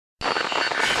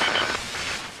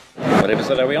What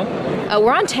episode are we on?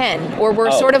 We're on 10, or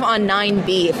we're sort of on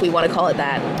 9B, if we want to call it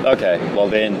that. Okay, well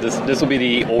then, this will be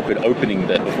the awkward opening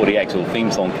bit before the actual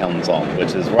theme song comes on,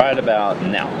 which is right about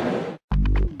now.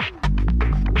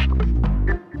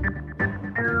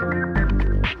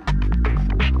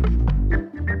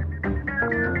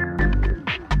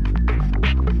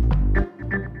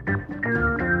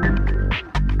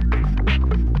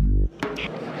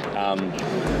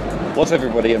 What's up,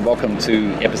 everybody, and welcome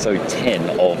to episode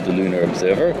 10 of the Lunar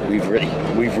Observer.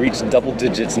 We've reached double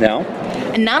digits now.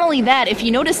 And not only that, if you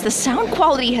notice, the sound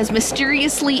quality has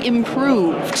mysteriously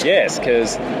improved. Yes,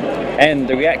 and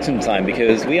the reaction time,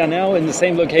 because we are now in the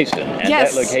same location. And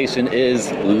yes. That location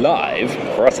is live,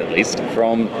 for us at least,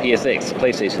 from PSX,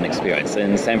 PlayStation Experience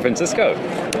in San Francisco.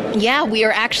 Yeah, we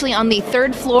are actually on the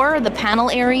 3rd floor, the panel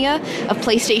area of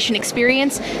PlayStation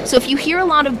Experience. So if you hear a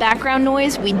lot of background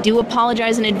noise, we do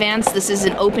apologize in advance. This is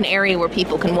an open area where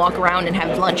people can walk around and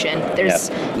have lunch in. There's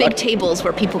big tables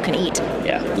where people can eat.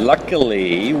 Yeah,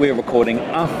 luckily we're recording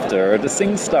after the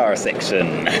SingStar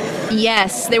section.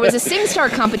 Yes, there was a SingStar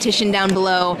competition down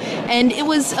below, and it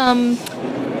was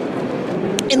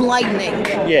enlightening.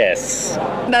 Yes.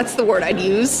 That's the word I'd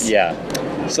use. Yeah.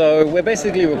 So we're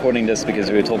basically recording this because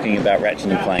we were talking about Ratchet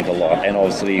and Clank a lot, and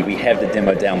obviously we have the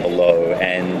demo down below,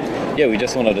 and yeah, we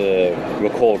just wanted to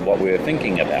record what we were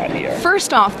thinking about here.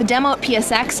 First off, the demo at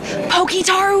PSX,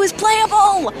 Pokitaru is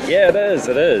playable! Yeah, it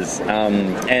is.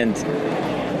 And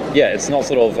yeah, it's not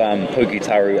sort of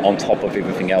Pokitaru on top of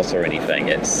everything else or anything.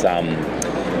 It's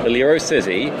Illyrio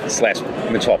City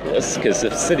 / Metropolis, because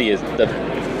the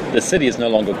city is no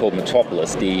longer called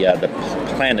Metropolis. The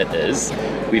planet is.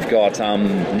 We've got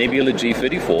Nebula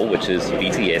G34, which is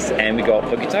BTS, and we got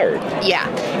Pokitaru. Yeah,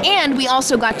 and we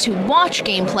also got to watch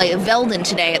gameplay of Velden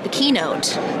today at the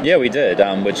keynote. Yeah, we did,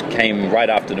 which came right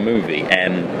after the movie,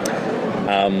 and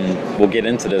we'll get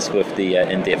into this with the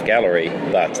in-depth gallery,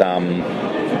 but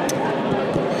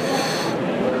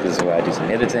this is where I do some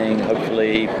editing,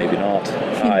 hopefully, maybe not.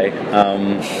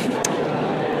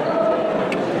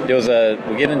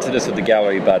 We'll get into this with the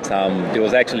gallery, but there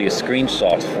was actually a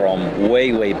screenshot from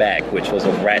way back, which was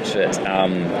of Ratchet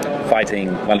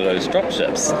fighting one of those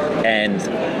dropships, and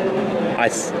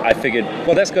I figured,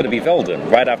 well, that's got to be Velden,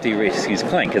 right after he rescues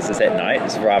Clank, because it's at night,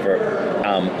 it's rather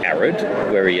arid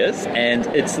where he is, and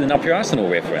it's an Up Your Arsenal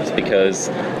reference, because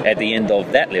at the end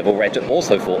of that level, Ratchet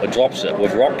also fought a dropship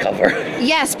with rock cover.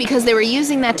 Yes, because they were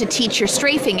using that to teach your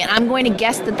strafing, and I'm going to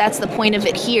guess that that's the point of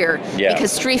it here,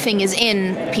 because strafing is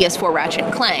in PS4 Ratchet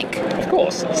and Clank. Of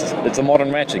course, it's a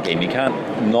modern Ratchet game, you can't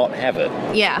not have it.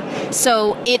 Yeah,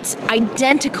 so it's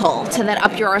identical to that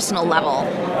Up Your Arsenal level.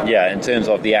 Yeah, in terms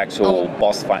of the actual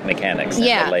boss fight mechanics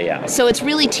and the layout. So it's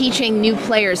really teaching new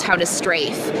players how to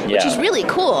strafe, which is really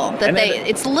cool.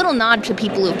 It's a little nod to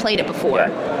people who've played it before.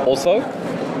 Yeah. Also,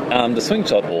 the swing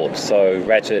shot orb. So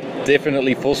Ratchet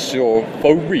definitely for sure,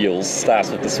 for reals, starts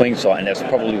with the swing shot, and that's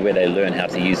probably where they learn how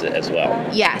to use it as well.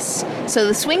 Yes. So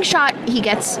the swing shot he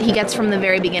gets from the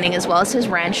very beginning, as well as his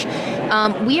wrench.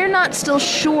 We are not still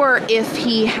sure if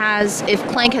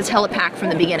Clank has Helipack from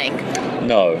the beginning.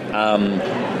 No.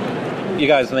 You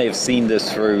guys may have seen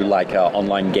this through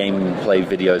online gameplay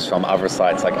videos from other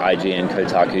sites like IGN,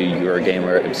 Kotaku,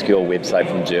 Eurogamer, obscure website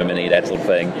from Germany, that sort of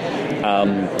thing.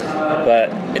 But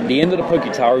at the end of the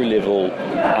Pokitaru level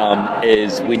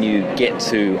is when you get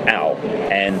to Owl.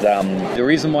 And the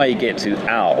reason why you get to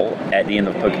Owl at the end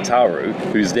of Pokitaru,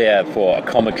 who's there for a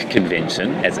comic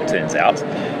convention, as it turns out,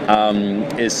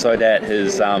 is so that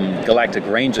his Galactic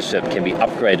Ranger ship can be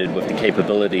upgraded with the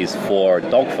capabilities for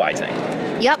dogfighting.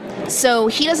 Yep. So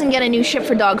he doesn't get a new ship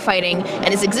for dogfighting, and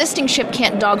his existing ship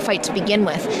can't dogfight to begin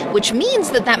with, which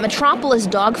means that Metropolis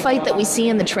dogfight that we see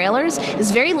in the trailers is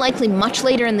very likely much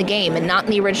later in the game and not in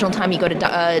the original time you go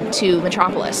to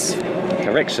Metropolis.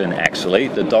 Correction, actually.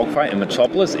 The dogfight in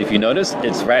Metropolis, if you notice,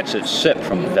 it's Ratchet's ship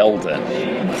from Velden.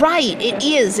 Right, it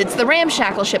is. It's the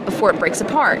ramshackle ship before it breaks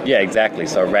apart. Yeah, exactly.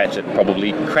 So Ratchet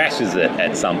probably crashes it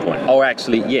at some point. Oh,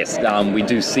 actually, yes, we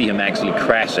do see him actually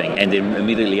crashing, and then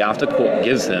immediately after, Corp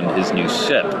gives him his new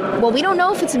ship. Well, we don't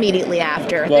know if it's immediately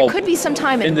after. Well, there could be some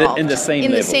time involved. In the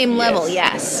same level,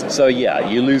 yes. So yeah,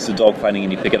 you lose the dogfighting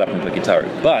and you pick it up in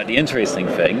Pokitaru. But the interesting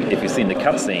thing, if you've seen the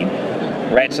cutscene,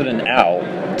 Ratchet and Owl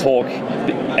talk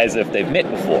as if they've met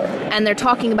before. And they're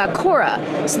talking about Korra.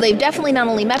 So they've definitely not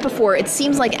only met before, it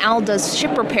seems like Owl does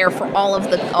ship repair for all of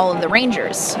the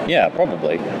Rangers. Yeah,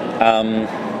 probably.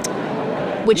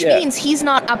 Which means he's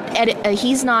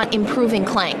not improving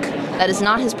Clank. That is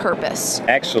not his purpose.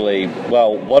 Actually,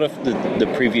 well, what if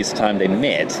the previous time they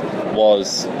met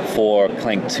was for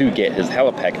Clank to get his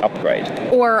helipack upgrade?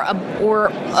 Or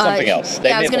something else.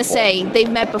 Yeah, I was going to say, they've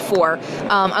met before.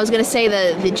 I was going to say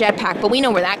the jetpack, but we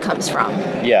know where that comes from.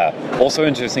 Yeah. Also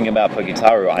interesting about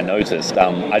Pokitaru, I noticed,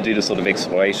 I do this sort of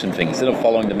exploration thing. Instead of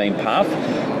following the main path,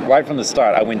 right from the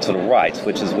start, I went to the right,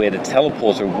 which is where the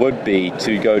teleporter would be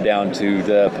to go down to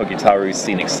the Pokitaru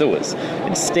scenic sewers.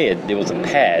 Instead, there was a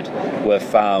pad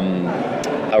with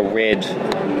a red...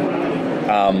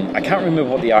 I can't remember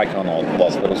what the icon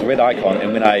was, but it was a red icon,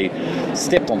 and when I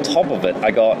stepped on top of it,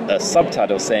 I got a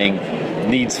subtitle saying,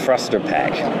 needs thruster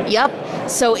pack. Yep.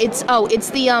 So it's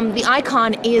the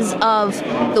icon is of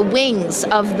the wings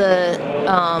of the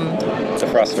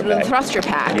thruster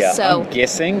pack. Yeah, so I'm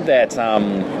guessing that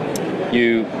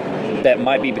that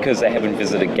might be because they haven't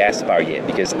visited Gaspar yet,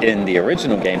 because in the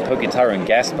original game, Pokitaru and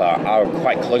Gaspar are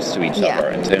quite close to each other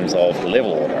in terms of the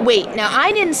level order. Wait, now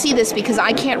I didn't see this because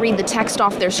I can't read the text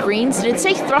off their screens. Did it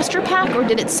say thruster pack or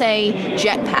did it say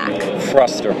jetpack?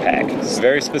 Thruster pack,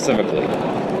 very specifically.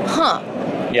 Huh.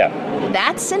 Yeah.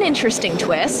 That's an interesting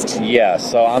twist. Yeah,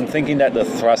 so I'm thinking that the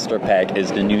thruster pack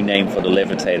is the new name for the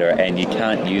levitator, and you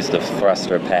can't use the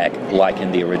thruster pack like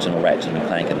in the original Ratchet and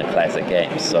Clank in the classic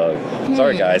games. So,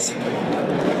 sorry guys.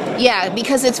 Yeah,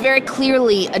 because it's very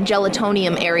clearly a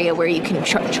gelatonium area where you can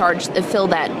fill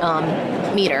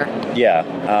that meter. Yeah,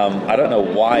 I don't know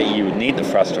why you would need the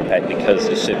thruster pack because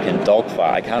the ship can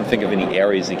dogfire. I can't think of any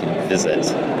areas you can visit.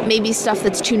 Maybe stuff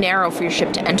that's too narrow for your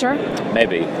ship to enter?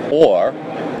 Maybe. Or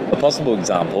a possible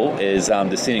example is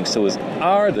the scenic sewers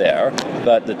are there,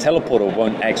 but the teleporter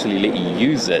won't actually let you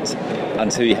use it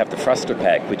until you have the thruster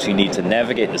pack, which you need to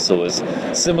navigate the sewers,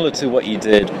 similar to what you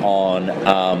did on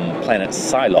planet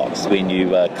Psylocke when you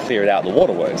cleared out the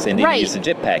waterworks and then you used the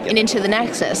jetpack. And into the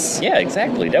Nexus. Yeah,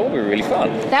 exactly. That would be really fun.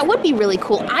 That would be really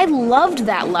cool. I loved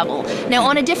that level. Now,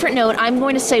 on a different note, I'm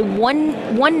going to say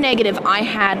one negative I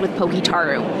had with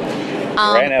Pokitaru.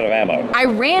 Ran out of ammo. I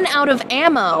ran out of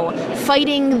ammo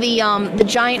fighting the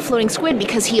giant floating squid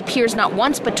because he appears not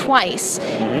once but twice,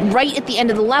 right at the end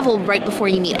of the level, right before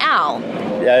you meet Al.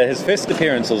 His first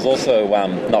appearance was also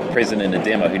not present in the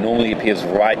demo. He normally appears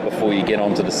right before you get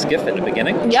onto the skiff at the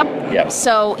beginning. Yep.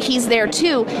 So he's there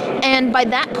too. And by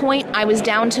that point, I was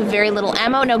down to very little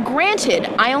ammo. Now, granted,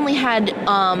 I only had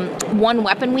one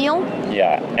weapon wheel.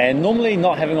 Yeah, and normally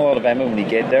not having a lot of ammo when you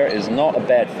get there is not a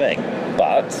bad thing.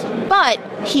 But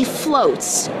he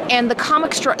floats, and the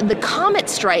comet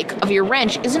strike of your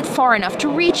wrench isn't far enough to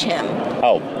reach him.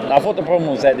 Oh, I thought the problem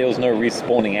was that there was no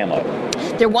respawning ammo.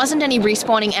 There wasn't any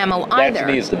respawning ammo either.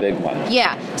 That is the big one.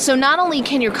 Yeah, so not only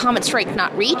can your comet strike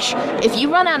not reach, if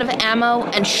you run out of ammo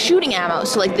and shooting ammo,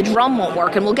 so like the drum won't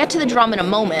work, and we'll get to the drum in a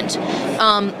moment,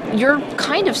 you're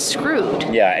kind of screwed.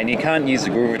 Yeah, and you can't use the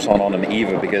Groovaton on him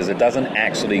either because it doesn't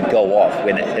actually go off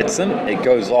when it hits him. It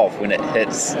goes off when it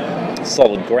hits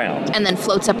solid ground. And then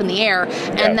floats up in the air.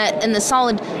 And the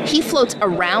solid, he floats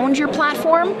around your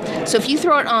platform. So if you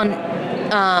throw it on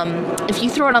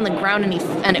the ground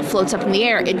and it floats up in the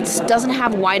air, it doesn't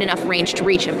have wide enough range to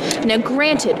reach him. Now,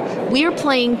 granted, we are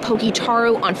playing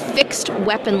Pokitaru on fixed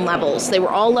weapon levels. They were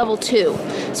all level 2.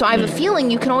 So I have a feeling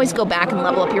you can always go back and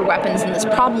level up your weapons and this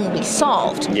problem will be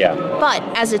solved. Yeah. But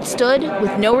as it stood,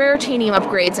 with no raritanium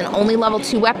upgrades and only level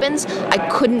 2 weapons, I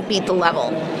couldn't beat the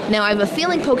level. Now, I have a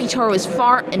feeling Pokitaru is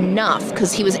far enough,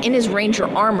 because he was in his ranger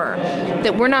armor,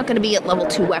 that we're not going to be at level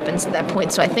 2 weapons at that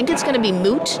point. So I think it's going to be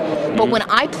moot. But when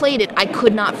I played it, I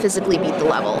could not physically beat the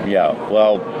level. Yeah,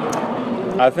 well,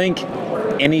 I think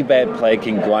any bad player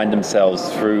can grind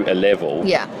themselves through a level.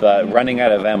 Yeah. But running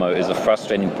out of ammo is a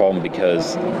frustrating problem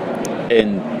because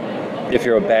if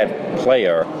you're a bad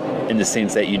player, in the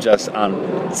sense that you just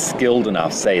aren't skilled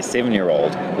enough, say a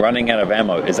 7-year-old, running out of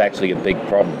ammo is actually a big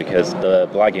problem because the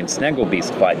Blygen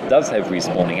Snagglebeast fight does have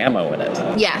respawning ammo in it.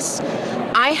 Yes.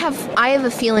 I have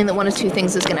a feeling that one of two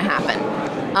things is going to happen.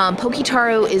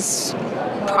 Pokitaru is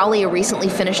probably a recently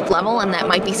finished level, and that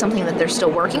might be something that they're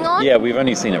still working on. Yeah, we've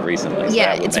only seen it recently. So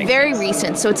yeah, it's very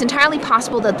recent, so it's entirely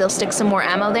possible that they'll stick some more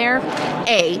ammo there.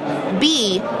 A.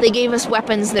 B. They gave us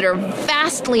weapons that are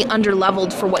vastly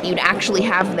underleveled for what you'd actually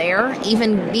have there,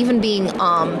 even being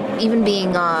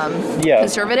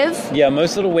conservative. Yeah,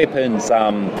 most of the weapons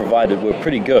provided were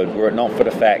pretty good, were it not for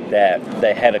the fact that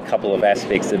they had a couple of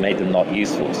aspects that made them not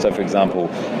useful. So, for example,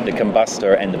 the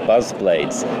combustor and the buzz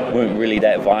blades weren't really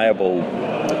that viable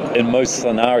in most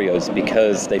scenarios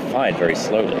because they fired very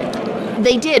slowly.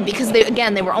 They did, because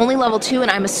they were only level 2, and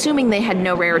I'm assuming they had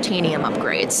no raritanium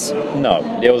upgrades. No,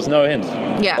 there was no hint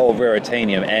Yeah. of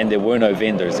raritanium, and there were no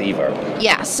vendors either.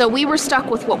 Yeah, so we were stuck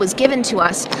with what was given to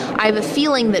us. I have a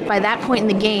feeling that by that point in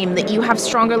the game that you have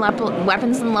stronger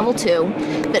weapons than level 2,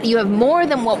 that you have more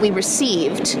than what we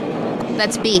received.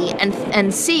 That's B,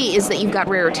 and C is that you've got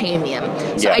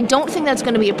raritanium. So Yeah. I don't think that's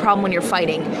going to be a problem when you're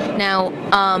fighting. Now,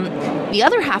 the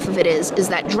other half of it is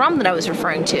that drum that I was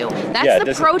referring to. That's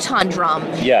the proton drum.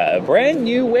 Yeah, a brand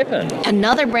new weapon.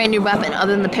 Another brand new weapon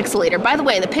other than the pixelator. By the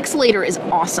way, the pixelator is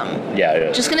awesome. Yeah, it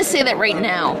is. Just going to say that right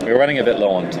now. We're running a bit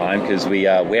low on time because we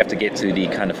have to get to the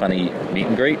kind of funny meet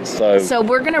and greet. So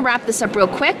we're going to wrap this up real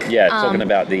quick. Yeah, talking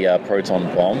about the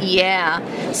proton bomb. Yeah.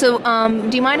 So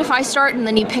do you mind if I start and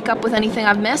then you pick up with anything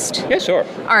I've missed? Yeah, sure.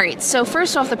 All right. So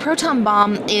first off, the proton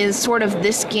bomb is sort of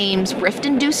this game's rift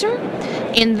inducer,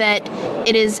 in that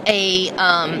it is a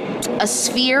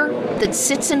sphere that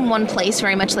sits in one place,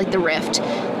 very much like the rift,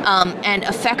 and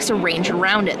affects a range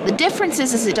around it. The difference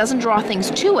is it doesn't draw things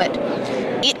to it.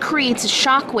 It creates a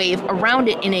shockwave around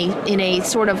it in a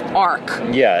sort of arc.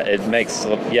 Yeah, it makes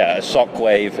a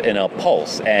shockwave in a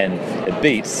pulse, and it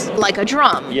beats like a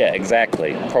drum. Yeah,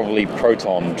 exactly. Probably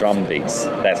proton drum beats,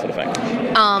 that sort of thing.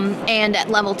 And at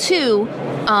level 2,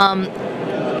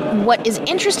 what is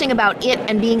interesting about it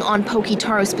and being on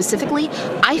Pokitaru specifically,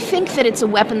 I think that it's a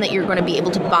weapon that you're going to be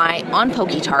able to buy on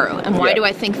Pokitaru. And why do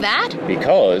I think that?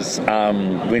 Because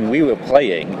when we were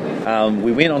playing,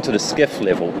 we went onto the skiff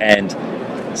level, and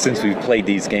since we've played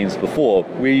these games before,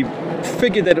 we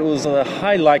figured that it was a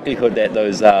high likelihood that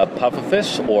those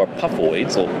pufferfish or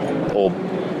puffoids, or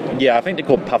yeah, I think they're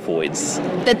called puffoids,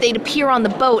 that they'd appear on the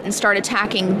boat and start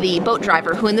attacking the boat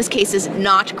driver, who in this case is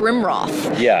not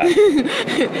Grimroth. Yeah.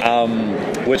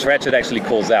 Which Ratchet actually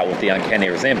calls out with the uncanny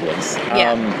resemblance.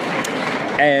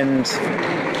 And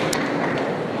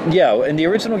yeah, in the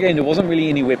original game, there wasn't really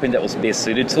any weapon that was best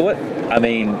suited to it. I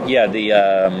mean, yeah,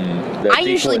 I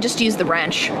usually just use the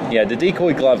wrench. Yeah, the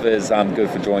decoy glove is good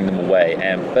for drawing them away,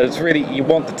 but it's really, you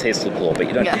want the Tesla claw, but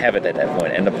you don't have it at that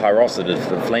point. And the pyrosity,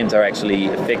 the flames are actually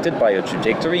affected by your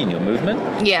trajectory and your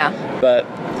movement. Yeah.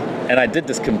 And I did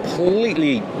this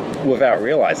completely without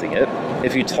realizing it.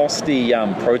 If you toss the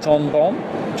proton bomb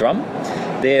drum,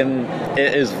 then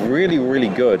it is really, really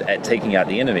good at taking out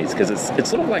the enemies, because it's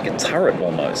sort of like a turret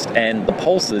almost, and the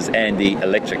pulses and the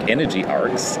electric energy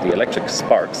arcs, the electric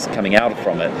sparks coming out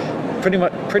from it,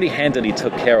 pretty handily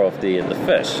took care of the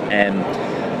fish,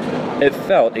 and it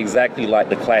felt exactly like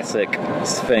the classic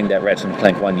thing that Ratchet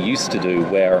Clank 1 used to do,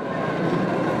 where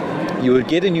you would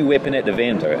get a new weapon at the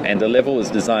vendor, and the level is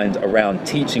designed around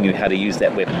teaching you how to use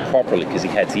that weapon properly, because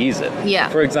you had to use it. Yeah.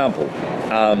 For example,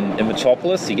 in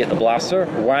Metropolis, you get the blaster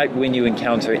right when you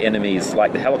encounter enemies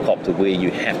like the helicopter, where you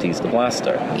have to use the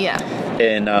blaster. Yeah.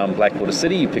 In Blackwater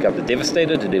City, you pick up the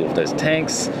Devastator to deal with those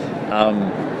tanks.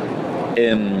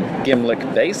 In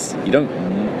Gimlick Base,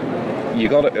 you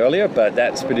got it earlier, but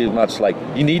that's pretty much like,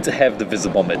 you need to have the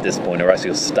Visibomb at this point, or else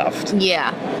you're stuffed.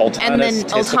 Yeah. And then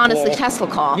Altanus the Tesla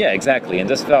Claw. Yeah, exactly. And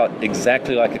this felt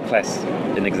exactly like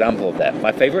an example of that.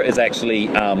 My favorite is actually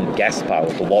Gaspar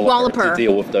with the Walloper to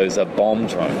deal with those bomb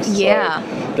drones. Yeah.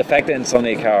 So the fact that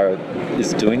Insomniac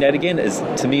is doing that again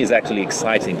to me is actually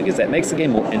exciting, because that makes the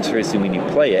game more interesting when you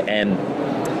play it. And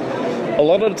a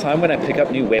lot of the time when I pick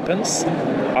up new weapons,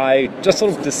 I just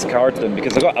sort of discard them,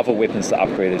 because I've got other weapons to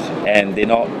upgrade it, and they're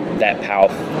not that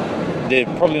powerful. They're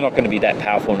probably not going to be that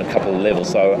powerful in a couple of levels,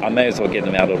 so I may as well get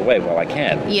them out of the way while I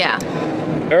can. Yeah.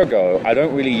 Ergo, I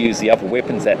don't really use the other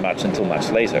weapons that much until much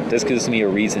later. This gives me a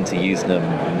reason to use them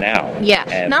now. Yeah.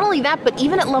 And not only that, but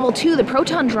even at level 2, the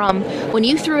proton drum, when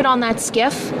you threw it on that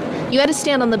skiff, you had to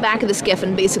stand on the back of the skiff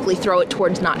and basically throw it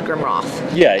towards not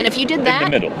Grimroth. Yeah. And if you did that...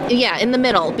 In the middle. Yeah, in the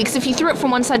middle. Because if you threw it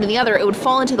from one side to the other, it would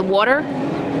fall into the water,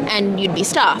 and you'd be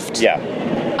stuffed. Yeah.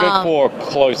 Good for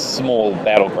close, small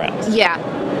battlegrounds. Yeah.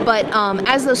 But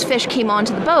as those fish came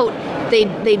onto the boat,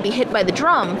 they'd be hit by the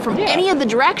drum from any of the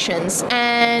directions,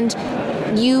 and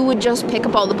you would just pick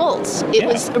up all the bolts. It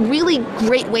was a really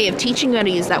great way of teaching you how to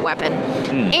use that weapon.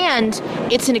 And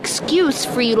it's an excuse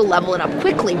for you to level it up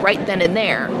quickly right then and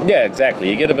there. Yeah, exactly.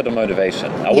 You get a bit of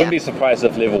motivation. I wouldn't be surprised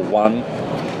if the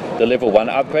level 1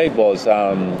 upgrade was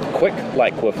quick,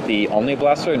 like with the Omni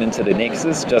Blaster and into the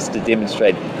Nexus, just to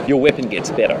demonstrate your weapon gets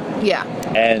better. Yeah.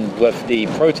 And with the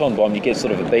Proton Bomb, you get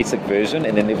sort of a basic version,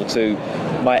 and then level 2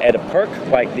 might add a perk,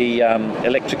 like the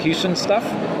electrocution stuff,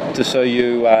 to show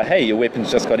you, hey, your weapon's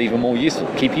just got even more useful.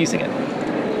 Keep using it.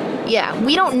 Yeah,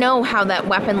 we don't know how that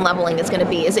weapon leveling is going to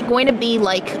be. Is it going to be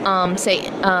like, say,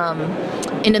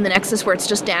 into the Nexus where it's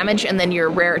just damage, and then your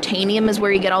Raritanium is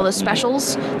where you get all those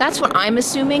specials. That's what I'm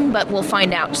assuming, but we'll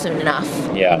find out soon enough.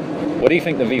 Yeah. What do you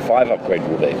think the V5 upgrade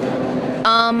will be?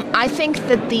 I think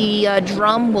that the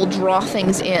drum will draw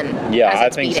things in. Yeah, I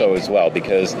think so as well,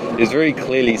 because there's very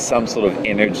clearly some sort of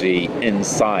energy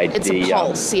inside it's a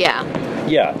pulse, yeah.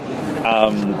 Yeah.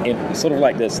 It's sort of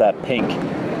like this pink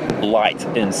light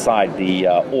inside the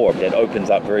orb that opens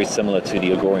up, very similar to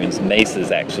the Agorian's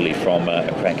maces, actually, from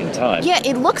A Crack in Time. Yeah,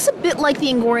 it looks a bit like the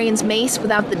Angorian's mace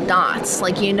without the dots.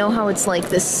 Like, you know how it's like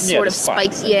this sort of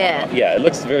spike? Yeah. Yeah, it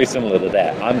looks very similar to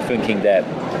that. I'm thinking that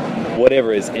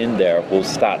whatever is in there will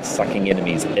start sucking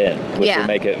enemies in, which will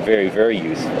make it very, very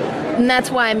useful. And that's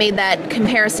why I made that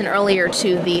comparison earlier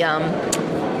to the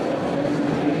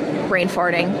brain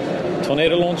farting.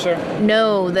 Tornado launcher?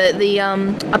 No, the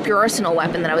up your arsenal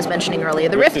weapon that I was mentioning earlier,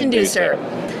 the Rift Inducer.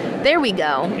 There we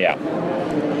go. Yeah.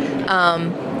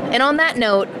 And on that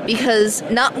note, because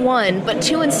not one, but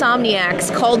two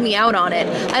Insomniacs called me out on it,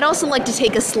 I'd also like to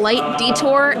take a slight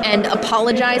detour and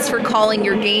apologize for calling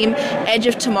your game Edge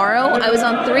of Tomorrow. I was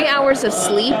on 3 hours of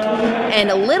sleep and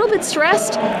a little bit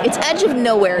stressed. It's Edge of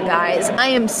Nowhere, guys. I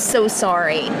am so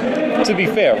sorry. To be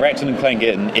fair, Ratchet & Clank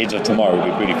getting Edge of Tomorrow would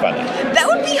be pretty funny. That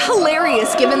would be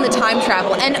hilarious given the time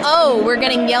travel. And oh, we're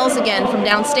getting yells again from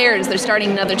downstairs. They're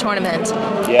starting another tournament.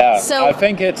 Yeah, so, I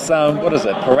think it's, what is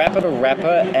it, Parappa the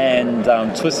Rapper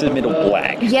and Twisted Metal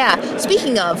Black. Yeah,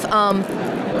 speaking of,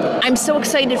 I'm so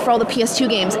excited for all the PS2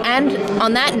 games. And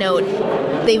on that note,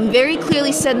 they very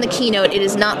clearly said in the keynote, it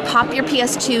is not pop your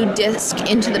PS2 disc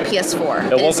into the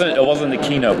PS4. It wasn't the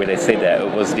keynote where they said that.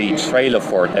 It was the trailer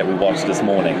for it that we watched this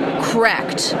morning.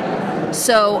 Correct.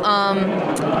 So,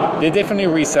 they're definitely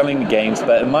reselling the games,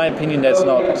 but in my opinion, that's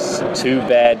not too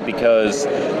bad, because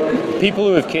people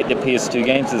who have kept the PS2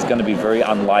 games is going to be very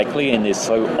unlikely, and they're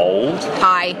so old.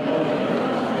 Hi.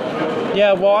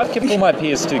 Yeah, well, I've kept all my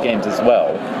PS2 games as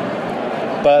well.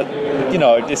 But, you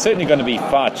know, they're certainly going to be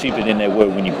far cheaper than they were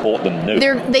when you bought them new.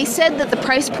 They said that the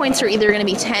price points are either going to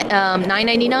be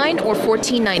 $9.99 or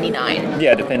 $14.99.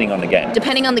 Yeah, depending on the game.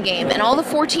 Depending on the game. And all the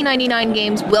 $14.99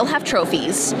 games will have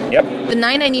trophies. Yep. The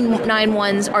 $9.99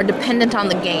 ones are dependent on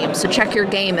the game, so check your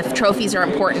game if trophies are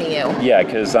important to you. Yeah,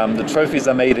 because the trophies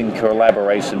are made in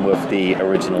collaboration with the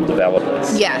original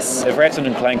developers. Yes. If Ratchet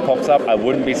 & Clank pops up, I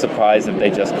wouldn't be surprised if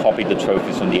they just copied the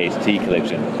trophies from the HT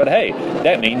collection. But hey,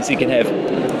 that means you can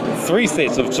have 3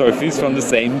 sets of trophies from the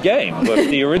same game. With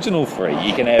the original 3,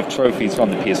 you can have trophies from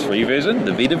the PS3 version,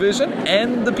 the Vita version,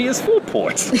 and the PS4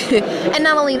 port. And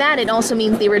not only that, it also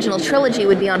means the original trilogy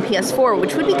would be on PS4,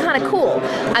 which would be kind of cool.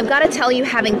 I've got to tell you,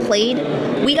 having played,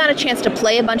 we got a chance to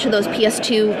play a bunch of those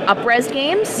PS2 up-res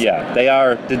games. Yeah, they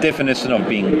are the definition of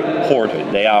being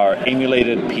ported. They are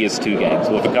emulated PS2 games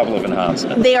with a couple of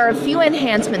enhancements. They are a few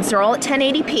enhancements. They're all at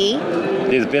 1080p.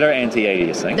 There's better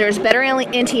anti-aliasing. There's better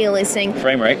anti-aliasing.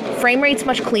 Frame rate. Frame rate's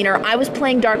much cleaner. I was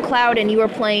playing Dark Cloud and you were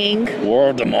playing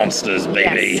World of Monsters,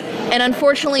 baby. Yes. And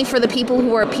unfortunately for the people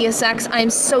who are at PSX, I'm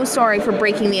so sorry for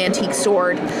breaking the antique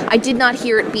sword. I did not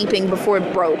hear it beeping before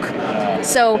it broke.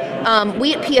 So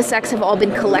we at PSX have all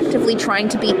been collectively trying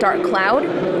to beat Dark Cloud.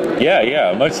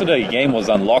 Yeah. Most of the game was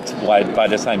unlocked by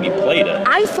the time you played it.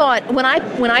 I thought when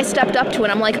I stepped up to it,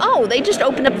 I'm like, oh, they just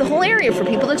opened up the whole area for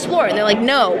people to explore. And they're like,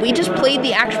 no, we just played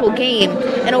the actual game.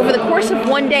 And over the course of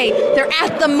one day, they're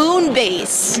at the moon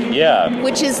base. Yeah.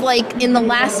 Which is like in the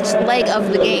last leg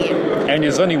of the game. And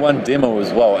there's only one demo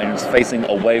as well, and it's facing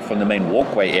away from the main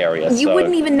walkway area. You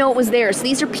wouldn't even know it was there. So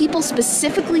these are people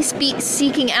specifically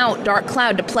seeking out Dark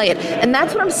Cloud to play it. And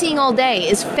that's what I'm seeing all day,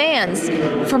 is fans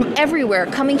from everywhere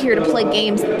coming here to play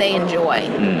games that they enjoy.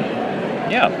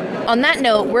 Yeah. On that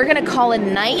note, we're going to call it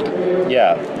a night.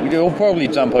 Yeah, we'll probably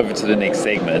jump over to the next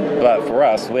segment, but for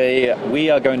us, we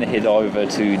are going to head over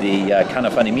to the Kind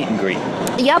of Funny meet and greet.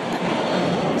 Yep.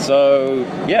 So,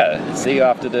 yeah, see you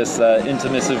after this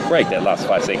intermissive break that lasts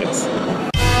 5 seconds.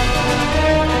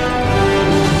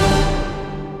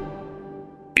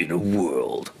 In a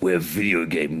world where video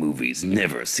game movies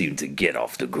never seem to get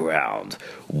off the ground,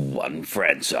 one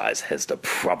franchise has the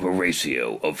proper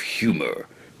ratio of humor,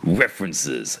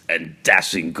 references, and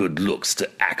dashing good looks to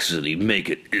actually make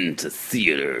it into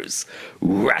theaters.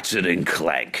 Ratchet &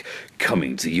 Clank,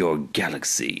 coming to your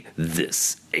galaxy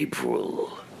this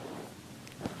April.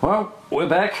 Well, we're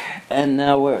back, and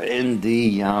now we're in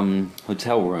the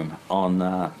hotel room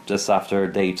on just after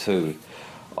day 2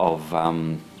 of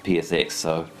PSX,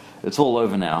 so it's all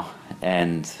over now,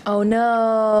 and... Oh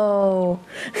no!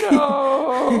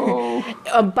 No!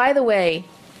 By the way,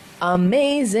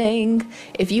 amazing!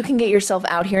 If you can get yourself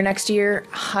out here next year,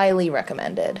 highly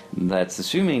recommended. That's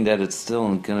assuming that it's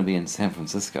still going to be in San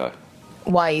Francisco.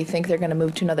 Why you think they're going to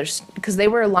move to another? Because they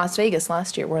were in Las Vegas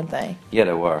last year, weren't they? Yeah,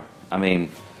 they were. I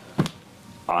mean,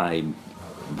 I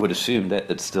would assume that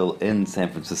it's still in San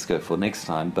Francisco for next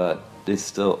time, but there's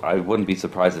still. I wouldn't be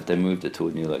surprised if they moved it to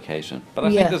a new location. But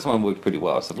I think this one worked pretty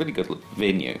well. It's a really good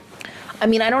venue. I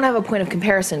mean, I don't have a point of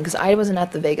comparison because I wasn't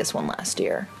at the Vegas one last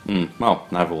year. Well,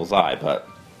 neither was I, but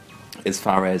as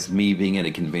far as me being at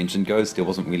a convention goes, there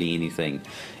wasn't really anything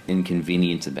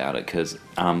inconvenient about it because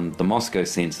the Moscow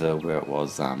Center where it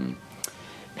was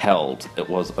held, it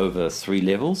was over 3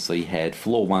 levels. So you had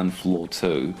floor 1, floor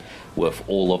 2 with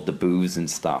all of the booths and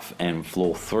stuff, and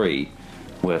floor 3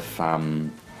 with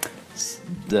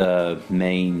the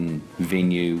main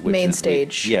venue, Main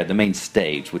stage. The main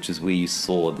stage, which is where you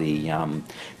saw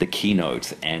the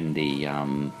keynote and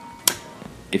the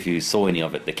if you saw any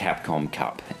of it, the Capcom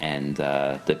Cup and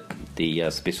the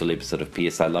special episode of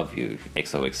PS I Love You,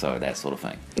 XOXO, that sort of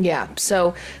thing. Yeah,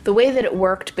 so the way that it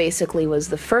worked basically was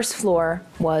the first floor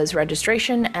was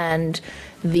registration and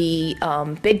the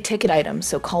big ticket items.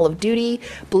 So Call of Duty,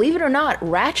 believe it or not,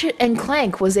 Ratchet and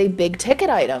Clank was a big ticket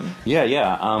item. Yeah.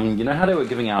 You know how they were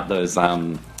giving out those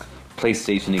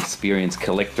PlayStation Experience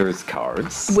collector's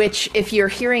cards? Which, if you're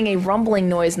hearing a rumbling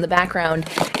noise in the background,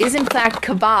 is in fact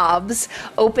Kebabs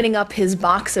opening up his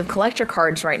box of collector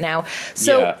cards right now.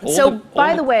 So,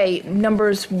 by the way,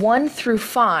 numbers 1 through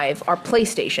 5 are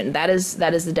PlayStation. That is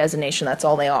the designation. That's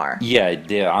all they are.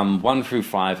 Yeah, 1 through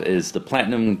 5 is the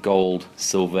platinum, gold,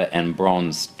 silver, and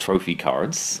bronze trophy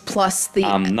cards. Plus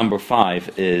the number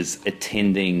 5 is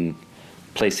attending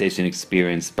PlayStation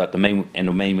Experience, but the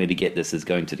main way to get this is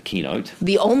going to the keynote.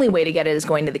 The only way to get it is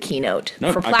going to the keynote.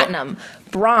 No, for platinum.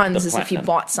 Bronze is if you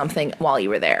bought something while you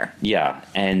were there. Yeah,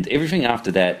 and everything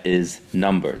after that is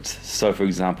numbered. So, for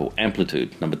example,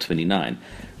 Amplitude, number 29.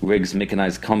 Riggs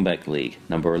Mechanized Combat League,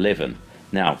 number 11.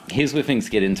 Now, here's where things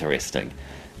get interesting.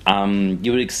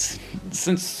 You would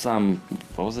since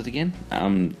what was it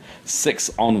again?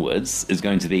 6 onwards is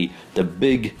going to be the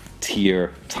big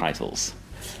tier titles.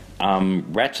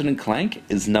 Ratchet and Clank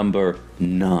is number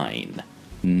 9.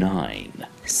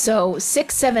 So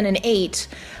 6, 7, and 8.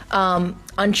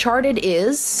 Uncharted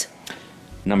is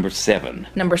number 7.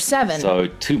 Number 7. So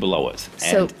 2 below it.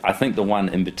 And I think the one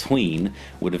in between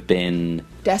would have been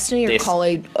Destiny or Call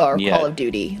of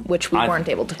Duty, which we weren't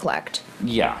able to collect.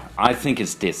 Yeah, I think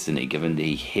it's Destiny, given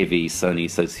the heavy Sony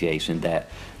association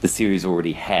that the series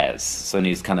already has.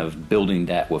 Sony's kind of building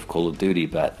that with Call of Duty,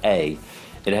 but A,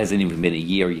 it hasn't even been a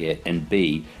year yet, and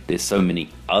B, there's so many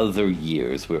other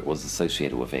years where it was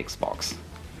associated with Xbox.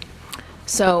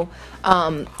 So,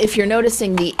 if you're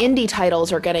noticing, the indie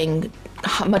titles are getting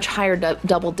much higher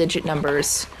double-digit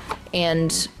numbers,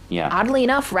 and oddly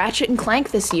enough, Ratchet and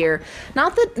Clank this year.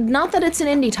 Not that it's an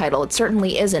indie title; it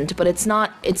certainly isn't. But it's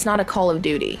not a Call of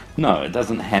Duty. No, it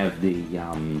doesn't have the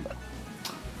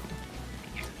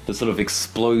sort of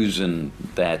explosion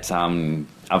that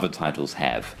other titles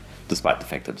have, despite the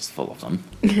fact that it's full of them.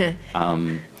 And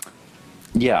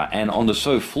on the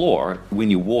show floor, when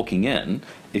you're walking in,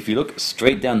 if you look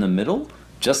straight down the middle,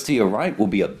 just to your right will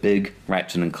be a big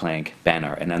Ratchet and Clank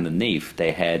banner, and underneath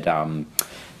they had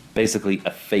basically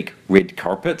a fake red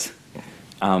carpet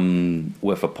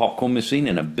with a popcorn machine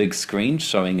and a big screen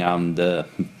showing the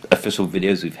official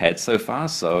videos we've had so far.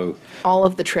 So all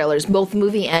of the trailers, both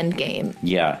movie and game.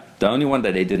 Yeah, the only one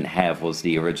that they didn't have was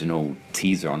the original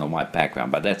teaser on the white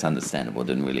background, but that's understandable. It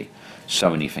didn't really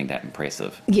show anything that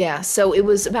impressive. Yeah, so it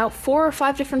was about 4 or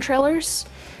 5 different trailers.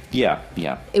 Yeah.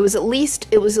 It was at least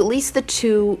the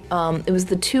two. It was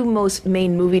the 2 most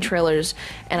main movie trailers,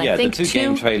 and I think the 2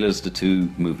 game trailers, the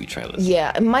 2 movie trailers.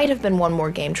 Yeah, it might have been one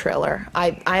more game trailer.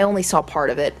 I only saw part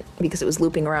of it because it was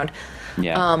looping around.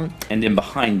 Yeah. And then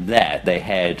behind that, they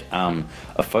had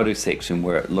a photo section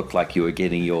where it looked like you were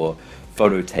getting your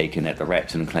photo taken at the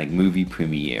Ratchet and Clank movie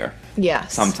premiere.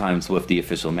 Yes. Sometimes with the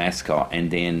official mascot,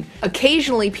 and then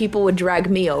occasionally people would drag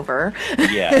me over.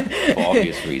 Yeah, for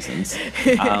obvious reasons.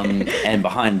 And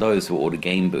behind those were all the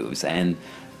game booths. And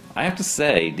I have to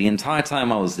say, the entire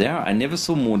time I was there, I never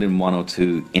saw more than 1 or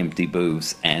 2 empty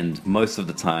booths, and most of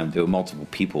the time there were multiple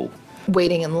people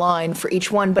waiting in line for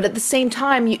each one, but at the same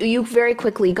time you very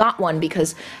quickly got one,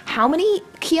 because how many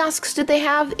kiosks did they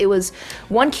have? It was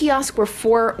 1 kiosk were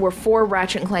four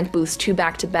Ratchet and Clank booths, 2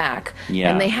 back to back,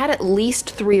 and they had at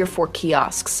least 3 or 4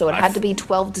 kiosks, so it had to be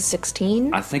 12 to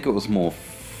 16. I think it was more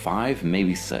 5,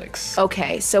 maybe 6.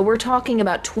 Okay, so we're talking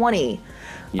about 20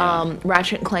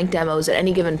 Ratchet and Clank demos at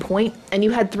any given point, and you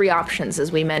had 3 options,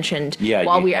 as we mentioned,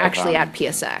 while we were actually at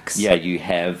PSX. Yeah, you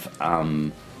have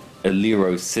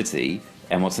Alero City,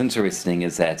 and what's interesting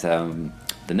is that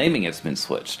the naming has been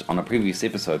switched. On a previous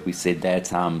episode, we said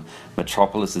that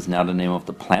Metropolis is now the name of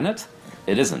the planet.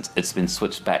 It isn't. It's been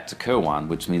switched back to Kerwan,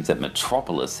 which means that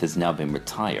Metropolis has now been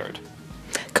retired.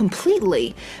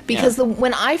 Completely. Because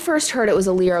when I first heard it was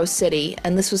Aliro City,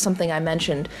 and this was something I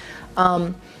mentioned,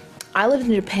 I lived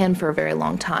in Japan for a very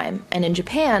long time. And in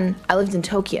Japan, I lived in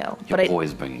Tokyo. You're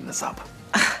always bringing this up.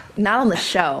 Not on the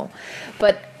show.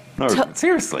 But no,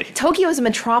 seriously. Tokyo is a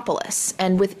metropolis.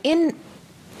 And within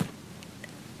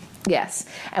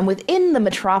the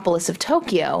metropolis of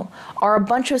Tokyo are a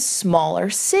bunch of smaller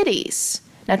cities.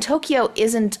 Now, Tokyo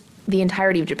isn't the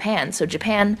entirety of Japan. So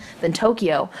Japan, then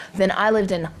Tokyo, then I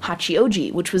lived in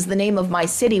Hachioji, which was the name of my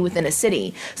city within a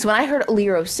city. So when I heard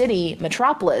Aliro City,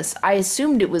 metropolis, I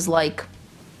assumed it was like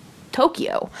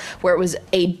Tokyo, where it was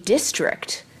a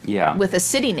district with a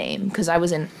city name, because I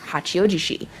was in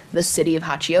Hachioji-shi, the city of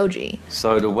Hachioji.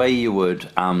 So the way you would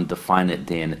define it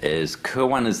then is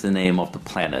Kerwan is the name of the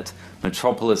planet,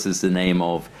 Metropolis is the name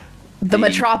of the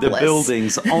metropolis. The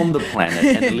buildings on the planet,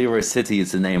 and Aliro City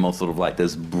is the name of sort of like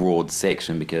this broad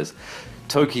section, because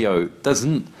Tokyo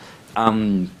doesn't,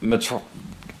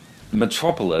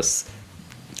 Metropolis,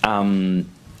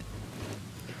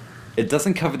 it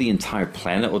doesn't cover the entire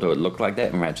planet, although it looked like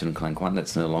that in Ratchet Clank 1.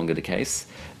 That's no longer the case.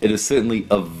 It is certainly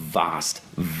a vast,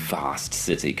 vast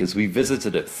city, because we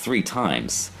visited it 3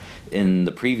 times in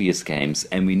the previous games,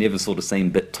 and we never saw the same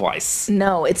bit twice.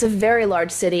 No, it's a very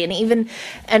large city,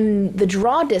 and the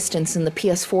draw distance in the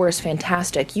PS4 is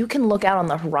fantastic. You can look out on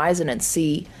the horizon and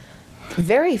see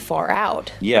very far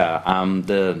out. Yeah,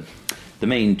 the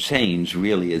main change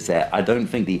really is that I don't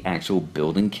think the actual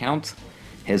building count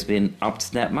has been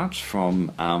upped that much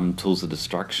from Tools of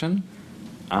Destruction,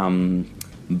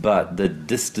 but the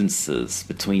distances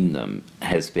between them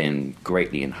has been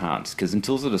greatly enhanced, because in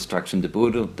Tools of Destruction the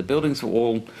buildings were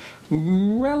all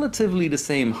relatively the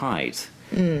same height,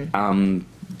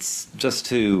 just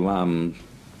to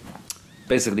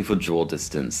basically for draw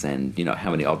distance and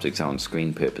how many objects are on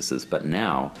screen purposes. But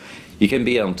now you can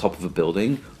be on top of a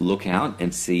building, look out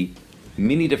and see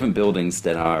many different buildings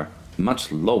that are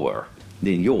much lower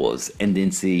than yours, and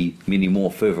then see many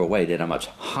more further away that are much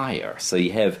higher. So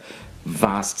you have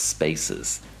vast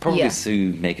spaces, probably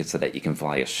to make it so that you can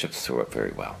fly your ships through it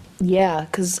very well. Yeah,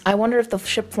 because I wonder if the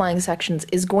ship flying sections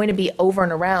is going to be over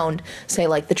and around, say,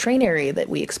 like the train area that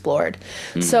we explored.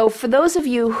 So for those of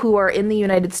you who are in the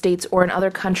United States or in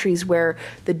other countries where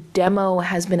the demo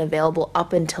has been available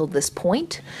up until this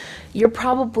point, you're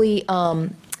probably,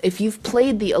 if you've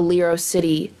played the Aliro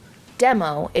City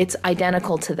demo, it's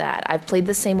identical to that. I've played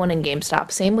the same one in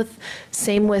GameStop. Same with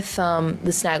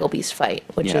the Snagglebeast fight,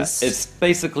 which is... It's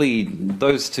basically,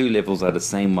 those 2 levels are the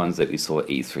same ones that we saw at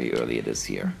E3 earlier this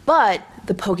year. But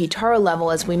the Pokitaru level,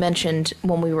 as we mentioned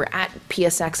when we were at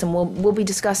PSX, and we'll be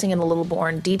discussing in a little more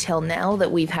in detail now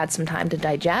that we've had some time to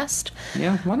digest.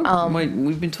 Yeah,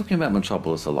 we've been talking about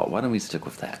Metropolis a lot. Why don't we stick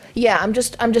with that? Yeah, I'm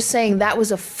just saying that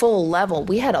was a full level.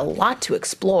 We had a lot to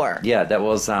explore. Yeah, that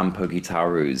was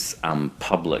Pokitaru's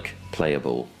public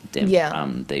playable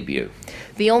debut.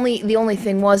 The only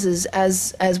thing was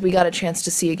as we got a chance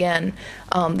to see again,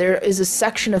 there is a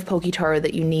section of Pokitaru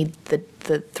that you need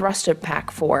the thruster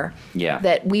pack for. Yeah.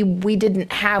 That we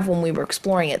didn't have when we were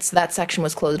exploring it, so that section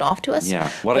was closed off to us. Yeah.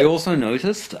 What I also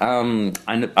noticed,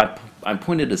 I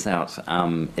pointed this out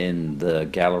in the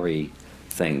gallery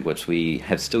thing, which we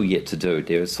have still yet to do.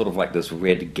 There is sort of like this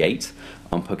red gate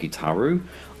on Pokitaru.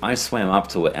 I swam up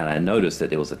to it and I noticed that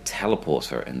there was a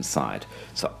teleporter inside.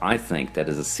 So I think that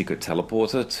is a secret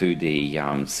teleporter to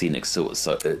the scenic sewers.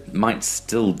 So it might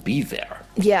still be there.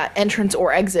 Yeah, entrance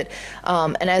or exit.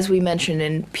 And as we mentioned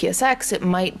in PSX, it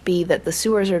might be that the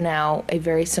sewers are now a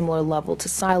very similar level to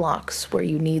Psylocke, where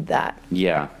you need that.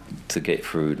 Yeah, to get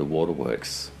through the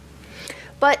waterworks.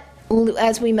 But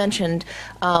as we mentioned,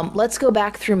 let's go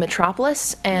back through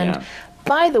Metropolis. And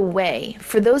by the way,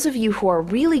 for those of you who are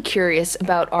really curious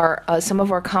about our some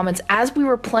of our comments as we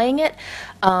were playing it,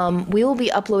 we will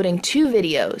be uploading 2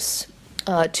 videos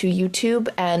to YouTube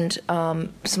and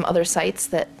some other sites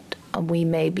that we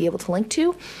may be able to link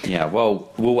to. Yeah,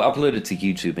 well, we'll upload it to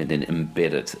YouTube and then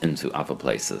embed it into other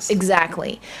places.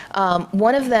 Exactly.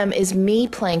 One of them is me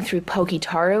playing through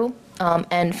Pokitaru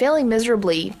and failing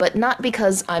miserably, but not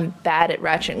because I'm bad at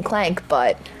Ratchet & Clank,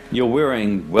 but... You're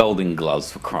wearing welding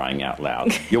gloves, for crying out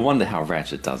loud. You'll wonder how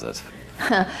Ratchet does it.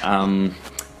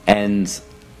 And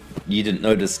you didn't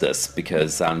notice this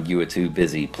because you were too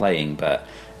busy playing, but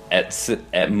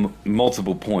at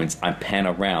multiple points I pan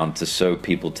around to show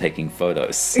people taking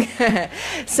photos.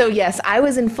 So yes, I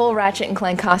was in full Ratchet &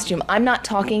 Clank costume. I'm not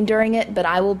talking during it, but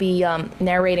I will be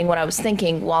narrating what I was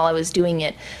thinking while I was doing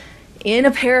it. in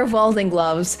a pair of welding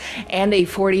gloves and a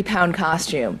 40-pound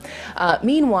costume.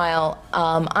 Meanwhile,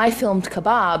 I filmed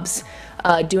Kebabs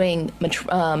doing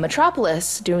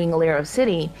Metropolis, doing Alero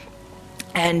City,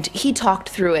 and he talked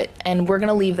through it, and we're going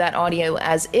to leave that audio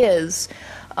as is,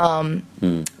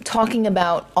 talking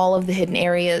about all of the hidden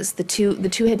areas, the two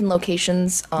hidden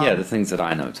locations. Yeah, the things that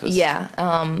I noticed. Yeah,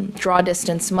 draw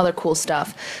distance, some other cool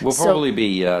stuff. We'll probably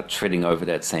be treading over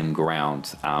that same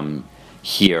ground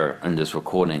here in this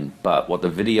recording, but what the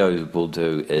video will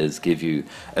do is give you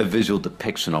a visual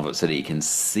depiction of it so that you can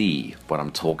see what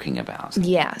I'm talking about.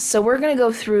 Yeah, so we're going to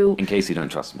go through... In case you don't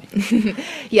trust me.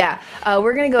 Yeah,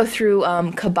 we're going to go through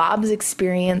Kebab's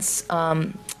experience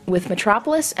with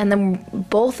Metropolis, and then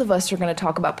both of us are going to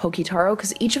talk about Pokitaru,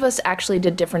 because each of us actually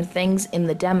did different things in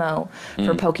the demo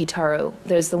for Pokitaru.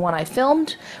 There's the one I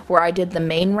filmed, where I did the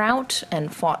main route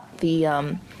and fought the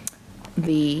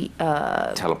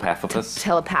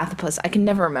telepathopus. I can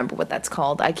never remember what that's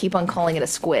called. I keep on calling it a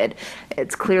squid.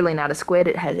 It's clearly not a squid.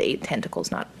 It has 8 tentacles,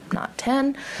 not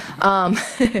 10. And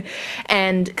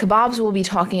Kebabs will be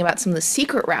talking about some of the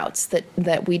secret routes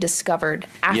that we discovered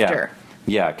after.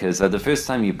 Yeah, because the first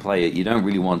time you play it, you don't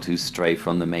really want to stray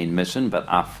from the main mission, but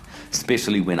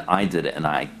especially when I did it and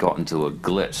I got into a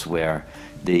glitch where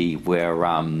the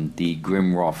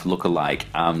Grimroth lookalike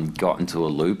got into a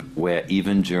loop where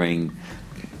even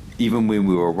when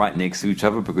we were right next to each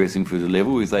other progressing through the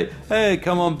level, he's like, hey,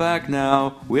 come on back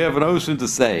now, we have an ocean to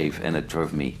save, and it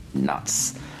drove me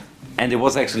nuts. And there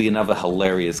was actually another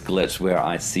hilarious glitch where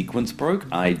I sequence broke.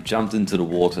 I jumped into the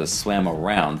water, swam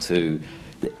around to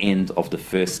the end of the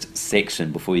first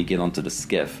section before you get onto the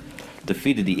skiff,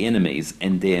 defeated the enemies,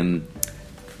 and then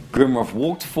Grimroth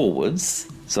walked forwards.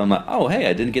 So I'm like, oh, hey,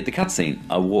 I didn't get the cutscene.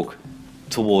 I walk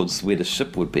towards where the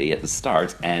ship would be at the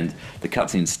start, and the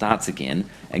cutscene starts again,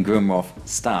 and Grimroth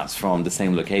starts from the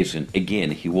same location.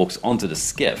 Again, he walks onto the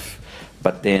skiff,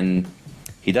 but then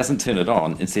he doesn't turn it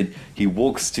on. Instead, he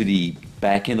walks to the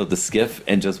back end of the skiff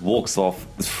and just walks off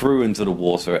through into the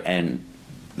water and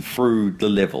through the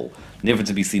level, never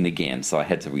to be seen again, so I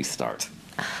had to restart.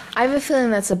 I have a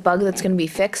feeling that's a bug that's going to be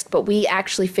fixed, but we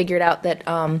actually figured out that...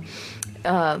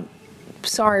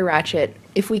 sorry, Ratchet,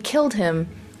 if we killed him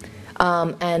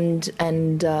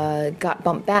and got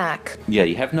bumped back... Yeah,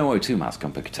 you have no O2 mask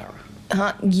on Pokitaru.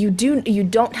 You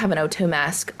don't have an O2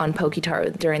 mask on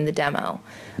Pokitaru during the demo.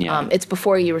 Yeah. It's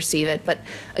before you receive it, but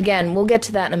again, we'll get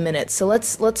to that in a minute. So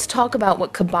let's talk about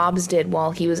what Kebabs did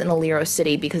while he was in Alero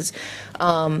City, because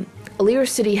Alero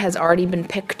City has already been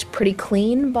picked pretty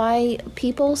clean by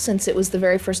people since it was the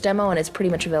very first demo, and it's pretty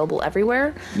much available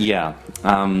everywhere. Yeah,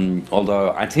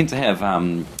 although I tend to have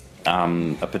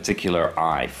a particular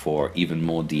eye for even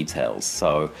more details.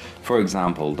 So, for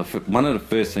example, one of the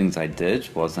first things I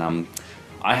did was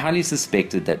I highly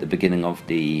suspected that the beginning of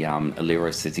the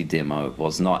Alero City demo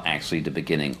was not actually the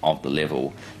beginning of the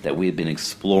level, that we had been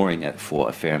exploring it for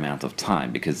a fair amount of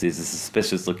time, because there's a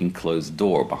suspicious looking closed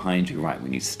door behind you right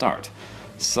when you start.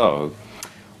 So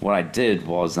what I did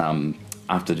was,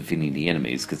 after defeating the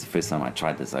enemies, because the first time I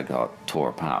tried this I got tore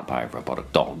apart by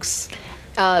robotic dogs.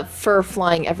 Fur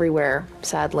flying everywhere,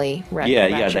 sadly.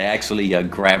 Ratchet. They actually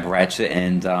grab Ratchet,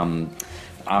 and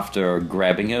after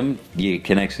grabbing him, you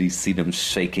can actually see them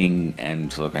shaking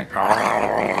and sort of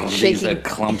like these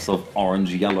clumps of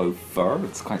orange-yellow fur.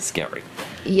 It's quite scary.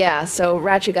 Yeah, so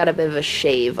Ratchet got a bit of a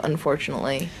shave,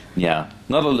 unfortunately. Yeah,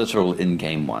 not a literal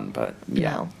in-game one, but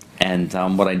yeah. No.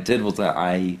 And what I did was that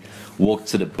I walked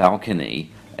to the balcony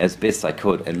as best I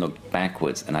could and looked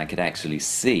backwards, and I could actually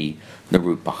see the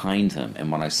route behind him.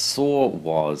 And what I saw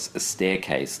was a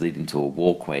staircase leading to a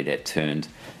walkway that turned,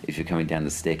 if you're coming down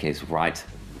the staircase right,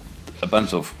 a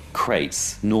bunch of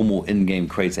crates, normal in-game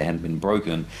crates that hadn't been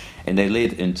broken, and they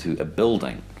led into a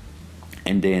building.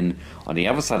 And then on the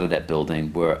other side of that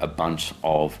building were a bunch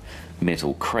of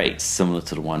metal crates, similar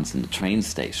to the ones in the train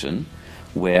station,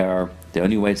 where the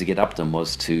only way to get up them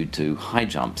was to do high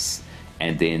jumps.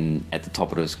 And then at the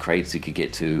top of those crates you could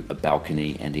get to a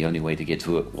balcony, and the only way to get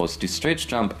to it was to stretch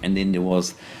jump, and then there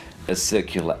was a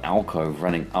circular alcove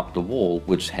running up the wall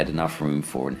which had enough room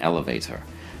for an elevator.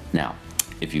 Now,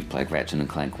 if you've played Ratchet &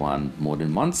 Clank 1 more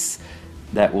than once,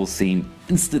 that will seem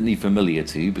instantly familiar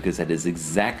to you, because that is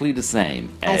exactly the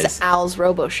same as Al's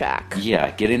RoboShack.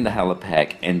 Yeah, get in the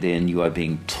helipack and then you are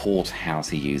being taught how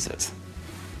to use it.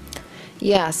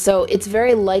 Yeah, so it's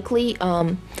very likely,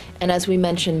 and as we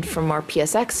mentioned from our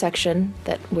PSX section,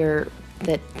 that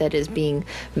is being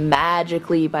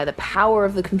magically, by the power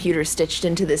of the computer, stitched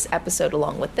into this episode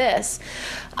along with this.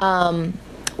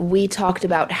 We talked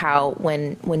about how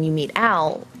when you meet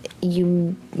Al,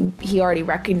 he already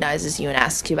recognizes you and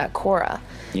asks you about Korra.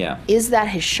 Yeah. Is that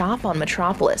his shop on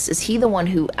Metropolis? Is he the one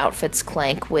who outfits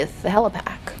Clank with the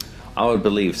helipack? I would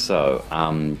believe so,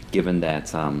 given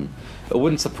that it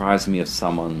wouldn't surprise me if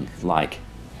someone like,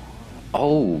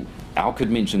 oh, Al could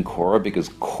mention Korra, because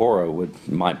Korra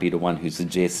might be the one who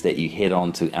suggests that you head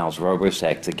on to Al's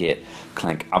RoboShack to get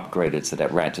Clank upgraded so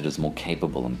that Ratchet is more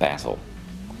capable in battle.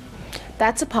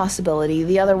 That's a possibility.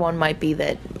 The other one might be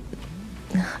that,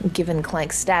 given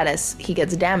Clank's status, he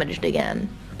gets damaged again.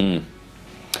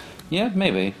 Yeah,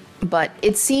 maybe. But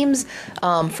it seems,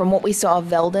 from what we saw of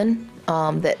Velden,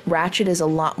 that Ratchet is a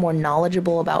lot more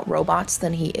knowledgeable about robots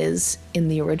than he is in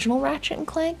the original Ratchet and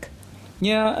Clank.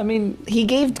 Yeah, I mean... He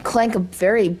gave Clank a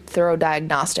very thorough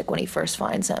diagnostic when he first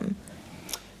finds him.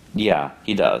 Yeah,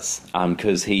 he does.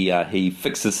 Because he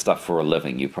fixes stuff for a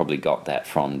living. You probably got that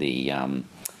from the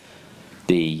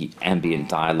ambient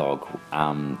dialogue,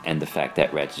 and the fact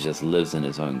that Ratchet just lives in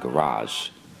his own garage.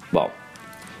 Well...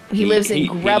 He lives in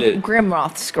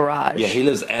Grimroth's garage. Yeah, he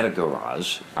lives at a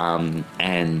garage.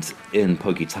 And in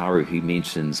Pokitaru, he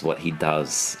mentions what he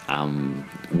does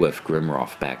with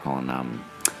Grimroth back on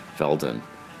Velden.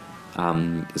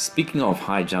 Speaking of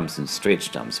high jumps and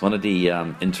stretch jumps, one of the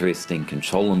interesting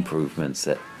control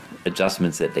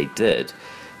adjustments that they did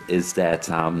is that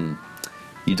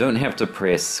you don't have to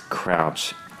press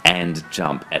crouch and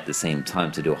jump at the same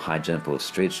time to do a high jump or a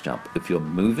stretch jump. If you're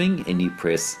moving and you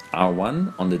press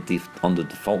R1 on the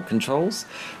default controls,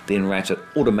 then Ratchet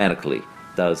automatically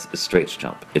does a stretch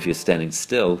jump. If you're standing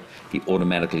still, he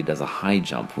automatically does a high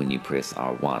jump when you press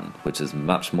R1, which is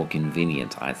much more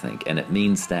convenient, I think. And it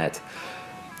means that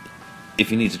if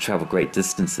you need to travel great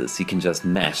distances, you can just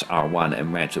mash R1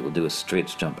 and Ratchet will do a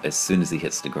stretch jump as soon as he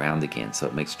hits the ground again. So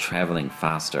it makes traveling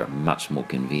faster much more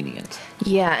convenient.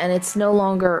 Yeah, and it's no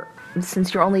longer,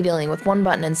 since you're only dealing with one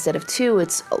button instead of two,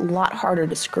 it's a lot harder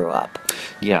to screw up.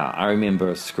 Yeah, I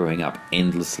remember screwing up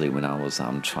endlessly when I was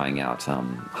trying out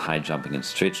high jumping and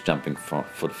stretch jumping for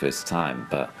the first time,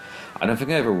 but I don't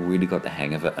think I ever really got the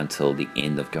hang of it until the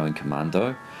end of Going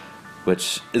Commando,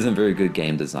 which isn't very good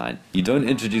game design. You don't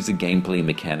introduce a gameplay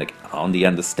mechanic on the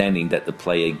understanding that the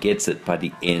player gets it by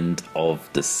the end of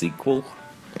the sequel,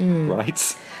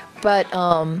 right? But,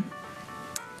 and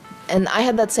I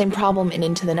had that same problem in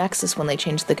Into the Nexus when they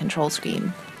changed the control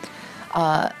scheme.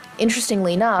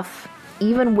 Interestingly enough,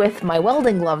 even with my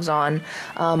welding gloves on,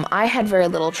 I had very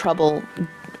little trouble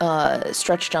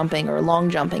stretch jumping or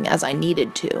long jumping as I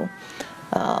needed to.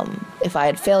 If I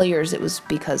had failures, it was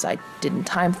because I didn't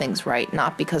time things right,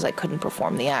 not because I couldn't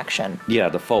perform the action. Yeah,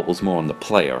 the fault was more on the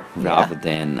player rather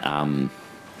than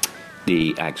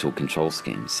the actual control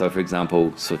scheme. So, for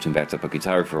example, switching back to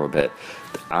Pokitaru for a bit,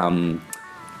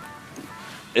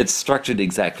 it's structured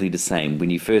exactly the same. When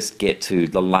you first get to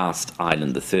the last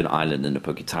island, the third island in the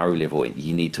Pokitaru level,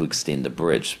 you need to extend the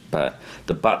bridge, but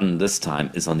the button this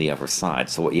time is on the other side.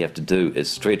 So what you have to do is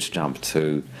stretch jump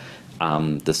to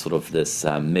this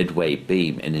midway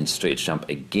beam and then stretch jump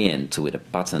again to where the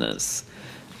button is.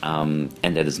 And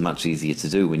that is much easier to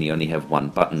do when you only have one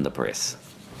button to press.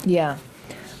 Yeah.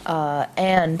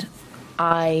 And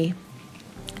I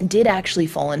did actually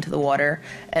fall into the water,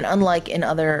 and unlike in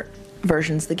other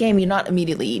versions of the game, you're not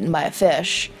immediately eaten by a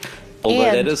fish.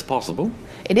 Although that is possible.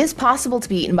 It is possible to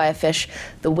be eaten by a fish.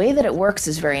 The way that it works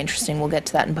is very interesting. We'll get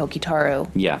to that in Pokitaru.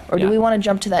 Yeah. Or do we want to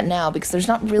jump to that now? Because there's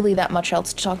not really that much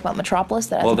else to talk about Metropolis.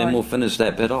 Well, then we'll finish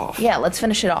that bit off. Yeah, let's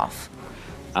finish it off.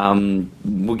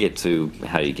 We'll get to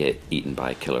how you get eaten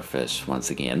by a killer fish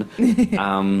once again.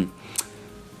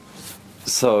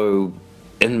 So,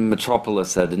 in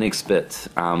Metropolis, the next bit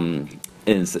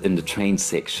is in the train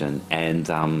section, and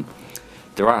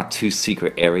there are two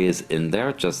secret areas in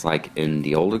there, just like in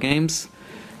the older games.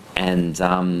 And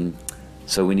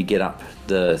so when you get up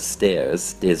the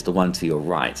stairs, there's the one to your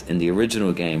right. In the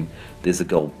original game, there's a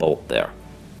gold bolt there.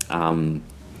 In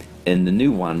the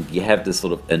new one, you have this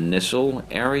sort of initial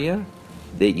area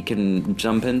that you can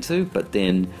jump into, but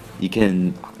then you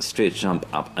can stretch jump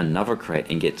up another crate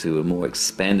and get to a more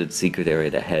expanded secret area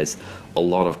that has a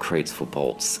lot of crates for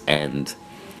bolts. And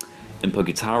in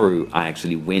Pokitaru, I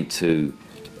actually went to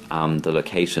the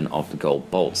location of the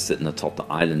gold bolts sitting atop the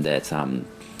island that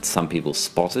some people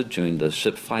spotted during the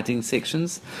ship fighting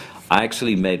sections. I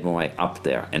actually made my way up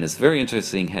there, and it's very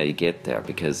interesting how you get there,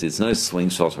 because there's no swing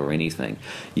shot or anything.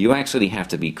 You actually have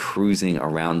to be cruising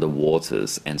around the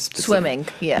waters and swimming.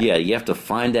 Yeah, you have to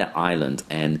find that island,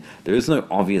 and there is no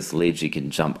obvious ledge you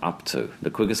can jump up to. The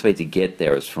quickest way to get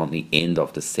there is from the end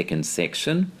of the second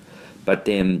section, but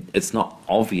then it's not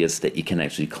obvious that you can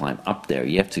actually climb up there.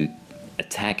 You have to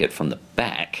attack it from the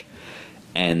back,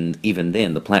 And even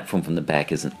then, the platform from the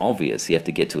back isn't obvious. You have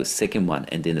to get to a second one,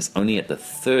 and then it's only at the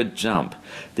third jump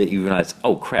that you realize,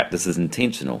 oh crap, this is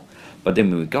intentional. But then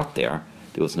when we got there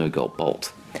was no gold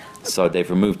bolt. So they've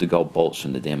removed the gold bolts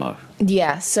from the demo.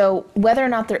 Yeah, so whether or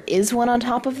not there is one on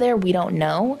top of there, we don't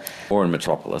know. Or in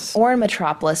Metropolis. Or in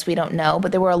Metropolis, we don't know.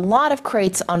 But there were a lot of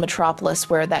crates on Metropolis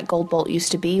where that gold bolt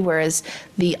used to be, whereas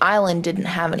the island didn't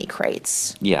have any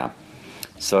crates. Yeah.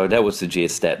 So that would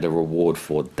suggest that the reward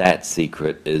for that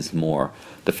secret is more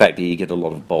the fact that you get a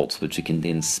lot of bolts, which you can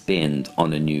then spend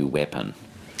on a new weapon.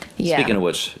 Yeah. Speaking of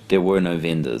which, there were no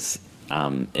vendors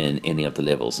in any of the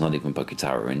levels, not even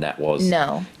Pokitaru, and that was...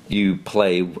 No. You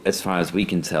play, as far as we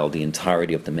can tell, the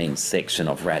entirety of the main section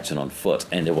of Ratchet on foot,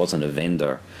 and there wasn't a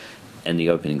vendor in the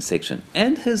opening section.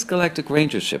 And his Galactic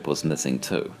Ranger ship was missing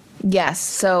too. Yes,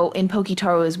 so in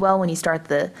Pokitaru as well, when you start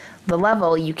the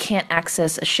level, you can't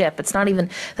access a ship. It's not even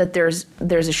that there's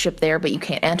a ship there, but you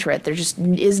can't enter it. There just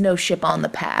is no ship on the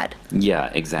pad. Yeah,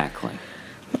 exactly.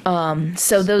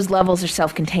 So those levels are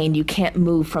self-contained. You can't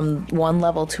move from one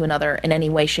level to another in any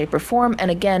way, shape, or form. And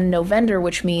again, no vendor,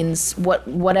 which means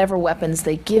whatever weapons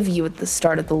they give you at the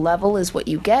start of the level is what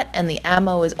you get, and the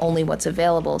ammo is only what's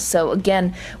available. So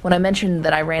again, when I mentioned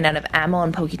that I ran out of ammo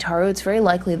on Pokitaru, it's very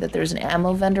likely that there's an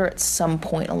ammo vendor at some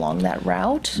point along that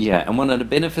route. Yeah, and one of the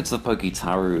benefits of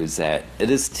Pokitaru is that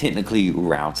it is technically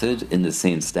routed in the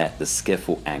sense that the skiff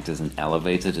will act as an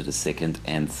elevator to the second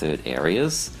and third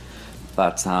areas.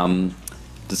 But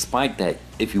despite that,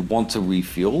 if you want to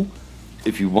refuel,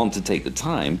 if you want to take the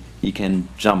time, you can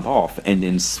jump off and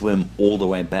then swim all the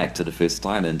way back to the first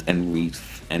island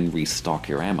and restock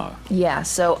your ammo. Yeah,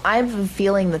 so I have a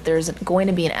feeling that there's going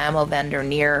to be an ammo vendor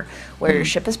near where your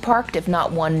ship is parked, if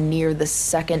not one near the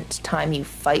second time you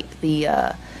fight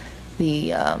the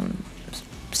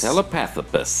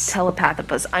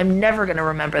Telepathopus. I'm never going to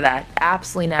remember that.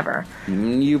 Absolutely never.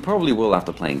 You probably will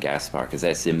after playing Gaspar, because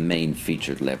that's the main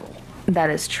featured level. That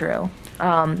is true.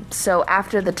 So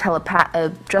after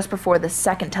the just before the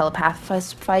second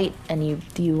Telepathopus fight, and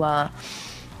you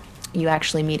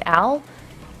actually meet Al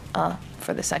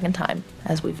for the second time,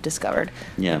 as we've discovered.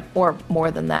 Yeah. Or more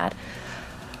than that.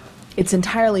 It's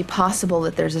entirely possible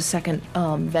that there's a second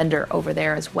vendor over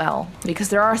there as well, because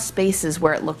there are spaces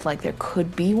where it looked like there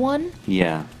could be one.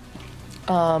 Yeah.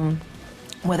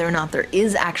 Whether or not there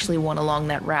is actually one along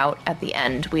that route at the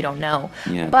end, we don't know.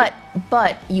 Yeah.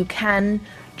 But you can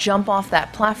jump off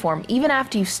that platform even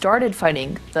after you've started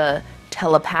fighting the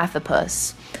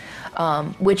Telepathopus,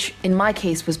 which in my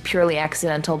case was purely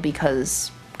accidental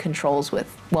because controls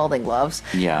with welding gloves.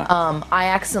 Yeah. I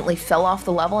accidentally fell off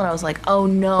the level and I was like, oh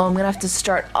no, I'm gonna have to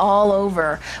start all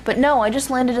over. But no, I just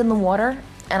landed in the water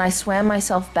and I swam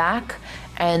myself back,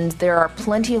 and there are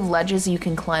plenty of ledges you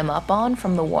can climb up on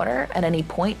from the water at any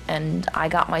point, and I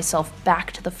got myself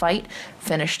back to the fight,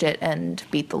 finished it, and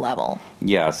beat the level.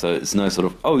 Yeah, so it's no sort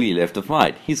of, oh, he left the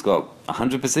fight, he's got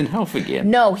 100% health again.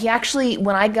 No, he actually,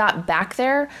 when I got back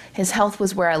there, his health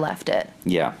was where I left it.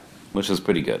 Yeah. Which is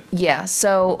pretty good. Yeah,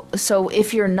 so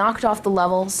if you're knocked off the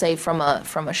level, say from a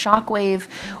shockwave,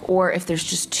 or if there's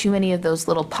just too many of those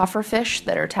little puffer fish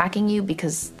that are attacking you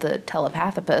because the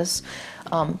Telepathopus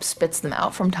spits them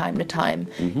out from time to time,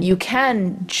 you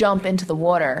can jump into the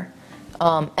water.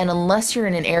 And unless you're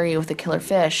in an area with a killer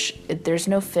fish, there's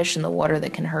no fish in the water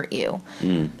that can hurt you.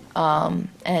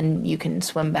 And you can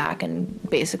swim back and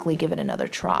basically give it another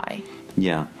try.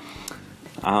 Yeah.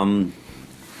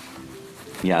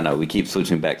 Yeah, no, we keep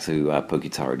switching back to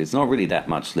Pokitaru. There's not really that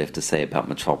much left to say about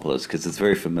Metropolis, because it's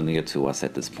very familiar to us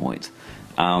at this point.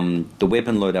 The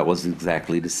weapon loadout was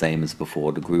exactly the same as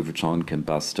before: the Groovatron,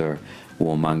 Combustor,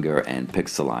 Warmonger, and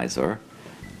Pixelizer.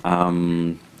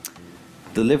 The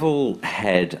level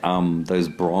had those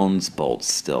bronze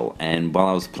bolts still, and while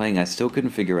I was playing, I still couldn't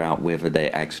figure out whether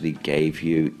they actually gave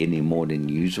you any more than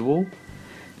usual.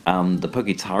 The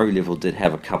Pokitaru level did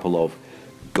have a couple of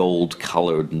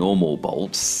gold-colored normal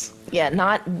bolts. Yeah,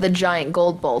 not the giant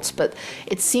gold bolts, but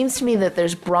it seems to me that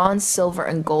there's bronze, silver,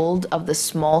 and gold of the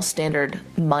small standard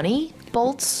money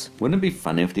bolts. Wouldn't it be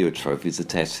funny if there were trophies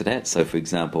attached to that? So, for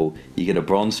example, you get a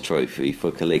bronze trophy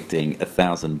for collecting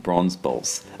 1,000 bronze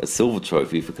bolts, a silver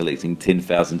trophy for collecting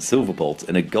 10,000 silver bolts,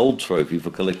 and a gold trophy for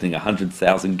collecting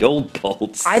 100,000 gold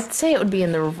bolts. I'd say it would be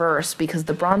in the reverse, because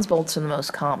the bronze bolts are the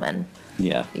most common.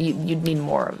 Yeah. You'd need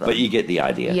more of them. But you get the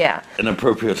idea. Yeah. An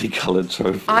appropriately colored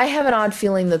trophy. I have an odd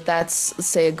feeling that that's,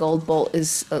 say, a gold bolt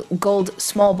is... a gold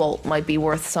small bolt might be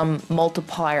worth some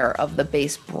multiplier of the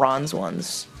base bronze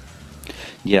ones.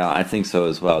 Yeah, I think so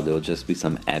as well. There'll just be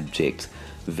some abject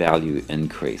value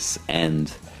increase.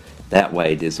 And That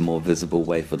way, there's a more visible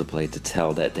way for the player to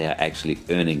tell that they are actually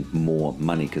earning more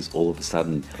money, because all of a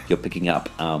sudden you're picking up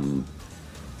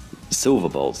silver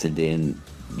bolts, and then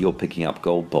you're picking up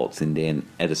gold bolts, and then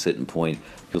at a certain point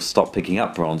you'll stop picking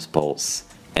up bronze bolts,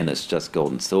 and it's just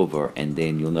gold and silver, and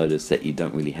then you'll notice that you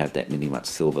don't really have that much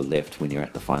silver left when you're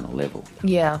at the final level.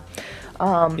 Yeah.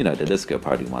 You know, the disco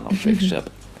party one on Trick Ship.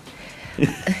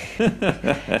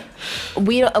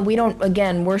 We don't,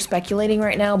 again, we're speculating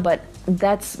right now, but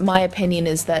that's my opinion,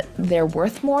 is that they're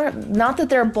worth more. Not that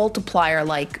they're a multiplier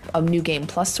like a New Game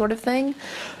Plus sort of thing,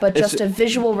 but just a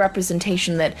visual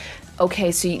representation that,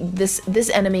 okay, so this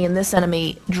enemy and this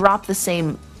enemy drop the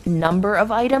same number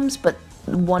of items, but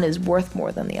one is worth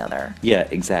more than the other. Yeah,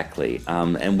 exactly.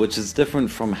 And which is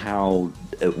different from how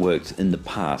it worked in the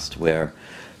past, where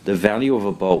the value of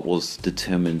a bolt was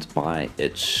determined by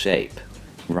its shape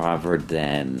rather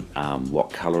than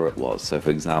what color it was. So, for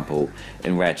example,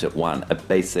 in Ratchet 1, a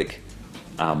basic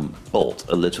bolt,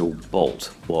 a literal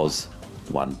bolt, was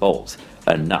 1 bolt.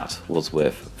 A nut was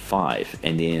worth 5.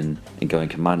 And then in Going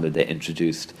Commando, they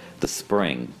introduced the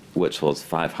spring, which was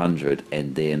 500.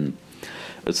 And then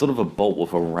it's sort of a bolt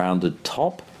with a rounded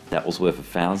top that was worth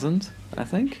 1,000, I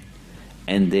think.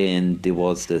 And then there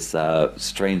was this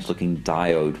strange looking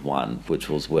diode one, which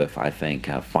was worth, I think,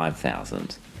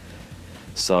 5,000.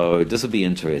 So this would be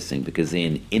interesting, because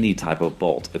then any type of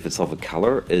bolt, if it's of a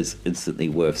color, is instantly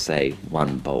worth, say,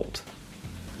 1 bolt.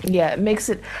 Yeah, it makes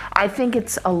it, I think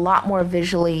it's a lot more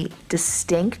visually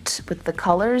distinct with the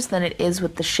colors than it is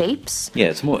with the shapes. Yeah,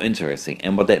 it's more interesting.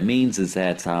 And what that means is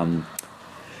that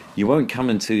you won't come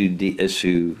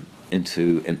into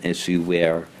an issue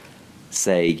where,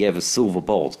 say, you have a silver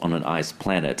bolt on an ice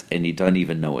planet and you don't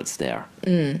even know it's there.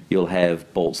 You'll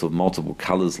have bolts of multiple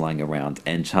colors lying around,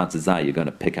 and chances are you're going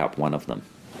to pick up one of them.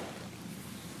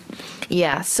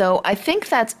 Yeah, so I think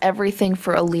that's everything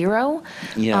for Aliro.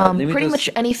 Yeah, pretty much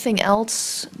anything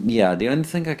else. Yeah, the only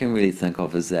thing I can really think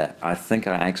of is that I think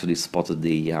I actually spotted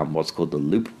the what's called the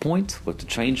loop point with the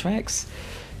train tracks.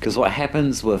 Because what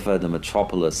happens with the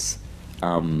Metropolis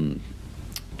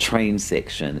train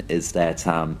section is that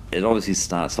it obviously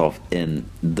starts off in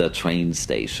the train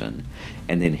station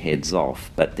and then heads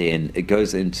off, but then it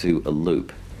goes into a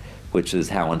loop, which is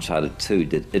how Uncharted 2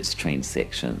 did its train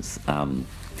sections.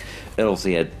 It also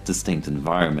had distinct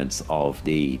environments of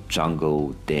the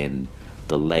jungle, then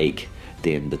the lake,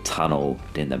 then the tunnel,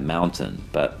 then the mountain,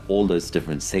 but all those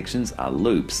different sections are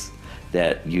loops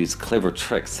that use clever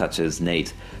tricks, such as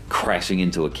Nate crashing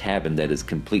into a cabin that is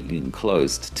completely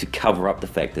enclosed to cover up the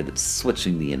fact that it's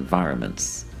switching the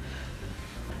environments.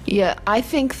 Yeah, I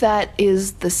think that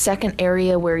is the second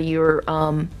area where you're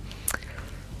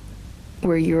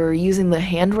using the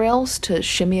handrails to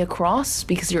shimmy across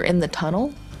because you're in the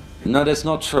tunnel. No, that's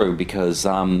not true, because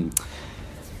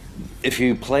if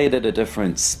you play it at a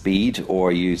different speed,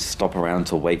 or you stop around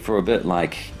to wait for a bit,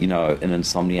 like, you know, an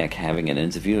Insomniac having an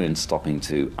interview and stopping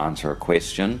to answer a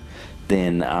question,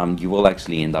 then you will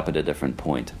actually end up at a different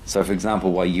point. So, for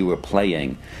example, while you were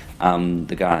playing,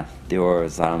 there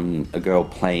was a girl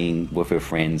playing with her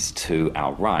friends to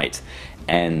our right,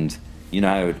 and you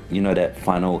know that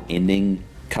final ending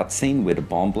cutscene where the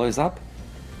bomb blows up?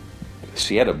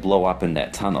 She had it blow up in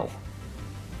that tunnel.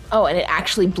 Oh, and it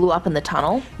actually blew up in the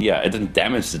tunnel? Yeah, it didn't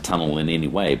damage the tunnel in any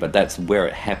way, but that's where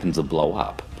it happened to blow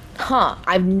up. Huh,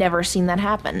 I've never seen that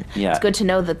happen. Yeah. It's good to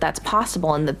know that that's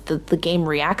possible and that the game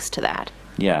reacts to that.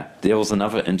 Yeah, there was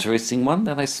another interesting one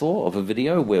that I saw of a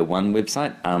video where one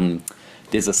website,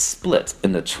 there's a split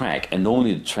in the track, and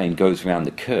normally the train goes around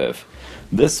the curve.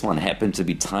 This one happened to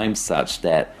be timed such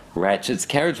that Ratchet's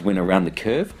carriage went around the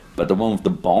curve, but the one with the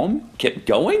bomb kept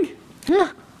going?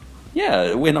 Huh. Yeah,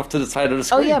 it went off to the side of the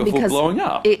screen before blowing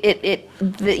up.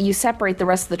 You separate the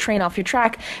rest of the train off your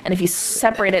track, and if you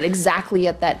separate it exactly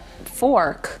at that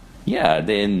fork... Yeah,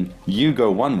 then you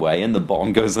go one way and the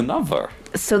bomb goes another.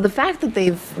 So the fact that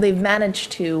they've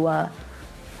managed to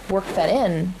work that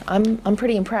in, I'm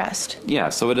pretty impressed. Yeah,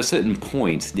 so at a certain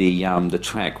point, the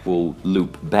track will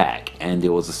loop back, and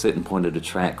there was a certain point of the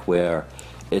track where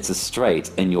it's a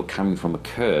straight and you're coming from a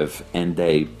curve and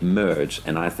they merge,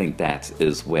 and I think that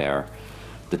is where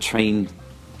the train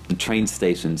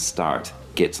station start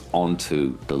gets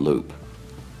onto the loop.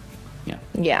 Yeah.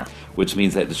 Yeah. Which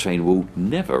means that the train will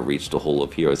never reach the Hall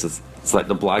of Heroes. It's like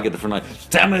the Blagger different, like,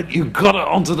 damn it, you got it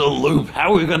onto the loop.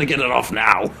 How are we going to get it off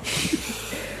now?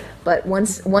 But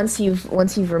once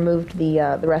you've removed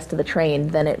the rest of the train,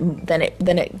 then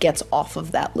it gets off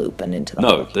of that loop and into the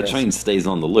No, the train stays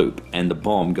on the loop, and the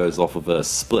bomb goes off of a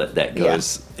split that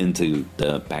goes into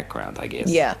the background, I guess.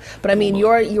 Yeah, but I mean,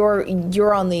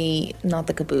 you're on the, not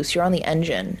the caboose, you're on the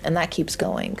engine, and that keeps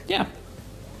going. Yeah.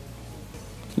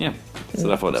 Yeah.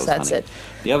 So I thought that was that's funny. it.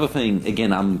 The other thing,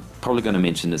 again, I'm probably going to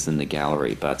mention this in the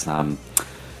gallery, but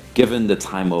given the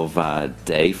time of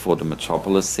day for the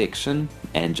Metropolis section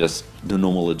and just the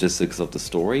normal logistics of the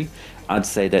story, I'd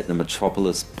say that the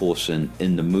Metropolis portion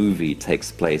in the movie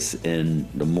takes place in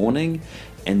the morning,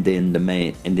 and then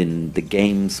the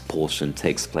games portion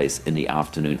takes place in the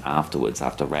afternoon afterwards,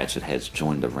 after Ratchet has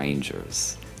joined the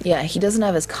Rangers. Yeah, he doesn't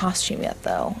have his costume yet,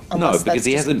 though. No, because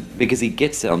he hasn't. Because he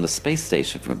gets it on the space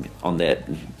station on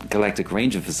that Galactic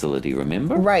Ranger facility.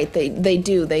 Remember? Right. They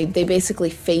do. They basically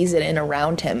phase it in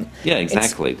around him. Yeah,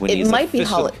 exactly. It might be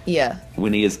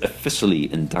when he is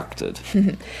officially inducted.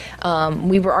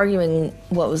 We were arguing,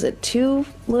 what was it, 2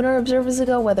 lunar observers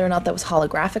ago, whether or not that was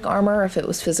holographic armor, or if it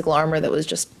was physical armor that was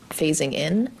just phasing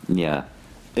in. Yeah,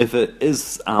 if it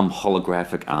is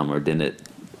holographic armor, then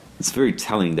it's very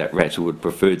telling that Ratchet would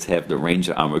prefer to have the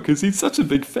Ranger armor because he's such a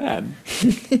big fan.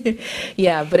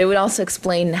 Yeah, but it would also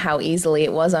explain how easily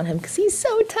it was on him because he's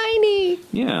so tiny.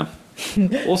 Yeah.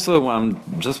 Also,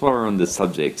 just while we're on this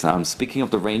subject, speaking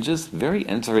of the Rangers, very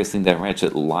interesting that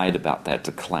Ratchet lied about that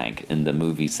to Clank in the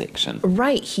movie section.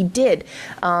 Right, he did.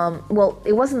 Well,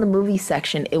 it wasn't the movie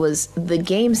section, it was the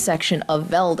game section of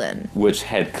Velden. Which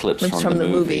had clips from the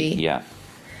movie. Yeah.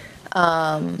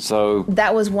 So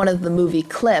that was one of the movie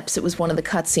clips. It was one of the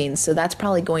cutscenes, so that's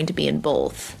probably going to be in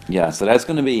both. Yeah, so that's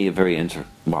going to be a very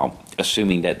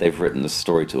assuming that they've written the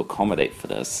story to accommodate for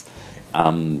this,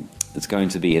 it's going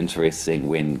to be interesting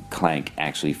when Clank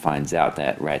actually finds out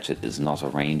that Ratchet is not a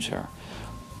Ranger.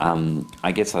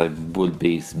 I guess I would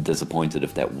be disappointed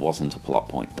if that wasn't a plot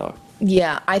point, though.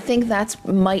 Yeah, I think that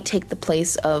might take the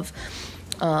place of.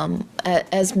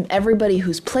 As everybody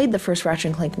who's played the first Ratchet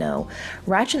and Clank know,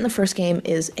 Ratchet in the first game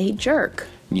is a jerk.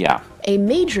 Yeah. A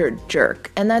major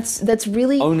jerk. And that's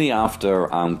really... Only after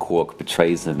Quark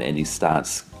betrays him and he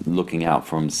starts looking out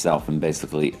for himself, and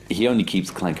basically he only keeps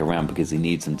Clank around because he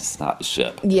needs him to start the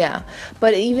ship. Yeah.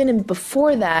 But even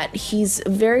before that, he's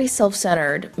very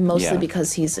self-centered, mostly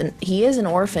because he is an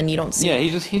orphan. You don't see... Yeah,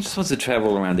 he just wants to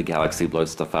travel around the galaxy, blow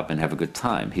stuff up, and have a good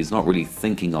time. He's not really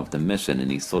thinking of the mission, and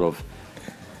he's sort of...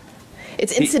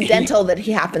 It's incidental that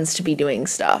he happens to be doing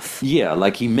stuff. Yeah,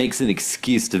 like he makes an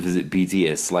excuse to visit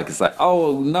BTS. Like, it's like,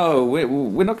 oh no,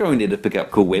 we're not going there to pick up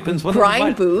cool weapons.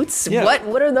 Grind boots? Yeah.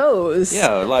 What are those? Yeah,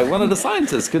 like one of the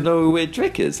scientists could know where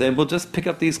Drek is, and we'll just pick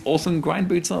up these awesome grind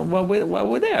boots while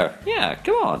we're there. Yeah,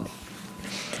 come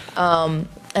on.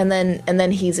 And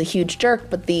then he's a huge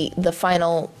jerk. But the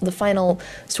final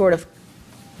sort of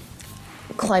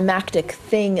climactic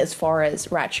thing as far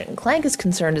as Ratchet and Clank is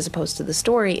concerned, as opposed to the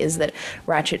story, is that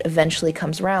Ratchet eventually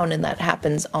comes around, and that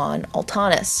happens on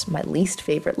Altanis, my least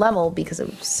favorite level because it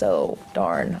was so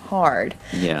darn hard.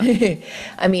 Yeah.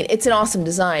 I mean, it's an awesome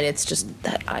design, it's just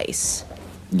that ice.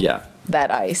 Yeah. That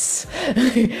ice.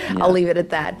 I'll leave it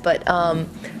at that. But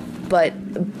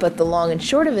the long and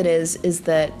short of it is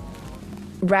that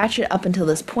Ratchet up until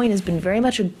this point has been very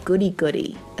much a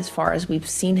goody-goody as far as we've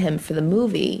seen him for the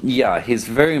movie. Yeah, he's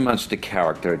very much the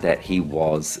character that he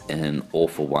was in All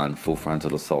for One, Full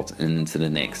Frontal Assault, Into the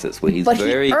Nexus, where he's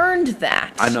he earned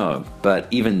that. I know, but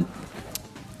even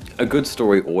a good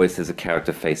story always has a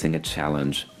character facing a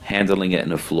challenge, handling it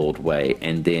in a flawed way,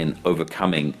 and then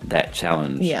overcoming that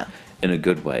challenge in a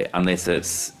good way, unless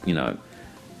it's,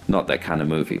 not that kind of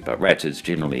movie, but Ratchet's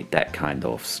generally that kind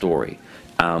of story.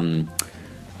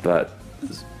 But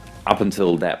up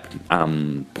until that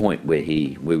point where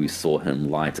we saw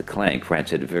him lie to Clank,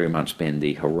 Ratchet had very much been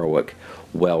the heroic,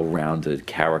 well-rounded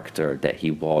character that he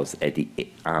was at the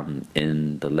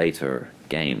in the later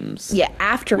games. Yeah,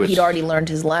 after he'd already learned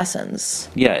his lessons.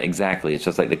 Yeah, exactly. It's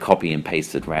just like they copy and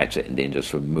pasted Ratchet and then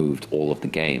just removed all of the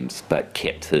games, but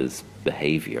kept his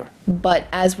behavior. But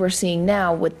as we're seeing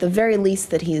now, with the very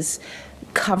least that he's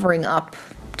covering up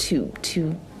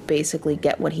to basically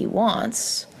get what he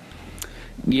wants.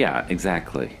 Yeah,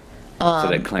 exactly. So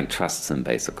that Clank trusts him,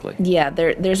 basically. Yeah,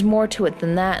 there's more to it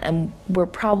than that, and we're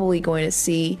probably going to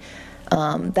see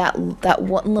that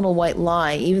one little white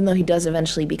lie, even though he does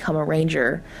eventually become a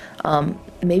Ranger,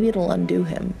 maybe it'll undo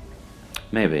him.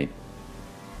 Maybe.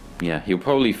 Yeah, he'll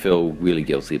probably feel really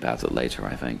guilty about it later,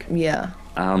 I think. Yeah.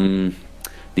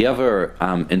 The other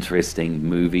interesting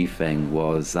movie thing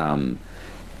was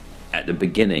at the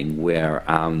beginning where,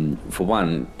 for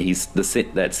one,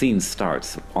 that scene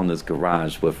starts on this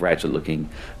garage with Ratchet looking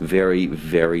very,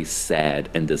 very sad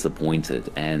and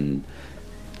disappointed, and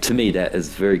to me it is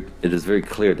very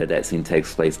clear that that scene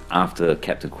takes place after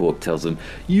Captain Quark tells him,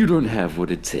 "You don't have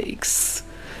what it takes."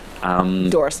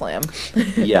 Door slam.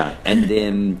 Yeah, and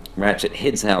then Ratchet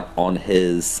heads out on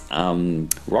his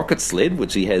rocket sled,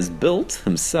 which he has built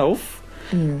himself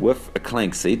with a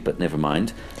Clank seat, but never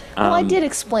mind. Well, I did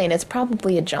explain. It's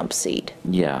probably a jump seat.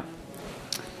 Yeah.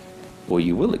 Well,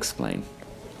 you will explain,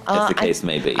 as the case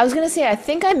may be. I was going to say, I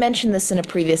think I mentioned this in a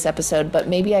previous episode, but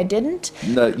maybe I didn't.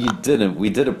 No, you didn't. We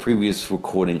did a previous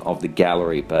recording of the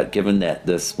gallery, but given that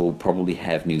this will probably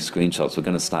have new screenshots, we're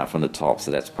going to start from the top,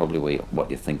 so that's probably what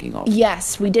you're thinking of.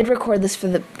 Yes, we did record this for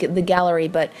the gallery,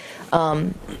 but...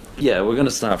 yeah, we're going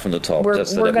to start from the top,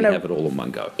 just so that we have it all in one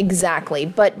go. Exactly.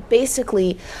 But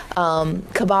basically,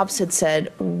 Kebabs had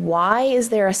said, why is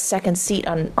there a second seat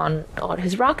on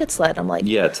his rocket sled? I'm like...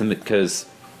 Yeah, because...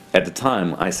 At the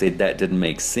time, I said that didn't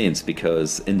make sense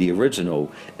because in the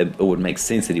original, it would make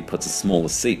sense that he puts a smaller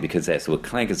seat because that's where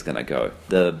Clank is going to go.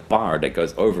 The bar that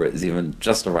goes over it is even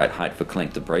just the right height for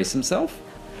Clank to brace himself.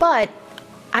 But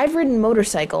I've ridden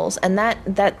motorcycles, and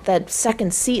that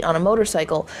second seat on a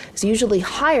motorcycle is usually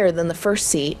higher than the first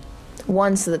seat.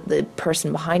 One, so that the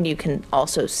person behind you can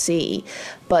also see.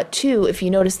 But two, if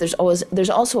you notice, there's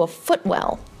also a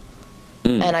footwell.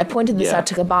 And I pointed this out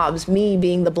to Kebabs, me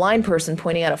being the blind person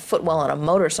pointing out a footwell on a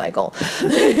motorcycle.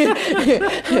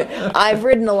 I've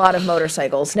ridden a lot of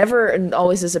motorcycles, never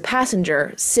always as a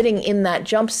passenger, sitting in that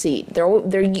jump seat.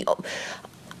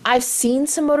 I've seen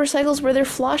some motorcycles where they're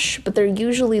flush, but they're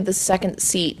usually the second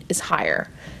seat is higher,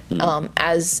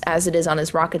 as it is on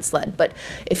his rocket sled. But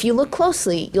if you look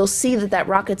closely, you'll see that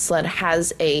rocket sled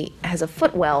has a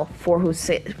footwell for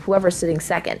whoever's sitting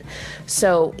second.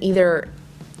 So either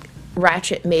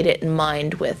Ratchet made it in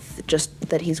mind with just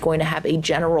that he's going to have a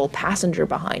general passenger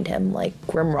behind him, like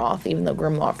Grimroth, even though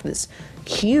Grimroth is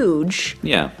huge.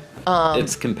 Yeah.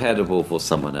 It's compatible for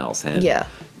someone else. And,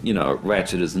 you know,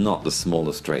 Ratchet is not the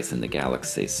smallest race in the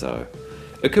galaxy, so...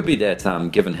 It could be that,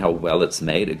 given how well it's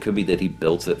made, it could be that he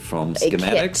built it from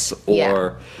schematics,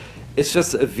 or... It's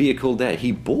just a vehicle that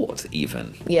he bought,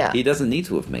 even. Yeah. He doesn't need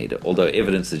to have made it, although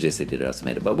evidence suggests he did have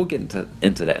made it, but we'll get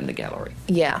into that in the gallery.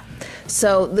 Yeah.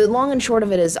 So the long and short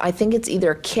of it is, I think it's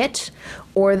either a kit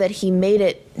or that he made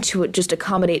it to just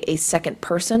accommodate a second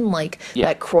person, like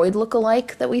that Croyd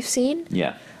look-alike that we've seen.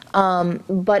 Yeah.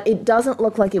 But it doesn't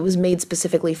look like it was made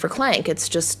specifically for Clank. It's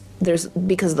just,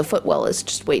 because the footwell is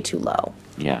just way too low.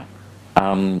 Yeah.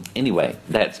 Anyway,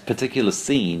 that particular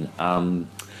scene...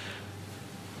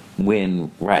 when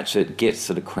Ratchet gets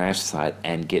to the crash site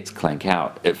and gets Clank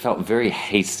out, it felt very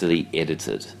hastily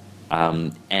edited,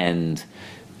 and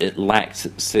it lacked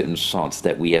certain shots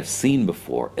that we have seen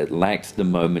before. It lacked the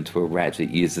moment where Ratchet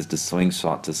uses the swing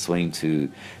shot to swing to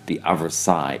the other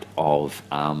side of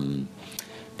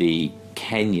the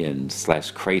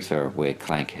canyon/crater where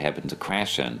Clank happened to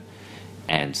crash in.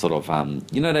 And sort of,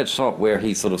 you know that shot where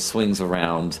he sort of swings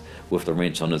around with the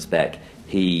wrench on his back?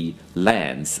 He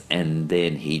lands and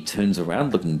then he turns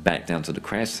around looking back down to the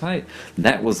crash site.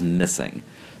 That was missing.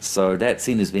 So that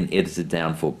scene has been edited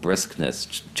down for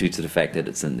briskness due to the fact that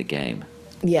it's in the game.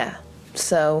 Yeah,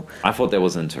 so... I thought that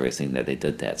was interesting that they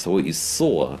did that. So what you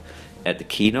saw at the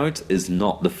keynote is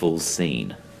not the full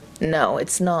scene. No,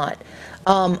 it's not.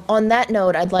 On that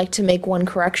note, I'd like to make one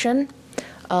correction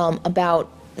about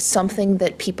something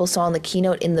that people saw in the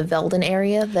keynote in the Velden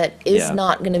area that is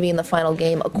not going to be in the final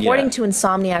game, according to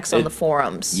Insomniacs on the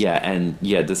forums. Yeah, and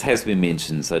this has been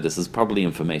mentioned, so this is probably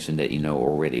information that you know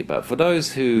already. But for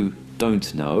those who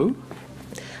don't know...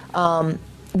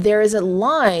 there is a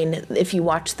line, if you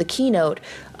watch the keynote,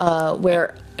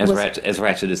 where... As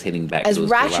Ratchet is heading back to his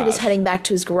garage. As Ratchet is heading back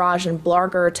to his garage and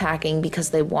Blarg are attacking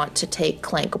because they want to take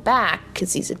Clank back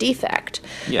because he's a defect.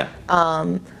 Yeah.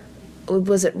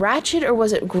 Was it Ratchet or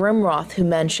was it Grimroth who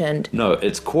mentioned... No,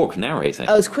 it's Quark narrating.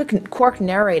 Oh, it's Quark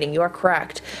narrating, you're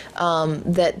correct.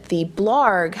 That the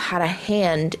Blarg had a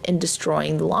hand in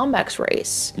destroying the Lombax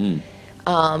race.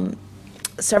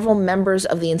 Several members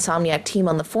of the Insomniac team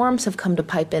on the forums have come to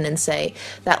pipe in and say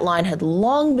that line had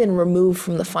long been removed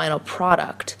from the final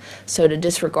product, so to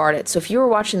disregard it. So if you were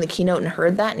watching the keynote and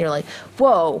heard that and you're like,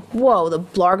 whoa, the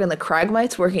Blarg and the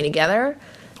Kragmites working together...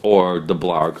 Or the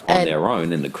Blarg on their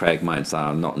own, and the Kragmites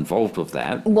are not involved with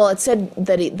that. Well, it said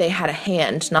that they had a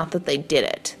hand, not that they did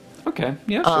it. Okay,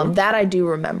 yeah, sure. That I do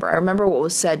remember. I remember what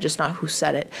was said, just not who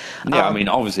said it. Yeah, I mean,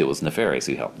 obviously it was Nefarious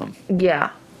who helped them. Yeah.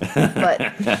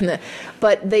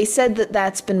 But they said that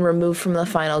that's been removed from the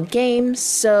final game,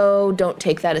 so don't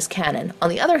take that as canon. On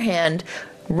the other hand,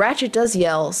 Ratchet does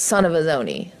yell, "Son of a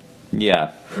Zoni."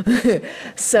 Yeah.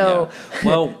 So, yeah.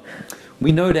 Well,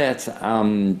 we know that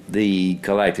the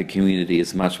galactic community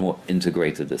is much more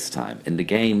integrated this time. In the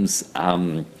games,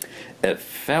 it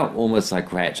felt almost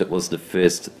like Ratchet was the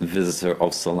first visitor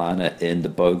of Solana in the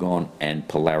Bogon and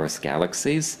Polaris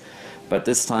galaxies, but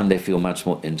this time they feel much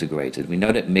more integrated. We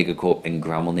know that Megacorp and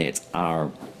Grummelnet are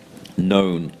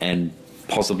known and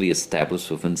possibly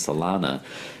established within Solana,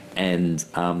 and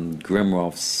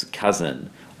Grimroth's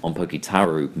cousin on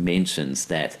Pokitaru mentions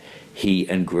that he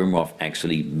and Grimroth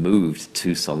actually moved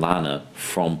to Solana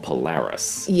from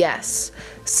Polaris. yes.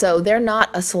 So they're not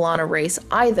a Solana race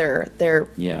either. They're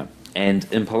Yeah. And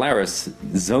in Polaris,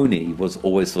 Zoni was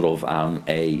always sort of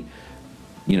a,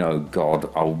 God,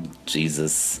 oh,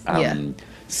 Jesus,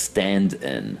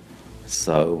 stand-in.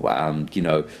 So,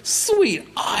 sweet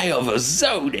eye of a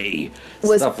Zoni,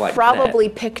 was stuff like probably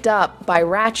that. picked up by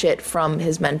Ratchet from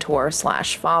his mentor /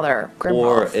 father, Grimroth.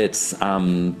 Or it's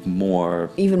more...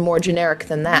 Even more generic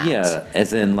than that. Yeah,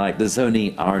 as in, like, the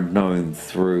Zoni are known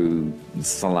through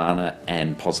Solana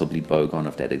and possibly Bogon,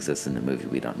 if that exists in the movie,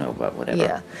 we don't know, but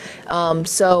whatever. Yeah.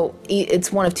 So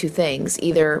it's one of two things.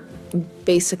 Either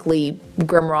basically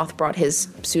Grimroth brought his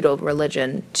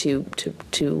pseudo-religion to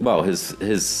Well,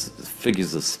 his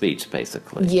figures of speech,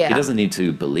 basically. Yeah. He doesn't need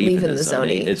to believe in the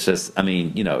Zoni. It's just, I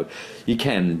mean, you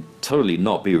can totally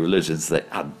not be religious, that,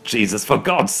 oh, Jesus, for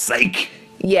God's sake!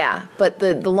 Yeah, but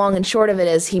the long and short of it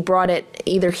is he brought it,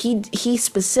 either he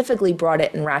specifically brought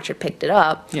it and Ratchet picked it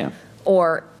up. Yeah.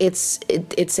 Or it's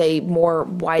a more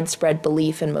widespread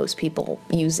belief and most people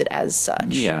use it as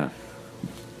such. Yeah.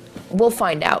 We'll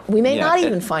find out. We may Yeah, not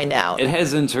even find out. It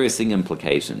has interesting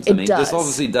implications. It I mean, does. this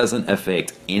obviously doesn't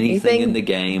affect anything in the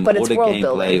game, but or it's the world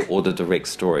gameplay, building. or the direct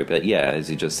story. But yeah, as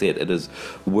you just said, it is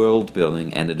world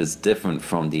building, and it is different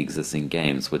from the existing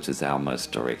games, which is our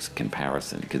most direct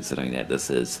comparison, considering that this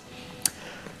is,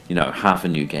 half a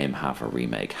new game, half a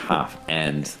remake,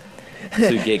 and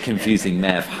to get confusing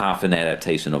math, half an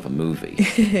adaptation of a movie.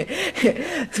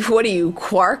 What are you,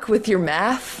 Quark, with your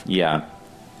math? Yeah.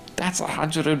 That's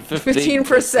 115%.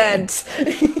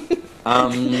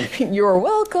 15%. You're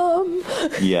welcome.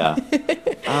 Yeah.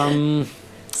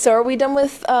 So are we done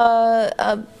with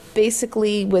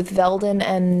basically with Veldin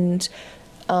and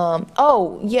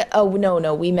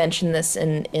no, we mentioned this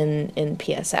in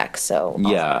PSX, so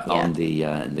Yeah, on the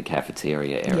in the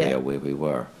cafeteria area where we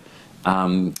were.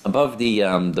 Above the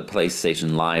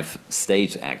PlayStation Live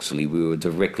stage, actually, we were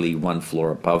directly one floor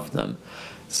above them.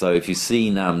 So if you've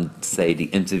seen, say, the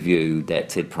interview that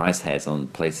Ted Price has on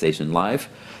PlayStation Live,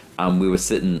 we were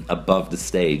sitting above the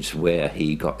stage where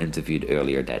he got interviewed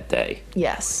earlier that day.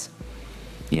 Yes.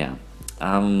 Yeah.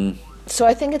 So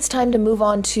I think it's time to move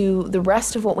on to the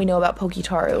rest of what we know about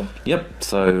Pokitaru. Yep,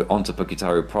 so on to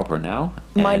Pokitaru proper now.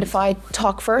 Mind if I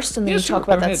talk first and then Yeah, you sure, talk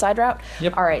about go that ahead. side route?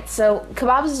 Yep. All right, so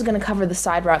Kebabs is going to cover the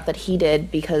side route that he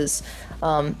did because,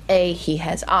 A, he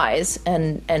has eyes,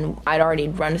 and I'd already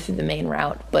run through the main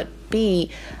route, but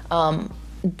B,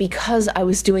 because I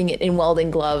was doing it in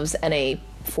welding gloves and a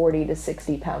 40 to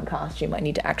 60 pound costume, I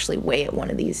need to actually weigh it one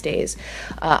of these days.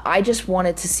 I just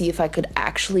wanted to see if I could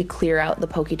actually clear out the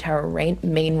Pokitaru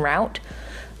main route,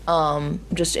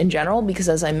 just in general, because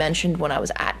as I mentioned when I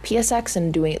was at PSX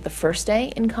and doing it the first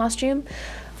day in costume,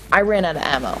 I ran out of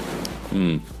ammo.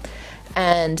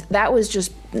 And that was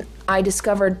just, I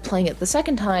discovered playing it the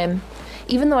second time,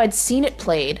 even though I'd seen it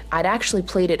played, I'd actually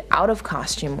played it out of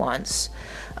costume once,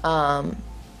 and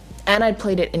I'd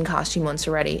played it in costume once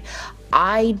already.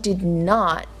 I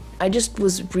just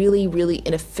was really, really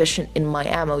inefficient in my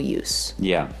ammo use.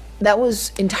 Yeah. That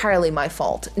was entirely my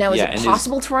fault. Now, is Yeah, it and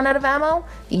possible to run out of ammo?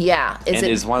 Yeah.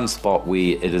 There's one spot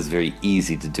where it is very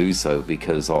easy to do so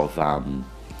because of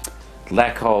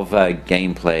lack of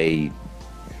gameplay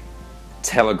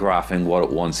telegraphing what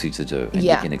it wants you to do. And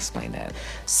you can explain that.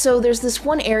 So there's this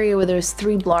one area where there's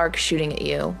 3 blargs shooting at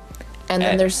you, and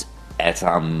then there's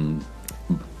the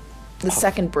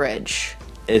second bridge.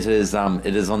 It is on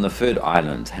the third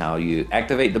island, how you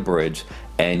activate the bridge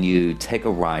and you take a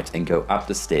right and go up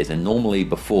the stairs. And normally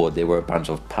before there were a bunch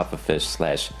of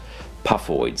pufferfish /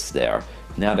 puffoids there.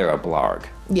 Now there are blarg.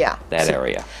 Yeah. That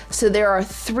area. So there are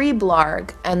 3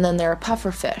 blarg, and then there are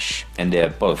pufferfish. And they're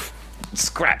both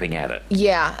scrapping at it.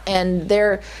 Yeah, and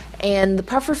the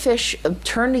pufferfish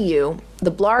turn to you.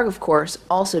 The blarg, of course,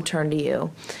 also turn to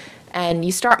you, and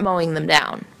you start mowing them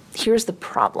down. Here's the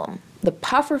problem. the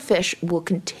pufferfish will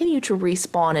continue to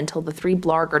respawn until the 3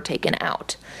 blarg are taken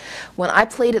out. When I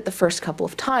played it the first couple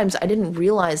of times, I didn't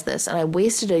realize this, and I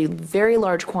wasted a very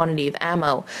large quantity of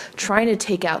ammo trying to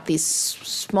take out these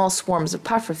small swarms of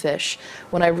pufferfish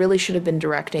when I really should have been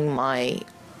directing my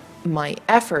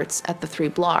efforts at the 3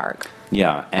 blarg.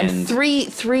 Yeah, and three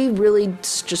really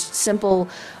just simple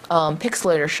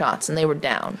pixelator shots, and they were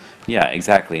down. yeah,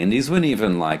 exactly. And these weren't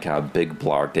even like a big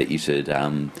blarg that you should.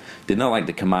 They're not like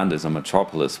the commanders on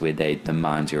Metropolis where they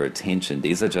demand your attention.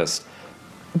 These are just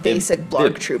Basic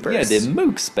blarg troopers. Yeah, they're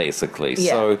mooks basically.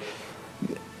 Yeah. So,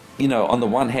 you know, on the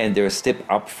one hand, they're a step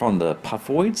up from the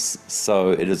puffoids,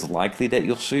 so it is likely that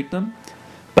you'll shoot them.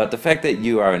 But the fact that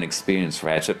you are an experienced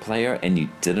Ratchet player and you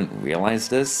didn't realize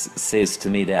this says to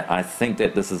me that I think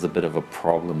that this is a bit of a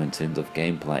problem in terms of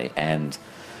gameplay. And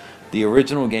the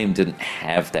original game didn't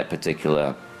have that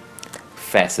particular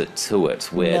facet to it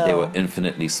where there were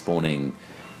infinitely spawning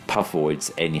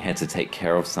puffoids and you had to take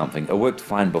care of something. It worked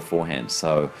fine beforehand,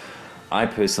 so I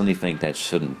personally think that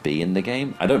shouldn't be in the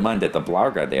game. I don't mind that the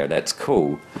blarg are there, that's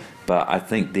cool, but I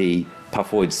think the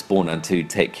puffoid spawner to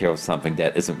take care of something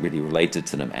that isn't really related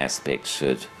to them aspect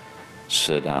should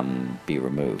be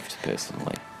removed,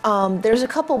 personally. There's a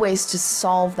couple ways to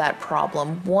solve that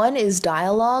problem. One is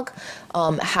dialogue.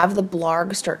 Have the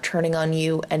blarg start turning on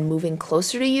you and moving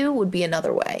closer to you would be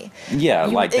another way. Yeah,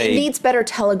 it needs better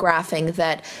telegraphing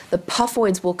that the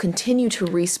puffoids will continue to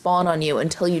respawn on you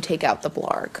until you take out the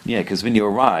blarg. Yeah, because when you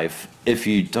arrive, if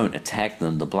you don't attack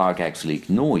them, the blarg actually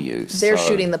ignore you. They're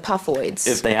shooting the puffoids.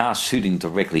 If they are shooting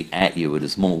directly at you, it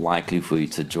is more likely for you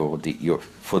to draw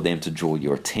for them to draw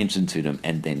your attention to them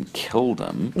and then kill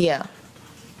them. Yeah.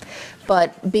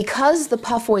 But because the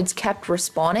puffoids kept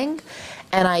respawning,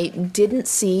 and I didn't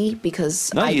see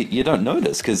because you don't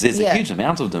notice because there's a huge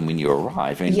amount of them when you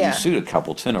arrive, and you shoot a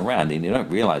couple, turn around, and you don't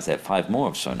realize that 5 more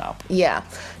have shown up. Yeah,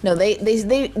 no,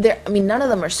 they're. I mean, none of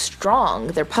them are strong.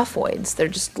 They're puffoids. They're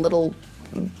just the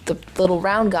little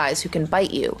round guys who can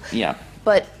bite you. Yeah.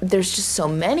 But there's just so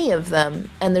many of them,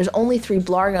 and there's only 3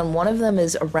 blarg, and one of them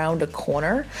is around a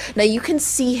corner. Now you can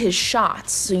see his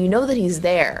shots, so you know that he's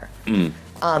there.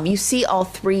 You see all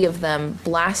 3 of them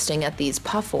blasting at these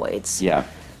puffoids. Yeah.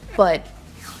 But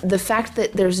the fact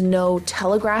that there's no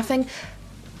telegraphing,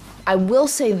 I will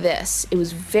say this, it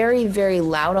was very, very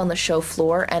loud on the show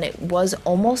floor, and it was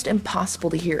almost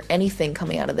impossible to hear anything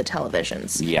coming out of the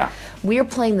televisions. Yeah. We are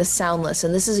playing the soundless,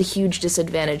 and this is a huge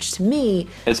disadvantage to me.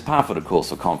 It's par for the course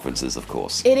for conferences, of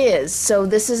course. It is, so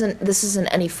this isn't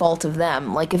any fault of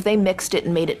them. Like, if they mixed it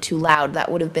and made it too loud,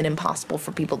 that would have been impossible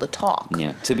for people to talk.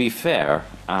 Yeah. To be fair,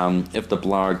 if the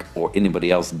blarg or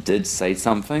anybody else did say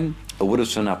something, it would have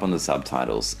shown up on the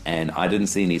subtitles, and I didn't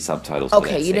see any subtitles.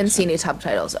 Okay, you didn't see any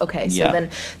subtitles. Okay, so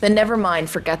then never mind.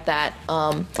 Forget that.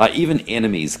 Like even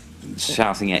enemies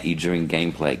shouting at you during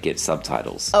gameplay get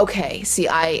subtitles. Okay, see,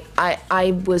 I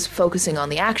was focusing on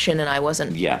the action, and I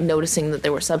wasn't noticing that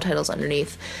there were subtitles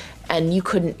underneath, and you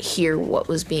couldn't hear what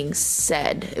was being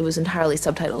said. It was entirely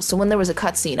subtitles. So when there was a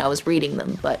cutscene, I was reading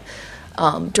them, but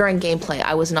during gameplay,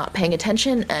 I was not paying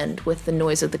attention, and with the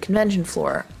noise of the convention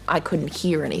floor, I couldn't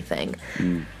hear anything.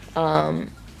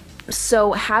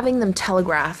 So having them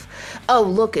telegraph, oh,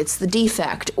 look, it's the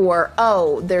defect, or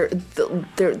oh,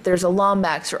 there's a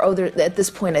Lombax, or oh, at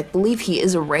this point, I believe he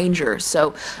is a ranger,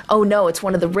 so oh no, it's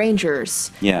one of the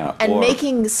rangers. Yeah. And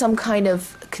making some kind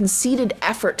of conceited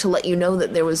effort to let you know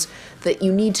that that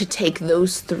you need to take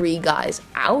those 3 guys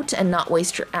out and not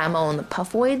waste your ammo on the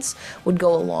puffoids would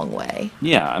go a long way.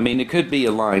 Yeah, I mean, it could be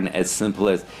a line as simple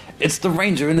as, "It's the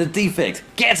ranger in the defect,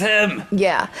 get him!"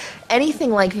 Yeah,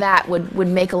 anything like that would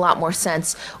make a lot more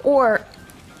sense. Or,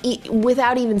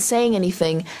 without even saying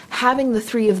anything, having the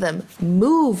 3 of them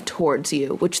move towards you,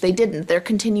 which they didn't. They're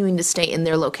continuing to stay in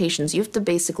their locations. You have to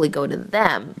basically go to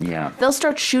them. Yeah. They'll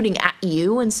start shooting at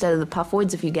you instead of the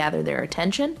puffoids if you gather their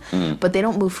attention, but they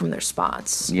don't move from their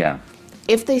spots. Yeah.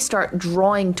 If they start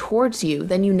drawing towards you,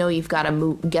 then you know you've got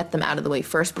to get them out of the way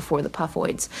first before the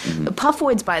puffoids. The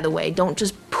puffoids, by the way, don't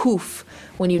just poof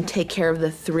when you take care of the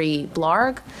 3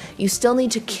 blarg. You still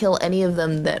need to kill any of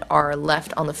them that are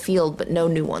left on the field, but no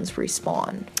new ones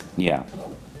respawn. Yeah.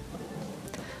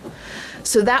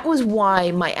 So that was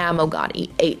why my ammo got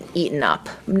eaten up.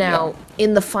 Now,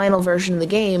 in the final version of the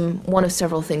game, one of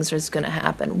several things was going to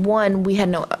happen. One, we had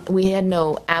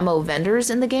no ammo vendors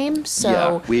in the game.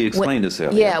 So we explained this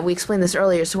earlier. Yeah, we explained this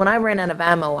earlier. So when I ran out of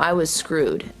ammo, I was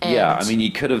screwed. And yeah, I mean,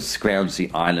 you could have scrounged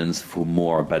the islands for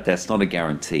more, but that's not a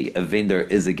guarantee. A vendor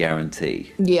is a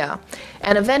guarantee. Yeah,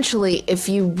 and eventually, if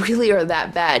you really are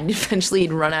that bad, eventually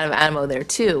you'd run out of ammo there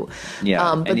too.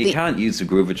 Yeah, but and you can't use the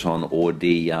Groovitron or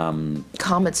the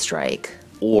Comet Strike.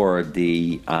 or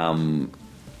the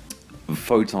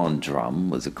photon drum,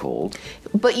 was it called?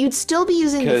 But you'd still be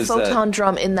using the 'Cause, photon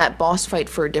drum in that boss fight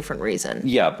for a different reason.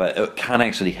 Yeah, but it can't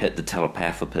actually hit the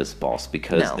telepathopus boss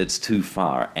because No. it's too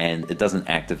far, and it doesn't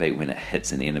activate when it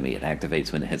hits an enemy. It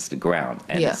activates when it hits the ground.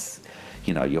 And Yeah. it's,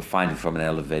 you know, you're fighting from an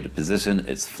elevated position.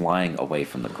 It's flying away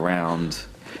from the ground.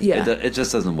 Yeah. It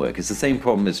just doesn't work. It's the same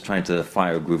problem as trying to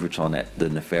fire a Groovatron at the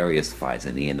Nefarious fight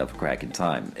in the end of Crack in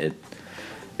Time.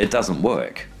 It doesn't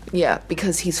work. Yeah,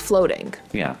 because he's floating.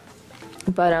 Yeah.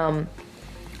 But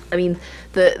I mean,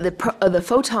 the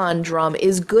photon drum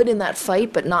is good in that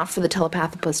fight, but not for the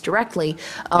telepathopus directly.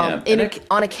 Yeah,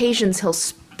 On occasions, he'll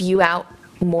spew out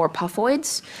more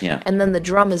puffoids. Yeah. And then the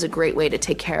drum is a great way to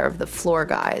take care of the floor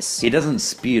guys. He doesn't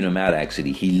spew them out,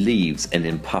 actually. He leaves, and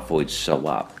then puffoids show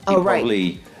up. Oh,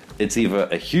 right. It's either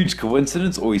a huge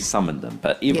coincidence or he summoned them.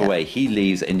 But either Yeah. way, he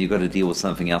leaves, and you've got to deal with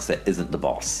something else that isn't the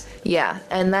boss. Yeah,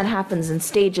 and that happens in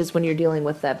stages when you're dealing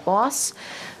with that boss.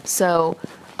 So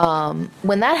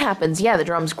when that happens, yeah, the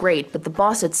drum's great, but the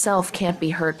boss itself can't be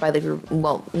hurt by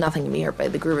well, nothing can be hurt by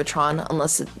the Groovatron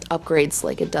unless it upgrades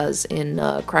like it does in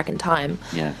Crack in Time.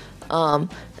 Yeah.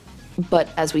 But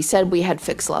as we said, we had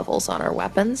fixed levels on our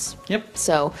weapons. Yep.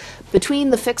 So between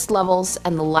the fixed levels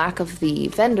and the lack of the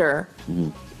vendor,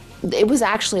 it was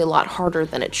actually a lot harder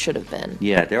than it should have been.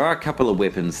 Yeah, there are a couple of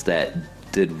weapons that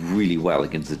did really well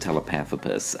against the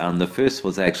telepathopus. The first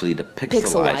was actually the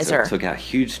pixelizer. Took out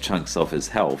huge chunks of his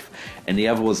health, and the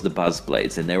other was the buzz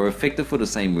blades, and they were effective for the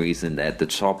same reason that the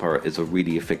chopper is a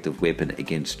really effective weapon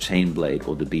against Chainblade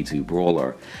or the B2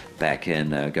 brawler back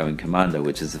in Going Commando,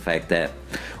 which is the fact that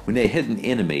when they hit an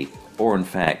enemy, or in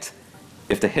fact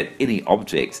if they hit any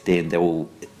object, then they will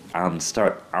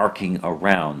start arcing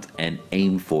around and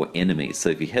aim for enemies. So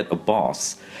if you hit a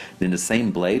boss, then the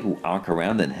same blade will arc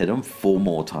around and hit him 4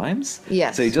 more times.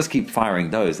 Yes. So you just keep firing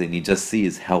those, and you just see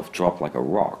his health drop like a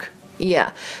rock.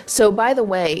 Yeah. So by the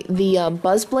way, the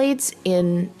buzz blades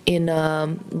in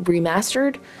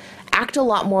remastered act a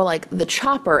lot more like the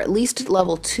chopper, at least at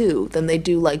level 2, than they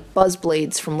do like buzz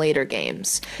blades from later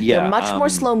games. Yeah, They're much more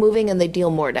slow moving and they deal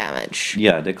more damage.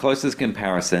 Yeah, the closest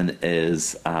comparison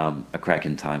is a Crack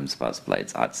in Time's buzz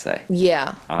blades, I'd say.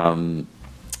 Yeah.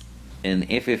 In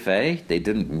FFA, they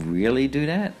didn't really do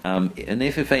that. In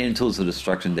FFA and Tools of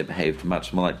Destruction, they behaved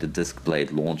much more like the Disc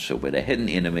Blade launcher, where they hit an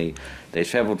enemy, they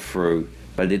traveled through,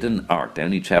 but they didn't arc, they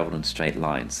only traveled in straight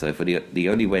lines. So for the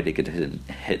only way they could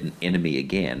hit an enemy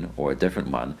again, or a different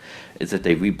one, is that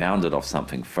they rebounded off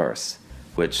something first,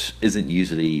 which isn't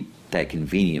usually that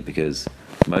convenient because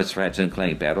most Ratchet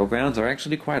Clank battlegrounds are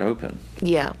actually quite open.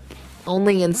 Yeah.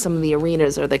 Only in some of the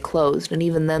arenas are they closed, and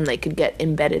even then they could get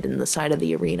embedded in the side of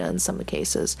the arena in some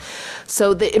cases.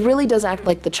 So it really does act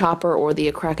like the chopper or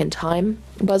the Crack in Time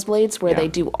buzzblades, where they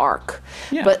do arc.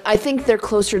 Yeah. But I think they're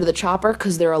closer to the chopper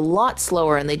because they're a lot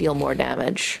slower and they deal more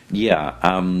damage. Yeah,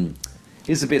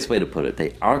 here's the best way to put it.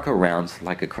 They arc around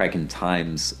like a Crack in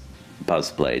Time's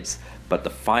buzzblades, but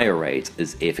the fire rate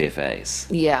is FFA's.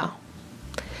 Yeah.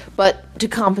 But to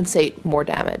compensate more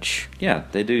damage. Yeah,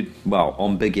 they do, well,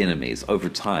 on big enemies. Over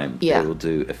time, Yeah. they will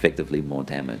do effectively more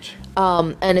damage.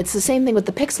 And it's the same thing with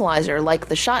the pixelizer,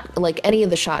 like any of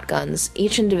the shotguns.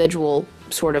 Each individual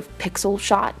sort of pixel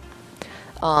shot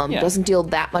doesn't deal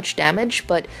that much damage,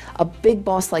 but a big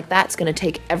boss like that's going to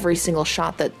take every single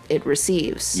shot that it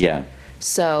receives. Yeah.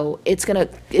 So it's gonna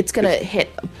hit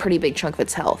a pretty big chunk of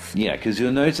its health. Yeah, because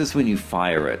you'll notice when you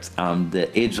fire it, the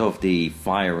edge of the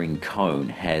firing cone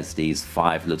has these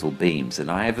 5 little beams, and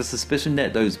I have a suspicion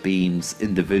that those beams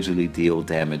individually deal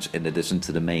damage in addition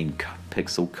to the main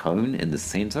pixel cone in the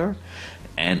center,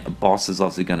 and a boss is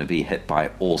also going to be hit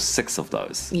by all 6 of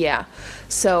those. Yeah.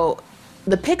 So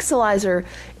the pixelizer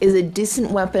is a decent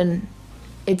weapon.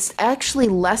 It's actually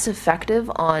less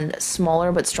effective on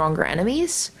smaller but stronger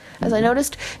enemies, as I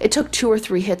noticed. It took 2 or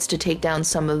 3 hits to take down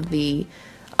some of the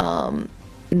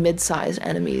mid-sized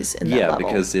enemies in that level. Yeah,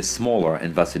 because they're smaller,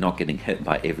 and thus they're not getting hit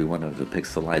by every one of the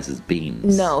pixelizer's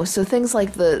beams. No, so things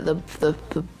like the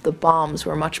bombs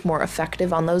were much more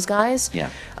effective on those guys. Yeah.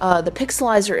 The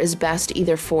pixelizer is best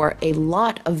either for a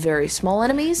lot of very small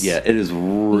enemies. Yeah, it is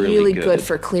really good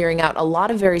for clearing out a lot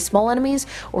of very small enemies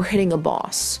or hitting a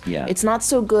boss. Yeah. It's not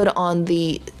so good on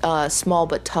the small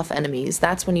but tough enemies.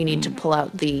 That's when you need to pull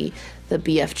out the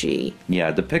BFG.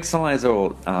 Yeah, the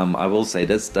pixelizer, I will say,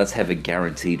 does have a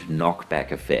guaranteed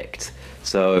knockback effect.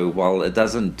 So while it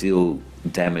doesn't deal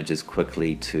damage as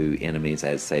quickly to enemies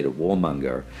as, say, the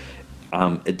Warmonger,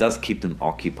 it does keep them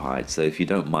occupied. So if you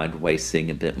don't mind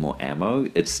wasting a bit more ammo,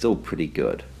 it's still pretty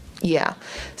good. Yeah.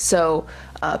 So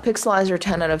pixelizer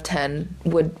 10 out of 10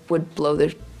 would blow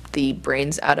the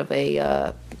brains out of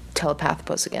a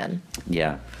Telepathopus again.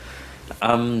 Yeah.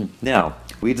 Now,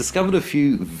 we discovered a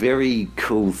few very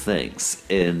cool things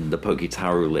in the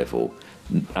Pokitaru level.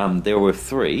 There were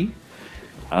 3.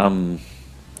 Can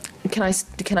I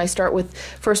start with,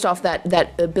 first off,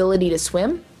 that ability to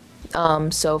swim?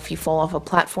 So if you fall off a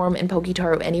platform in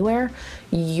Pokitaru anywhere,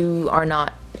 you are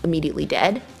not immediately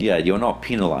dead. Yeah, you're not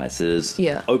penalized. It is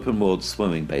open world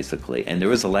swimming, basically. And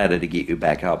there is a ladder to get you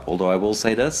back up. Although I will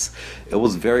say this, it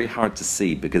was very hard to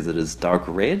see because it is dark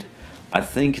red. I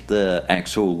think the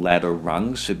actual ladder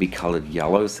rungs should be colored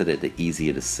yellow so that they're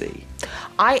easier to see.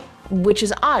 Which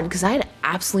is odd, because I had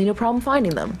absolutely no problem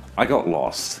finding them. I got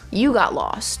lost. You got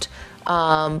lost.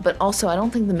 But also, I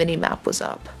don't think the mini-map was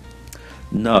up.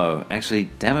 No, actually,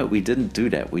 damn it, we didn't do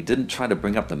that. We didn't try to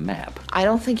bring up the map. I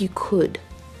don't think you could.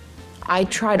 I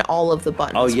tried all of the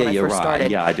buttons when I first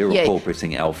started. Yeah, I do recall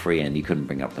pressing L3 and you couldn't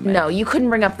bring up the map. No, you couldn't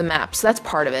bring up the map, so that's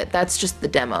part of it. That's just the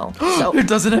demo. So it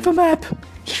doesn't have a map!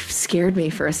 You scared me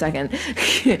for a second. No.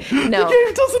 The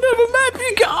game doesn't have a map,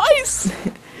 you guys!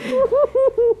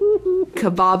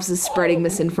 Kebabs is spreading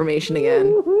misinformation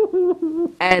again.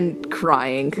 And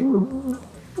crying.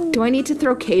 Do I need to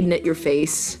throw Caden at your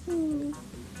face?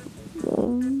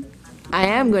 I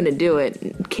am going to do it.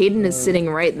 Caden is sitting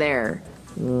right there.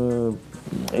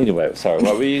 Anyway, sorry,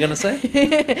 what were you going to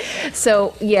say?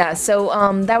 So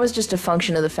that was just a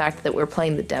function of the fact that we're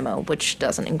playing the demo, which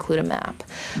doesn't include a map.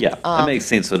 Yeah, it makes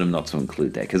sense for them not to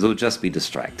include that, because it would just be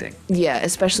distracting. Yeah,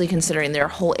 especially considering their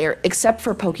whole area, except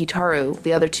for Pokitaru,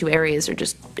 the other 2 areas are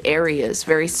just areas,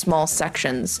 very small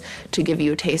sections to give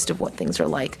you a taste of what things are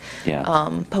like. Yeah.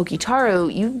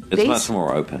 Pokitaru, it's much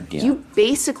more open, yeah. You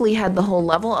basically had the whole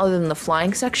level other than the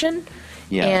flying section.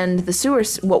 Yeah. And the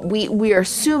sewers, what we are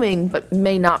assuming, but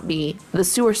may not be, the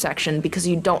sewer section, because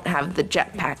you don't have the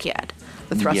jetpack yet,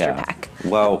 the thruster pack.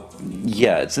 Well,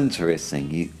 yeah, it's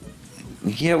interesting.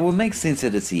 Well, it makes sense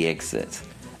that it's the exit.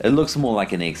 It looks more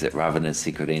like an exit rather than a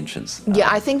secret entrance. Yeah,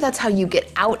 I think that's how you get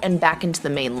out and back into the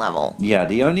main level. Yeah,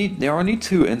 there are only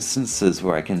 2 instances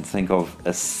where I can think of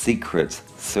a secret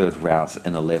third route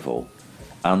in a level.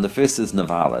 The first is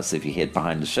Navalis. If you head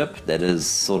behind the ship, that is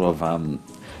sort of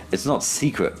it's not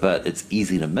secret, but it's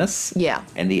easy to miss. Yeah.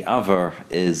 And the other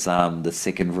is the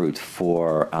second route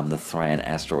for the Thran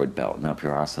asteroid belt in Up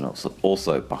Your Arsenal. So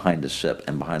also behind the ship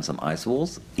and behind some ice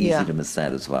walls. Easy to miss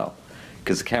that as well.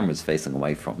 Because the camera's facing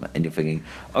away from it. And you're thinking,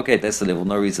 okay, that's the level,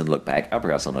 no reason to look back. Up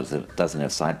Your Arsenal doesn't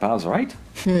have sidebars, right?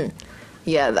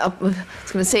 Yeah, I was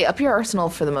going to say, Up Your Arsenal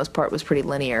for the most part was pretty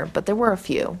linear, but there were a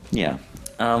few. Yeah.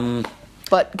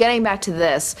 But getting back to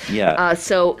this,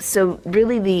 so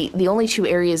really the only 2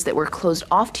 areas that were closed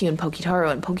off to you in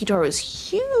Pokitaru, and Pokitaru is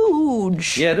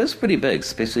huge. Yeah, it is pretty big,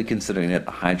 especially considering that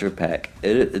the Hydro Pack,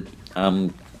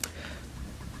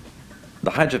 the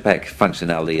Hydro Pack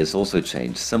functionality has also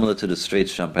changed. Similar to the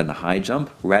stretch jump and the high jump,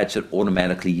 Ratchet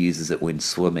automatically uses it when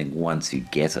swimming once you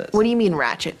get it. What do you mean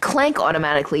Ratchet? Clank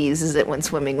automatically uses it when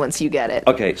swimming once you get it.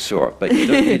 Okay, sure, but you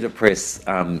don't need to press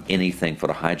anything for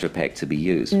the Hydro Pack to be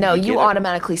used. No, you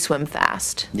automatically swim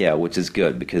fast. Yeah, which is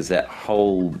good, because that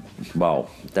whole, well,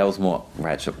 that was more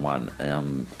Ratchet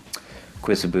 1.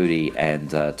 Quest of Booty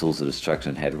and Tools of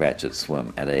Destruction had Ratchet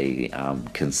swim at a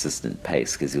consistent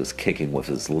pace because he was kicking with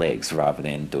his legs rather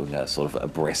than doing a sort of a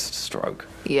breaststroke.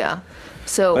 Yeah.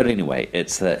 So. But anyway,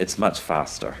 it's much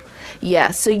faster.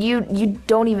 Yeah. So you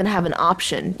don't even have an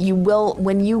option. You will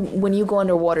when you go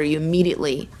underwater, you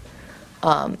immediately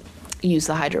use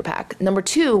the Hydro Pack. Number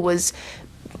 2 was.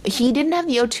 He didn't have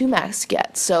the O2 mask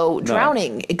yet, so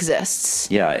drowning exists.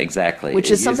 Yeah, exactly.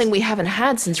 Which is something we haven't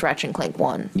had since Ratchet Clank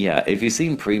 1. Yeah, if you've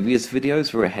seen previous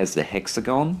videos where it has the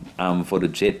hexagon for the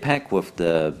jetpack with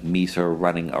the meter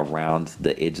running around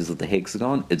the edges of the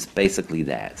hexagon, it's basically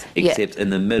that. Except in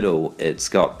the middle, it's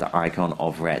got the icon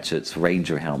of Ratchet's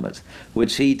Ranger helmet,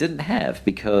 which he didn't have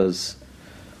because,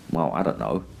 well, I don't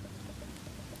know.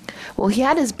 Well, he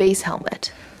had his base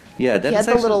helmet. Yeah, that he had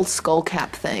the little skull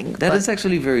cap thing. That is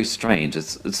actually very strange.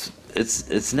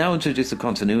 It's now introduced a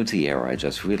continuity error, I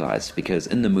just realized, because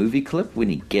in the movie clip, when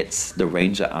he gets the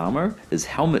Ranger armor, his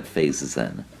helmet phases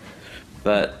in.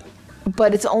 But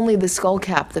it's only the skull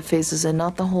cap that phases in,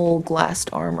 not the whole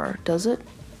glassed armor, does it?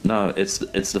 No, it's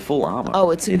the full armor.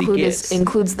 Oh, it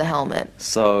includes the helmet.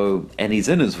 So, and he's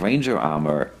in his Ranger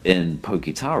armor in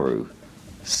Pokitaru.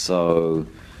 So,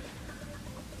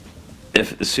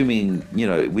 assuming,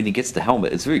 when he gets the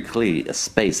helmet, it's very clearly a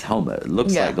space helmet. It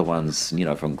looks like the ones,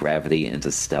 from Gravity,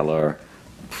 Interstellar,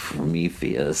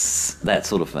 Prometheus, that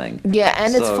sort of thing. Yeah,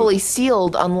 and it's So- fully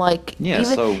sealed, unlike Yeah,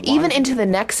 even so why- even Into the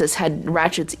Nexus had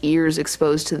Ratchet's ears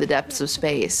exposed to the depths of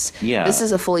space. Yeah. This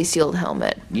is a fully sealed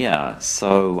helmet. Yeah,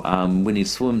 so when he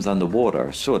swims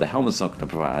underwater, sure, the helmet's not going to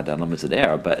provide unlimited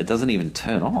air, but it doesn't even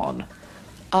turn on.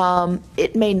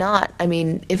 It may not. I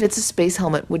mean, if it's a space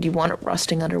helmet, would you want it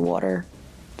rusting underwater?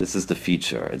 This is the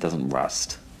future. It doesn't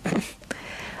rust.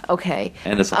 Okay.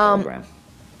 And it's a hologram.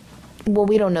 Well,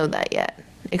 we don't know that yet.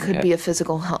 It could Okay. be a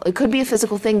physical. It could be a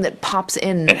physical thing that pops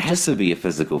in. It has to be a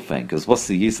physical thing, because what's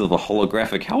the use of a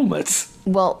holographic helmet?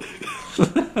 Well,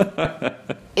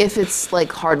 if it's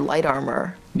like hard light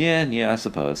armor, Yeah, I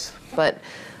suppose. but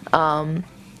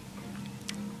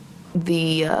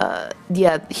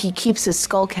yeah, he keeps his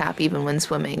skull cap even when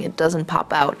swimming. It doesn't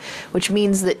pop out, which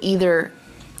means that either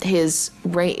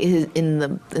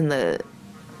in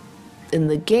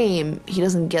the game he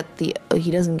doesn't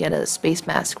get a space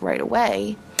mask right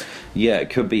away. Yeah, it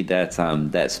could be that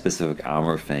that specific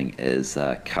armor thing is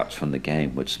cut from the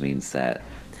game, which means that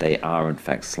they are in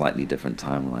fact slightly different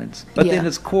timelines. But then Yeah.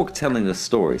 it's Quark telling the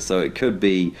story, so it could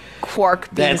be Quark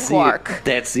being Quark.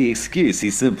 that's the excuse. He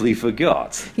simply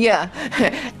forgot. Yeah,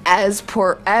 as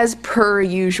per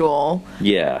usual.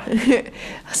 Yeah.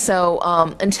 So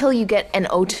until you get an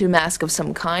O2 mask of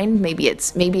some kind, maybe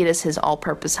it is his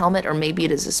all-purpose helmet, or maybe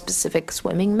it is a specific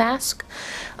swimming mask.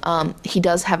 He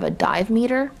does have a dive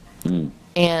meter,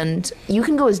 and you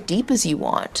can go as deep as you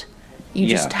want. You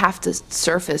just Yeah. have to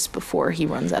surface before he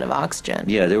runs out of oxygen.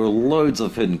 Yeah, there were loads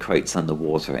of hidden crates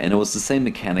underwater, and it was the same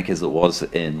mechanic as it was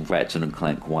in Ratchet and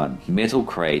Clank 1. Metal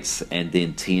crates and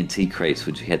then TNT crates,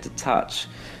 which you had to touch.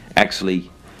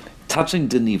 Actually, touching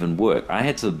didn't even work. I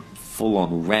had to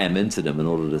full-on ram into them in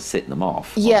order to set them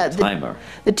off on Yeah, the timer.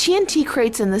 the TNT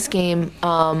crates in this game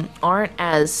aren't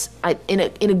as, in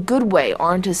a good way,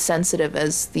 aren't as sensitive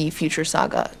as the Future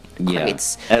Saga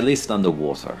crates. Yeah, at least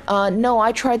underwater. No,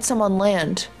 I tried some on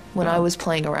land when I was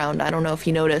playing around. I don't know if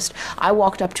you noticed. I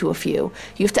walked up to a few.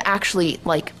 You have to actually,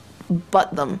 like,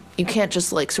 butt them. You can't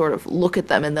just, like, sort of look at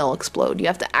them and they'll explode. You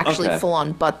have to actually Okay.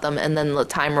 full-on butt them, and then the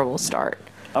timer will start.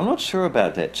 I'm not sure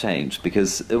about that change,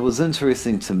 because it was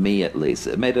interesting to me at least.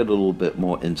 It made it a little bit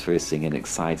more interesting and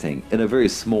exciting, in a very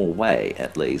small way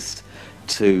at least,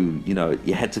 to,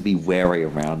 you had to be wary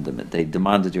around them. They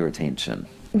demanded your attention.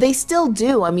 They still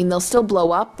do. I mean, they'll still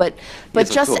blow up, but Yes,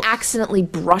 of just course. accidentally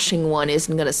brushing one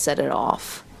isn't going to set it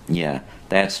off. Yeah,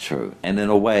 that's true. And in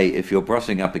a way, if you're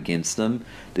brushing up against them,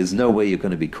 there's no way you're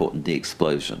going to be caught in the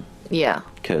explosion, Yeah.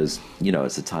 because,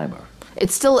 it's a timer.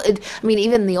 It's still, I mean,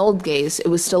 even in the old days, it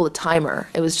was still a timer.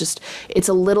 It was just, it's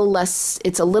a little less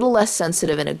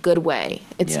sensitive in a good way.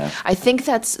 Yeah. I think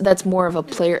that's more of a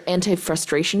player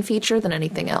anti-frustration feature than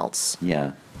anything else.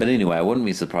 Yeah. But anyway, I wouldn't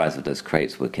be surprised if those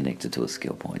crates were connected to a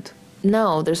skill point.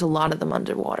 No, there's a lot of them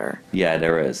underwater. Yeah,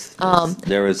 there is.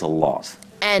 There is a lot.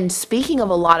 And speaking of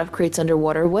a lot of crates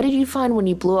underwater, what did you find when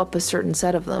you blew up a certain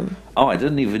set of them? Oh, I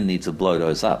didn't even need to blow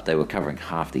those up. They were covering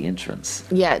half the entrance.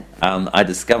 Yeah, I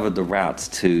discovered the route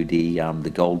to the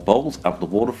gold bolt up the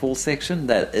waterfall section.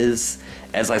 That is,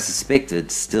 as I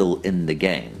suspected, still in the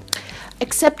game.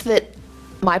 except that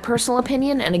my personal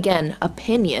opinion, and again,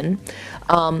 opinion,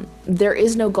 there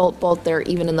is no gold bolt there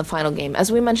even in the final game.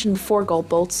 As we mentioned before, gold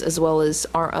bolts as well as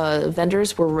our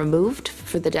vendors were removed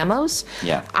for the demos.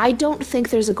 Yeah. I don't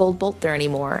think there's a gold bolt there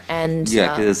anymore. And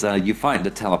Yeah, because you find the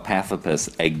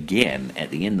telepathopus again at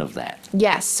the end of that.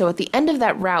 yes, so at the end of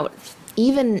that route,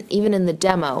 even in the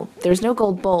demo, there's no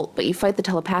gold bolt, but you fight the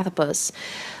telepathopus.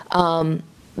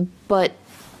 But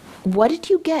what did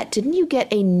you get? Didn't you get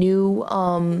a new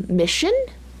mission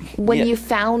when Yeah.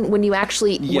 you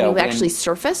actually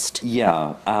surfaced?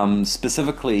 Yeah,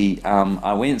 specifically,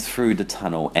 I went through the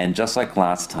tunnel, and just like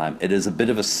last time, it is a bit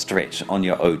of a stretch on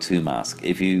your O2 mask.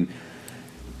 If you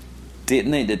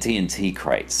detonate the TNT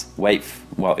crates,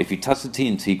 if you touch the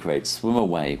TNT crates, swim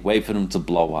away, wait for them to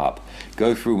blow up,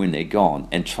 go through when they're gone,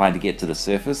 and try to get to the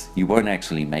surface, you won't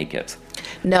actually make it.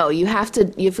 No, you've got to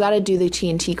do the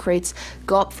TNT crates,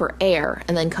 go up for air,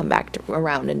 and then come back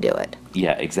around and do it.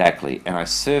 Yeah, exactly. And I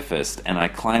surfaced and I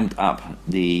climbed up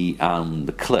the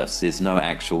cliffs. There's no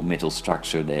actual metal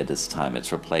structure there this time.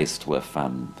 It's replaced with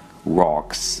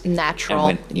rocks.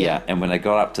 Natural. And when I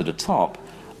got up to the top,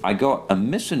 I got a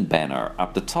mission banner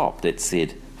up the top that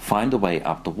said, "Find a way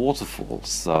up the waterfall."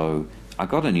 So I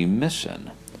got a new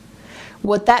mission.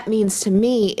 What that means to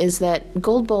me is that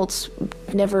gold bolts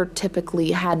never typically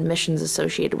had missions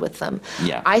associated with them.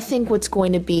 Yeah. I think what's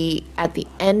going to be at the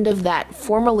end of that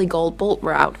formerly gold bolt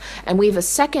route, and we have a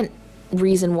second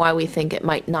reason why we think it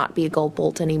might not be a gold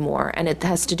bolt anymore, and it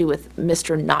has to do with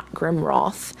Mr. Not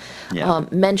Grimroth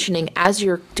mentioning as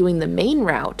you're doing the main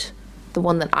route, the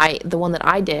one that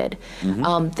I did,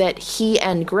 that he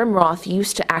and Grimroth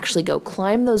used to actually go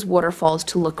climb those waterfalls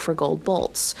to look for gold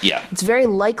bolts. Yeah. It's very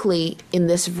likely in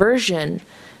this version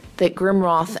that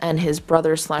Grimroth and his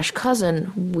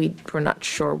brother/cousin, we're not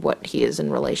sure what he is in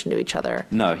relation to each other.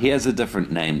 No, he has a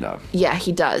different name though. Yeah,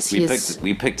 he does.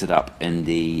 We picked it up in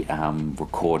the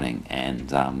recording,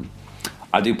 and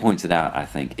I do point it out, I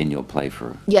think, in your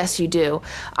playthrough. Yes, you do.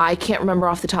 I can't remember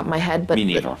off the top of my head, but Me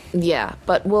neither. Yeah,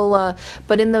 but we'll.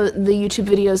 But in the YouTube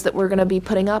videos that we're going to be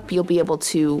putting up, you'll be able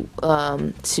to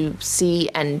see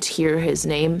and hear his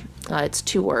name. It's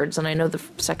 2 words, and I know the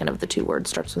second of the 2 words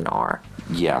starts with an R.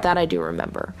 Yeah. That I do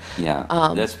remember. Yeah.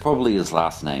 That's probably his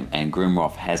last name, and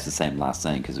Grimroth has the same last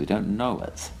name because we don't know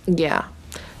it. Yeah.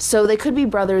 So they could be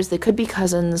brothers, they could be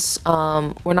cousins.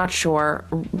 We're not sure.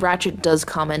 Ratchet does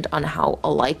comment on how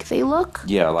alike they look.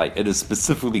 Yeah, like it is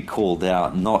specifically called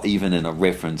out, not even in a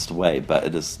referenced way, but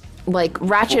it is. Like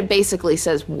Ratchet basically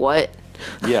says, "What?"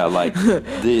 Yeah, like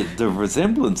the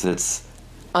resemblance, it's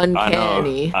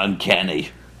Uncanny. I know, uncanny.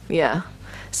 Yeah.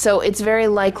 So it's very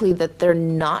likely that they're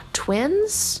not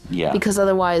twins. Yeah. Because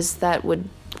otherwise that would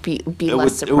be It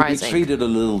less surprising. would be treated a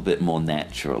little bit more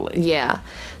naturally. Yeah.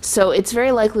 So it's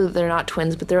very likely that they're not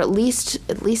twins, but they're at least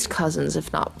cousins,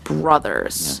 if not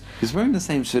brothers. He's wearing the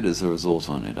same shirt as the resort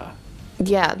owner, though.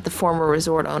 Yeah, the former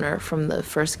resort owner from the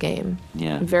first game.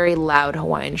 Yeah. Very loud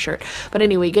Hawaiian shirt. But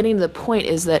anyway, getting to the point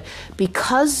is that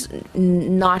because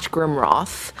Not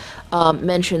Grimroth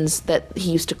mentions that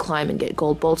he used to climb and get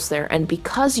gold bolts there, and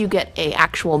because you get a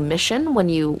actual mission when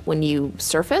you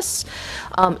surface,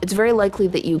 it's very likely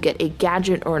that you get a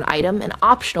gadget or an item, an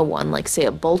optional one, like say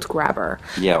a bolt grabber.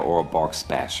 Yeah, or a box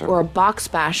basher. Or a box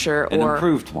basher. An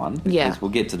improved one. Yeah. Because we'll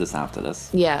get to this after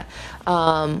this. Yeah,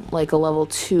 like a level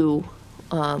 2,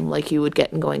 like you would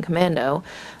get in Going Commando,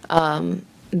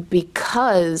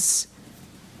 because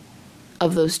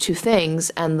of those 2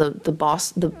 things and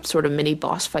the sort of mini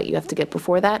boss fight you have to get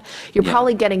before that, you're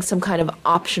probably getting some kind of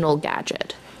optional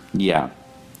gadget. Yeah,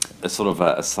 a sort of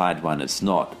a side one. It's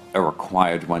not a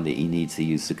required one that you need to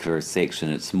use to clear a section.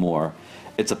 It's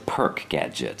a perk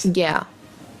gadget. Yeah.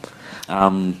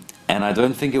 And I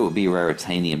don't think it would be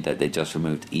Raritanium that they just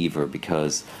removed either,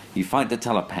 because you fight the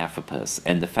Telepathopus,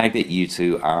 and the fact that you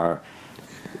 2 are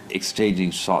exchanging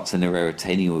shots and the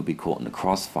Raritanium would be caught in the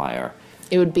crossfire.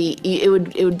 It would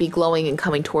be glowing and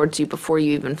coming towards you before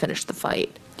you even finish the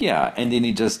fight. Yeah, and then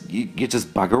you just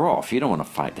bugger off. You don't want to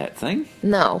fight that thing.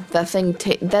 No, that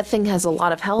thing has a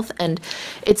lot of health, and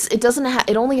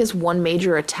it only has 1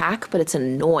 major attack, but it's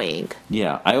annoying.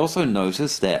 Yeah, I also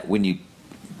noticed that when you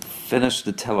finish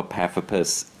the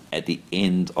Telepathopus at the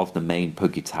end of the main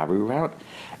Pokitaru route,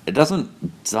 it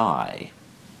doesn't die.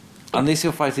 Unless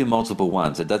you're fighting multiple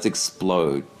ones, it does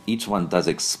explode. Each one does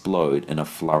explode in a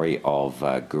flurry of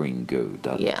green goo,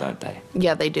 don't they?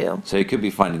 Yeah, they do. So you could be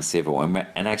finding several.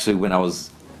 And actually, when I was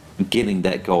getting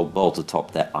that gold bolt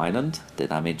atop that island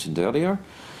that I mentioned earlier,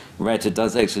 Ratchet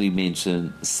does actually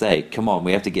say, come on,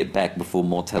 we have to get back before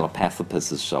more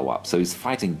Telepathopuses show up. So he's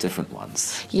fighting different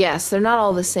ones. Yes, they're not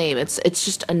all the same. It's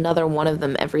just another one of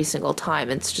them every single time.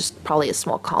 It's just probably a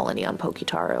small colony on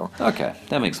Pokitaru. Okay,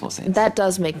 that makes more sense. That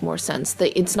does make more sense.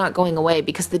 It's not going away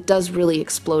because it does really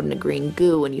explode into green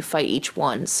goo when you fight each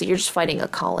one. So you're just fighting a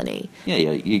colony. Yeah,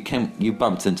 you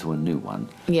bumped into a new one.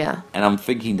 Yeah. And I'm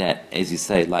thinking that, as you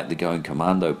say, like the Going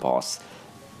Commando boss,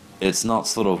 it's not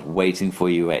sort of waiting for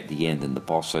you at the end and the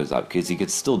boss shows up, because you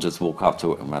could still just walk up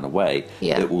to it and run away.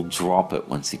 Yeah. It will drop it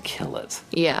once you kill it.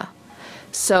 Yeah.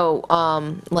 So,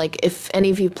 like, if any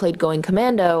of you played Going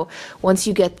Commando, once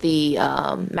you get the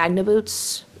Magna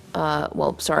Boots,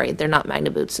 they're not Magna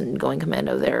Boots in Going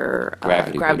Commando, they're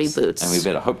gravity boots. And we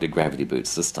better hope they're gravity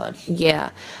boots this time.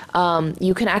 Yeah.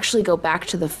 You can actually go back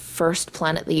to the first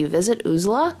planet that you visit,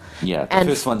 Uzla. Yeah, the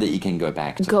first one that you can go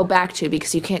back to.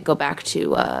 Because you can't go back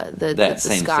to the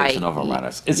same sky. section of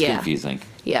Uranus. It's confusing.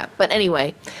 Yeah, but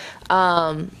anyway,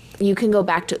 you can go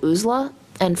back to Uzla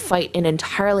and fight an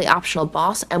entirely optional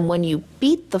boss, and when you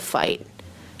beat the fight,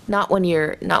 not when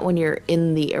you're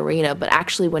in the arena, but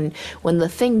actually when the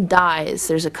thing dies,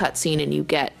 there's a cutscene and you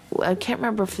get, I can't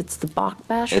remember if it's the box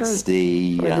basher or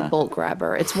the bolt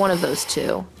grabber. It's one of those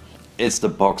 2. It's the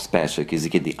box basher, because you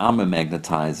get the armor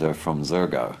magnetizer from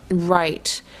Zergo.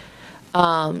 Right.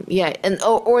 Yeah, and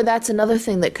or that's another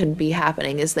thing that could be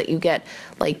happening, is that you get,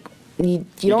 like, you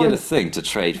You don't get a thing to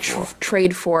trade for.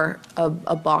 trade for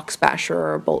a box basher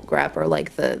or a bolt grabber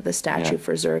like the statue Yeah.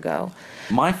 for Zurgo.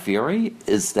 My theory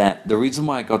is that the reason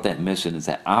why I got that mission is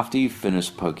that after you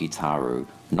finish Pokitaru,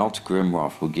 not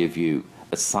Grimroth will give you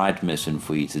a side mission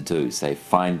for you to do. Say,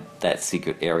 find that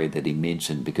secret area that he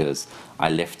mentioned because I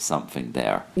left something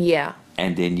there. Yeah.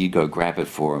 And then you go grab it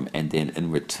for him, and then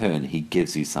in return, he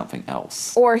gives you something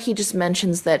else. Or he just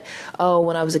mentions that, oh,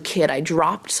 when I was a kid, I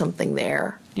dropped something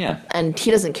there. Yeah. And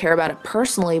he doesn't care about it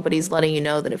personally, but he's letting you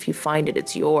know that if you find it,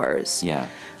 it's yours. Yeah.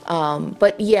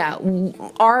 But yeah,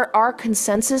 our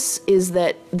consensus is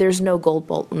that there's no gold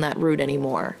bolt in that route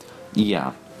anymore.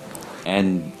 Yeah.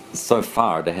 And so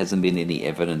far, there hasn't been any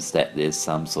evidence that there's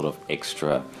some sort of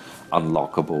extra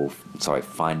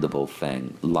findable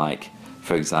thing. Like,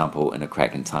 for example, in A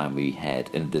Crack in Time, we had,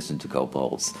 in addition to gold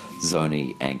bolts,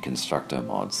 Zoni and Constructo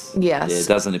mods. Yes.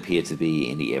 There doesn't appear to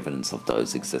be any evidence of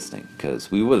those existing,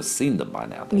 because we would have seen them by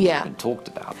now. They've Yeah. been talked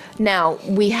about. Now,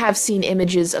 we have seen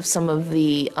images of some of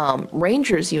the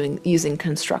Rangers using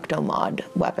Constructo mod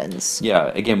weapons.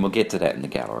 Yeah, again, we'll get to that in the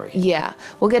gallery. Yeah,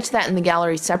 we'll get to that in the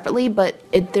gallery separately, but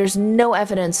there's no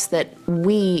evidence that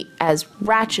we, as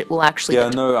Ratchet, will actually Yeah,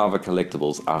 get no other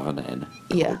collectibles other than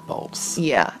Yeah. gold bolts.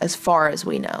 Yeah, as far as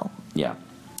we know. Yeah.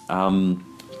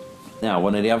 Now,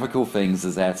 one of the other cool things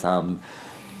is that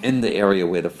in the area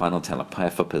where the final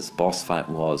Telepathopus boss fight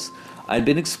was, I'd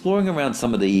been exploring around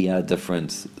some of the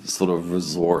different sort of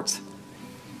resort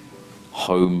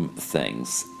home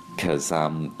things. Because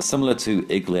similar to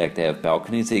Igliak, they have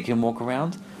balconies that you can walk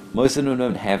around. Most of them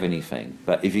don't have anything.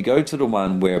 But if you go to the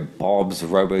one where Bob's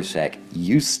Robo Shack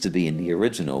used to be in the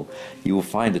original, you will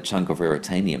find a chunk of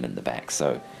Raritanium in the back.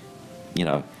 So, you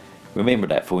know, remember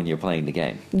that for when you're playing the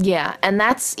game. Yeah, and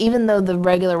that's even though the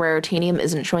regular Raritanium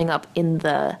isn't showing up in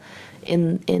the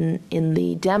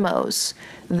demos,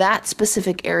 that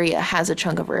specific area has a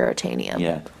chunk of Raritanium.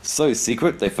 Yeah. So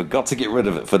secret, they forgot to get rid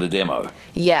of it for the demo.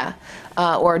 Yeah,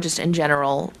 or just in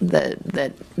general,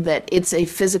 that it's a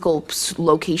physical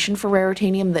location for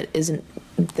Raritanium that isn't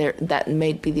there. That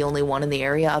may be the only one in the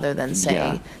area, other than say.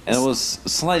 Yeah. And it was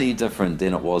slightly different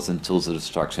than it was in Tools of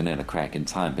Destruction and A Crack in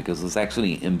Time, because it was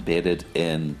actually embedded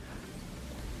in.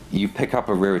 You pick up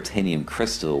a Raritanium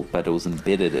crystal, but it was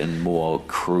embedded in more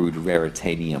crude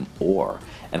Raritanium ore.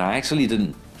 And I actually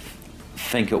didn't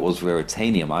think it was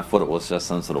Raritanium. I thought it was just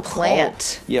some sort of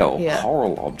Plant.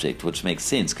 coral object, which makes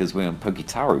sense because we're in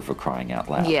Pokitaru, for crying out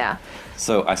loud. Yeah.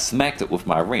 So I smacked it with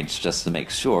my wrench just to make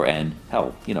sure, and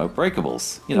hell,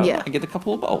 breakables. Yeah. I get a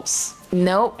couple of bolts.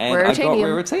 Nope, And I got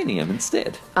Raritanium. Raritanium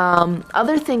instead.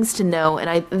 Other things to know,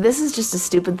 and this is just a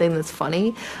stupid thing that's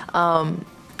funny.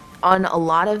 On a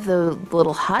lot of the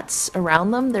little huts around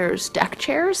them, there's deck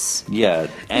chairs. Yeah,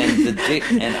 and the deck,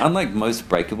 and unlike most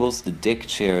breakables, the deck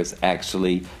chairs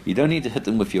actually, you don't need to hit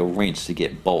them with your wrench to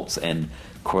get bolts and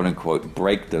quote unquote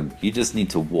break them. You just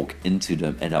need to walk into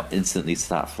them and they'll instantly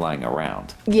start flying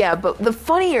around. Yeah, but the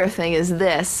funnier thing is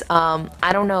this.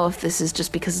 I don't know if this is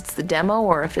just because it's the demo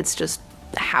or if it's just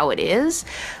how it is,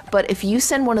 but if you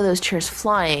send one of those chairs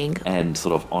flying And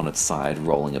sort of on its side,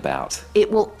 rolling about.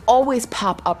 it will always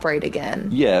pop upright again.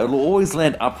 Yeah, it'll always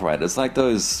land upright. It's like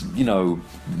those,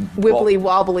 Wibbly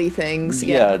wobbly things.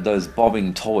 Yeah, those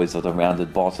bobbing toys with the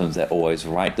rounded bottoms that always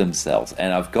right themselves.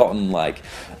 And I've gotten like,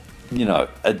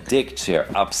 a deck chair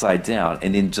upside down,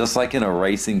 and then just like in a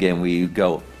racing game where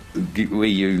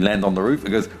you land on the roof, it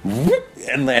goes whoop,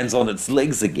 and lands on its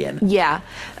legs again. Yeah.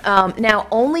 Now,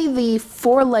 only the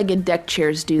four-legged deck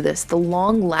chairs do this. The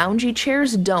long loungy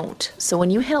chairs don't. So when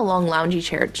you hit a long loungy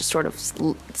chair, it just sort of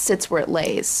sits where it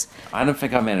lays. I don't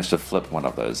think I managed to flip one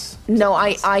of those. No,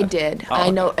 I did. Oh, I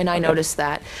know, okay. and I noticed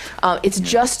that. It's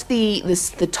just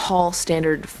the tall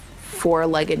standard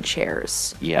four-legged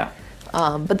chairs. Yeah.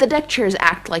 But the deck chairs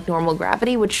act like normal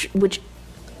gravity, which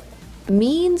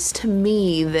means to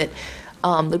me that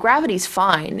the gravity's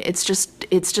fine. It's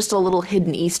just a little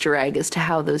hidden Easter egg as to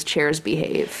how those chairs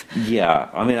behave. Yeah,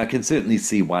 I mean, I can certainly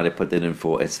see why they put that in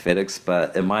for aesthetics,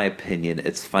 but in my opinion,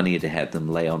 it's funnier to have them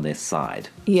lay on their side.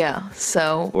 Yeah,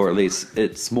 so Or at least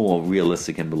it's more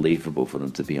realistic and believable for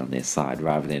them to be on their side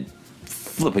rather than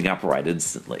flipping upright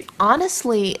instantly.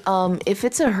 honestly, if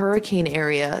it's a hurricane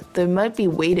area, there might be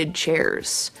weighted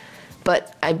chairs.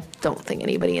 But I don't think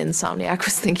anybody in Insomniac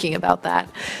was thinking about that.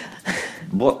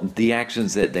 What the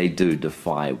actions that they do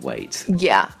defy weight.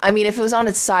 Yeah, I mean, if it was on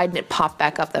its side and it popped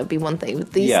back up, that would be one thing.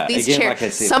 But these again, chairs, like I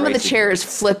said, some of the racing chairs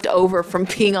games. flipped over from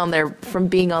being on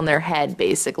their head,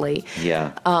 basically.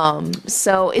 Yeah.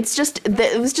 So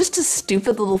it was just a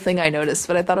stupid little thing I noticed,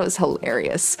 but I thought it was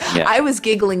hilarious. Yeah. I was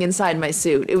giggling inside my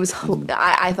suit. It was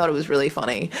I thought it was really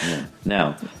funny. Yeah.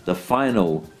 Now, the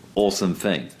final awesome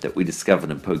thing that we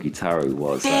discovered in Pokitaru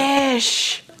was...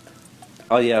 Fish!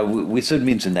 Oh yeah, we should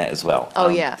mention that as well. Oh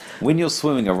yeah. When you're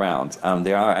swimming around,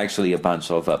 there are actually a bunch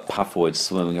of puffoids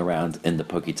swimming around in the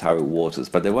Pokitaru waters,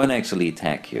 but they won't actually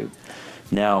attack you.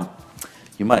 Now,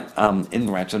 you might,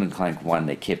 in Ratchet and Clank 1,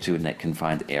 they kept you in that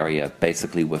confined area,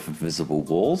 basically with invisible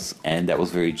walls, and that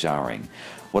was very jarring.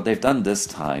 What they've done this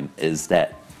time is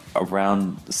that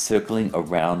circling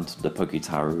around the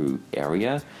Pokitaru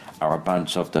area are a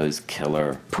bunch of those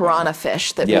killer Piranha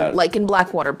fish that, like in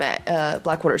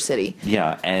Blackwater City.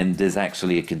 Yeah, and there's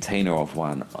actually a container of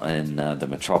one in the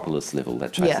Metropolis level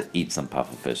that tries to eat some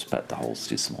pufferfish, but the hole's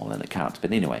too small and it can't.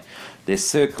 But anyway, they're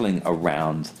circling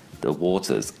around the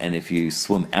waters, and if you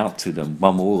swim out to them,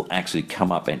 one will actually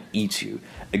come up and eat you.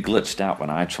 It glitched out when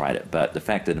I tried it, but the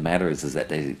fact of the matter is that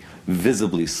they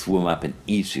visibly swim up and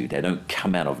eat you. They don't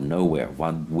come out of nowhere.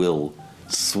 One will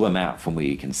swim out from where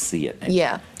you can see it.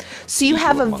 Yeah. So you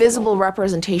have a visible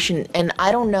representation, and I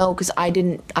don't know because I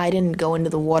didn't go into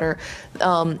the water.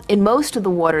 In most of the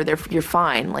water, you're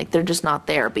fine, like they're just not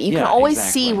there. But you can always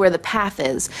see where the path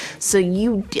is. So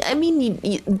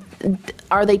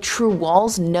are they true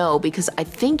walls? No, because I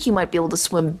think you might be able to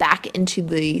swim back into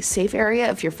the safe area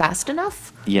if you're fast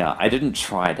enough. Yeah, I didn't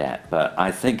try that, but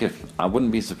I think I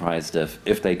wouldn't be surprised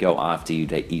if they go after you,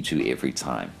 they eat you every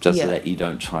time, just so that you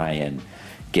don't try and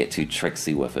get too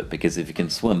tricksy with it, because if you can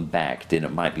swim back, then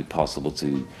it might be possible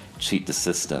to cheat the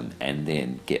system and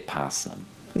then get past them.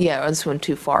 Yeah, and swim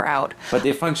too far out. But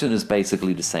their function is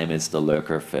basically the same as the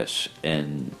lurker fish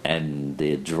and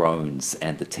their drones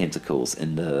and the tentacles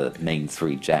in the main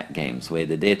 3 Jack games, where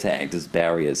they're there to act as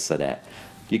barriers so that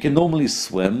you can normally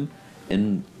swim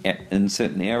in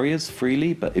certain areas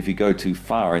freely, but if you go too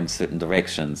far in certain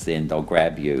directions, then they'll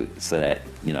grab you so that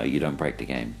you don't break the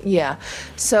game. Yeah.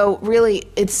 So really,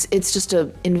 it's just a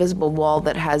invisible wall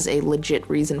that has a legit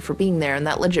reason for being there, and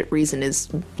that legit reason is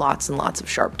lots and lots of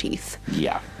sharp teeth.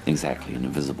 Yeah, exactly, an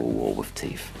invisible wall with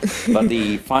teeth. But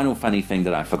the final funny thing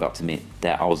that I forgot to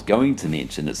that I was going to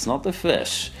mention, it's not the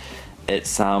fish.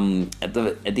 It's at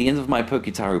the end of my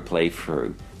Pokitaru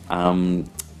playthrough.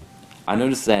 I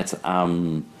noticed that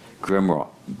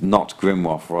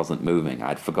Grimroth wasn't moving.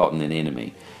 I'd forgotten an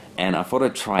enemy. And I thought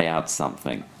I'd try out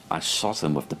something. I shot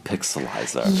him with the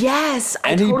pixelizer. Yes!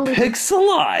 He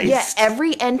pixelized! Yeah,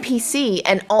 every NPC,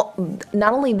 and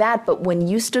not only that, but when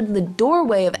you stood in the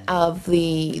doorway of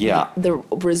the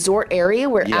resort area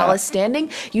where Alice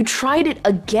standing, you tried it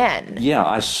again. Yeah,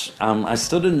 I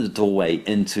stood in the doorway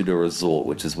into the resort,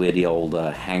 which is where the old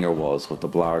hangar was with the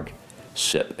Blarg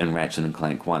ship in Ratchet and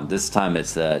Clank 1. This time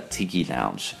it's a Tiki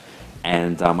Lounge.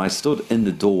 And I stood in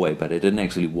the doorway, but I didn't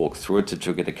actually walk through it to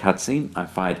trigger the cutscene. I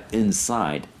fired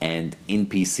inside, and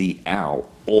NPC Owl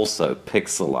also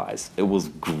pixelized. It was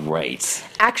great.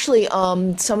 Actually,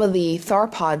 some of the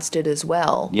Tharpods did as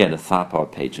well. Yeah, the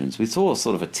Tharpod patrons. We saw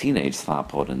sort of a teenage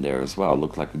Tharpod in there as well. It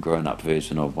looked like a grown-up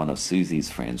version of one of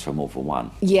Susie's friends from All for One.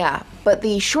 Yeah, but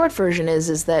the short version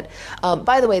is that,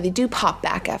 by the way, they do pop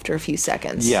back after a few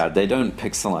seconds. Yeah, they don't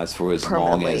pixelize for as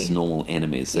long as normal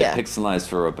enemies. They pixelize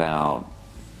for about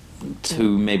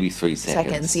 2, maybe 3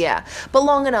 seconds. Yeah, but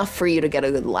long enough for you to get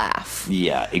a good laugh.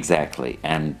 Yeah, exactly.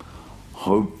 And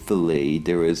hopefully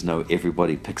there is no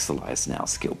everybody pixelized now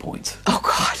skill point. Oh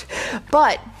god.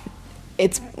 But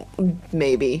it's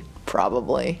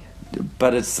probably.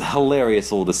 But it's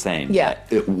hilarious all the same. Yeah.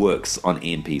 It works on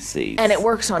NPCs. And it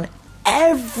works on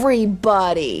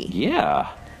everybody. Yeah.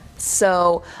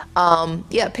 So,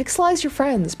 pixelize your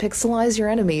friends, pixelize your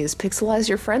enemies, pixelize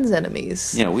your friends'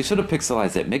 enemies. Yeah, we should have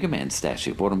pixelized that Mega Man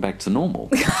statue, brought him back to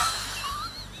normal.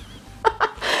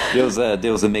 There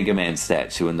was a Mega Man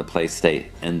statue in the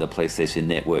PlayStation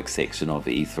Network section of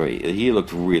E3. He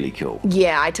looked really cool.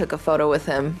 Yeah, I took a photo with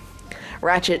him.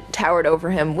 Ratchet towered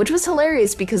over him, which was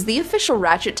hilarious because the official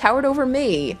Ratchet towered over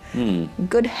me.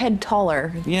 Good head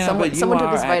taller. Yeah, someone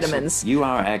took his vitamins. You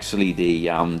are actually the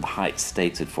height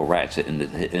stated for Ratchet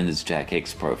in his Jack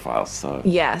X profile, so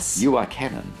yes, you are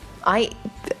canon. Are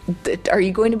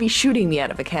you going to be shooting me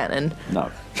out of a cannon? No.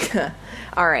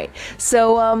 All right.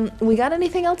 So, we got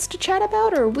anything else to chat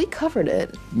about, or we covered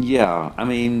it? Yeah, I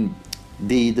mean,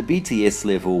 the BTS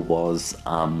level was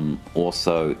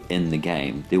also in the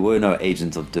game. There were no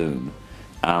Agents of Doom.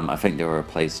 I think they were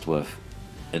replaced with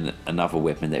another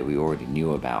weapon that we already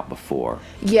knew about before.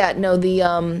 Yeah, no,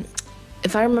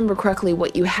 if I remember correctly,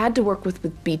 what you had to work with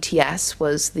BTS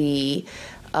was the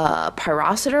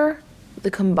Pyrocitor,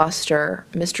 the Combustor,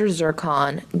 Mr.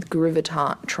 Zircon,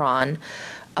 Gravitron,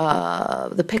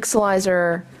 the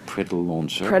Pixelizer,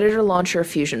 Predator Launcher,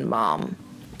 Fusion Bomb.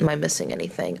 Am I missing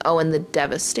anything? Oh, and the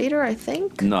Devastator, I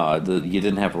think? No, you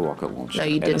didn't have a rocket launcher. No,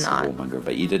 you and did a not. Warmonger,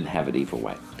 but you didn't have it either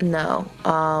way. No.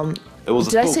 It was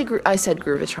Did I say... I said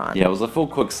Groovatron. Yeah, it was a full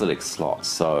quick select slot,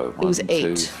 so... It was 1, 8.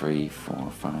 2, 3, 4,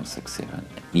 5, 6, 7...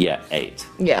 Yeah, 8.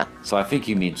 Yeah. So I think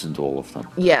you mentioned all of them.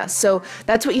 Yeah, so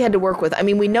that's what you had to work with. I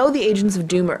mean, we know the Agents of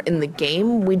Doom are in the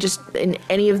game. We just... In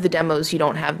any of the demos, you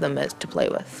don't have them to play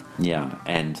with. Yeah,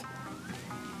 and...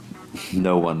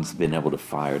 no one's been able to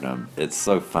fire them. It's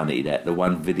so funny that the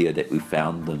one video that we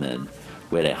found them in,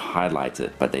 where they highlight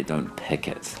it, but they don't pick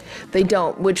it. They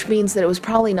don't, which means that it was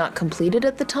probably not completed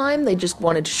at the time. They just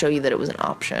wanted to show you that it was an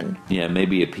option. Yeah,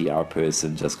 maybe a PR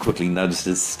person just quickly nudged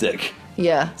his stick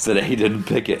Yeah. so that he didn't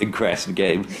pick it and crash the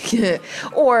game.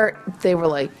 Or they were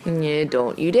like, yeah,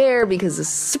 don't you dare, because it's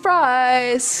a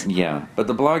surprise. Yeah, but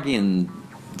the Blargian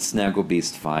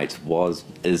Snagglebeast fight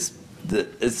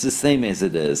it's the same as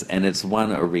it is, and it's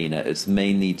one arena. It's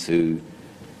mainly to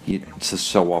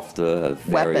show off the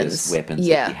various weapons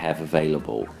Yeah. that you have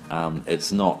available.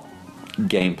 It's not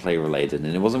gameplay related,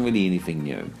 and it wasn't really anything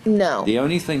new. No. The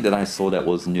only thing that I saw that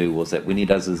was new was that when he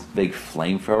does his big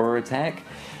flamethrower attack,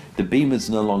 the beam is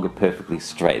no longer perfectly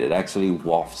straight. It actually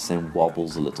wafts and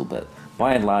wobbles a little bit.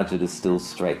 By and large, it is still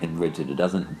straight and rigid. It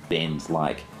doesn't bend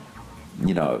like,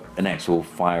 an actual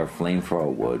fire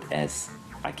flamethrower would, as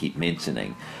I keep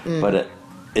mentioning. But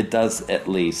it does at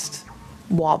least...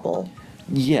 Wobble.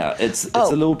 Yeah, it's a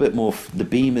little bit more... The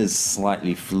beam is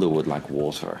slightly fluid like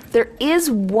water. There is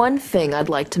one thing I'd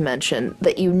like to mention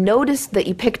that you noticed that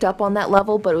you picked up on that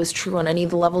level, but it was true on any of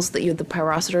the levels that you had the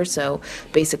Pyrocitor, so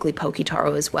basically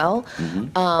Pokitaru as well,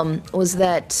 was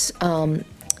that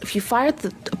if you fired the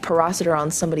Pyrocitor on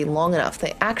somebody long enough,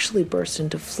 they actually burst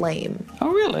into flame.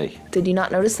 Oh, really? Did you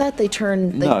not notice that? They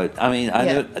turn... No, I mean, I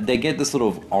know they get this sort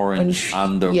of orange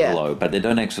underglow, but they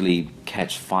don't actually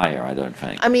catch fire, I don't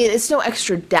think. I mean, it's no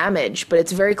extra damage, but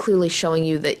it's very clearly showing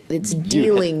you that it's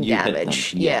dealing you hit them,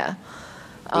 damage. yeah.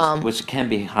 Which can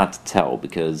be hard to tell,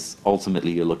 because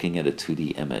ultimately you're looking at a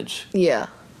 2D image. Yeah.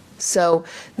 So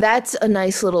that's a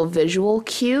nice little visual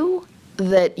cue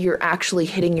that you're actually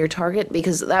hitting your target,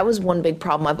 because that was one big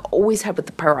problem I've always had with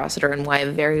the Pyrocitor, and why I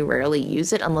very rarely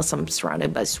use it unless I'm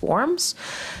surrounded by swarms,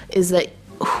 is that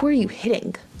who are you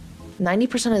hitting?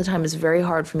 90% of the time is very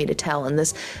hard for me to tell, and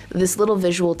this little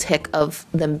visual tick of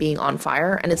them being on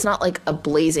fire, and it's not like a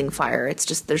blazing fire, it's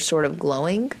just they're sort of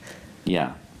glowing.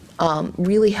 Yeah.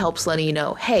 Really helps letting you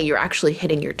know, hey, you're actually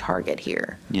hitting your target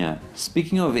here. Yeah.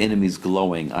 Speaking of enemies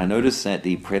glowing, I noticed that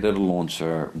the Predator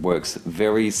launcher works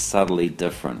very subtly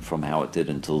different from how it did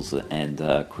in Tulsa and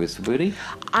Quest Booty.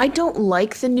 I don't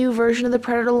like the new version of the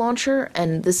Predator launcher,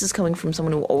 and this is coming from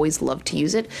someone who always loved to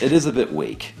use it. It is a bit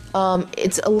weak.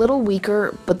 It's a little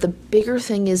weaker, but the bigger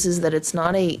thing is that it's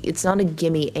not a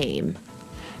gimme aim.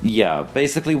 Yeah,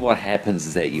 basically what happens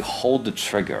is that you hold the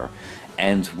trigger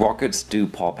and rockets do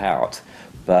pop out,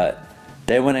 but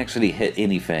they won't actually hit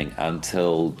anything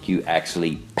until you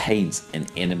actually paint an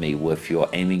enemy with your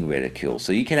aiming reticule.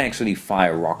 So you can actually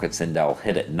fire rockets and they'll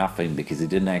hit at nothing because you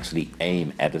didn't actually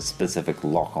aim at a specific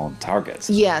lock-on target.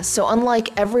 Yeah, so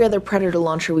unlike every other Predator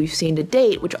launcher we've seen to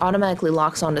date, which automatically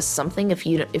locks onto something if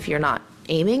you're not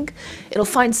aiming, it'll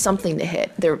find something to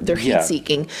hit. They're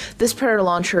heat-seeking. This Predator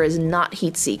launcher is not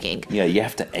heat-seeking. Yeah, you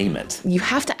have to aim it. You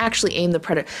have to actually aim the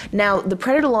Predator. Now, the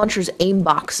Predator launcher's aim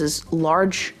box is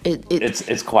large.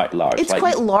 It's quite large. It's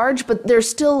quite large, but it's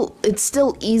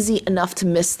still easy enough to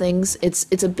miss things.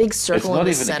 It's a big circle in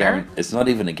the center. It's not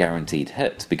even a guaranteed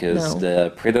hit, because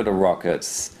the Predator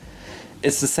rockets...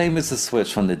 It's the same as the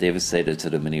switch from the Devastator to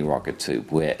the mini rocket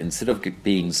tube, where instead of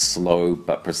being slow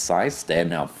but precise, they're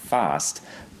now fast.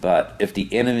 But if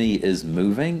the enemy is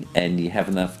moving and you have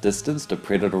enough distance, the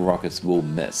Predator rockets will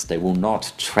miss. They will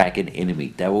not track an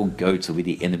enemy. They will go to where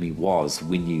the enemy was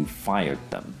when you fired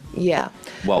them. Yeah.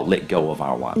 Well, let go of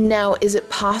R1. Now, is it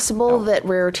possible that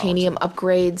Raritanium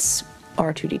upgrades...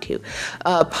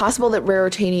 R2D2. Possible that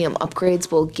Raritanium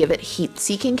upgrades will give it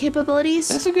heat-seeking capabilities?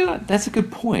 That's a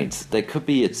good point. That could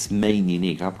be its main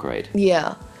unique upgrade.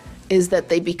 Yeah, is that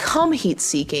they become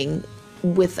heat-seeking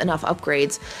with enough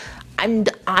upgrades. And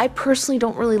I personally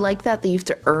don't really like that. You have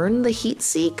to earn the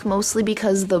heat-seek, mostly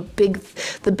because the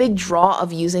big draw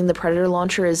of using the Predator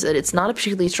launcher is that it's not a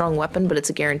particularly strong weapon, but it's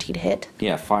a guaranteed hit.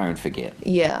 Yeah, fire and forget.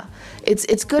 Yeah,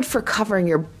 it's good for covering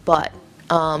your butt.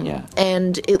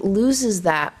 And it loses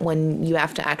that when you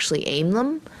have to actually aim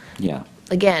them. Yeah.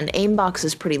 Again, aim box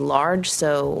is pretty large,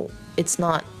 so it's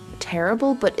not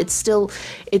terrible, but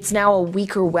it's now a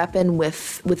weaker weapon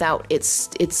without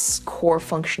its core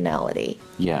functionality.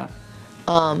 Yeah.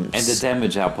 And the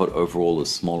damage output overall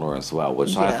is smaller as well,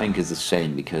 which I Yeah. think is a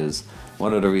shame because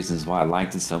one of the reasons why I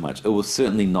liked it so much, it was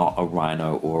certainly not a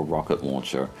Rhino or a rocket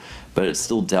launcher, but it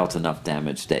still dealt enough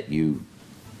damage that you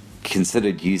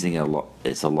considered using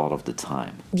it a lot of the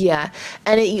time. Yeah,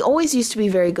 and it always used to be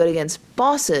very good against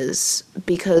bosses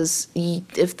because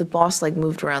if the boss like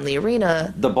moved around the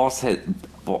arena, The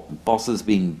bosses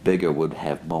being bigger would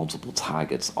have multiple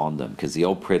targets on them because the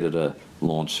old Predator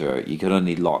launcher, you could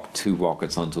only lock 2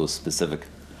 rockets onto a specific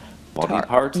body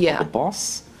part yeah. of the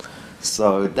boss.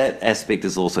 So that aspect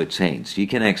has also changed. You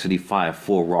can actually fire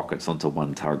 4 rockets onto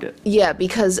one target. yeah,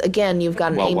 because again you've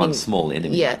got an Well, aiming, one small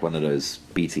enemy, yeah. like one of those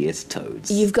BTS toads.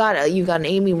 You've got an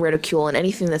aiming reticule, and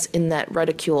anything that's in that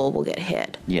reticule will get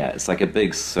hit. Yeah, it's like a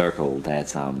big circle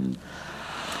that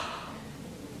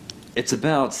it's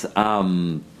about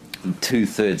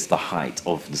 2/3 the height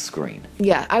of the screen.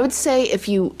 Yeah, I would say if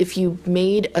you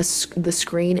made the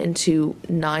screen into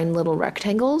 9 little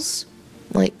rectangles,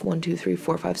 like 1, 2, 3,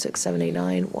 4, 5, 6, 7, 8,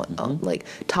 9, like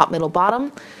top, middle,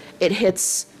 bottom, it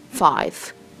hits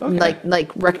 5. Okay. Like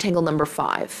rectangle number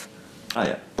 5. Oh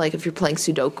yeah. Like if you're playing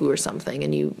Sudoku or something,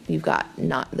 and you've got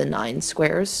not the 9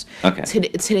 squares. Okay.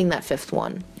 It's hitting that 5th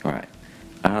one. All right.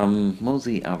 What was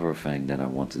the other thing that I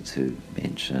wanted to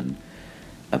mention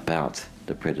about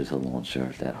the Predator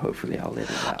launcher that hopefully I'll let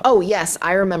it out? Oh yes,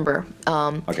 I remember.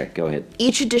 Okay, go ahead.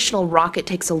 Each additional rocket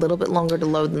takes a little bit longer to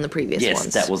load than the previous Yes,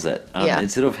 ones. that was it. Yeah.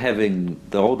 Instead of having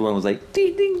the old one was like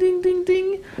ding ding ding ding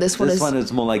ding. This one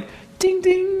is more like ding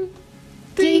ding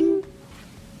ding,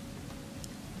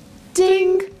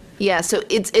 ding. Yeah, so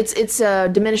it's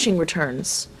diminishing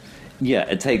returns. Yeah,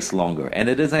 it takes longer, and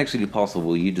it is actually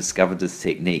possible. You discovered this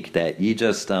technique that you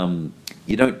just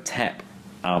you don't tap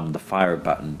the fire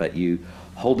button, but you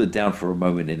hold it down for a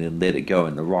moment and then let it go,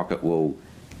 and the rocket will,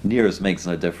 near as makes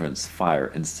no difference,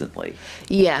 fire instantly.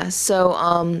 Yeah, so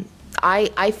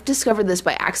I discovered this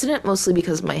by accident, mostly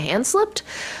because my hand slipped.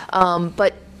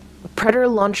 But Predator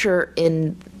launcher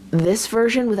in this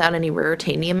version without any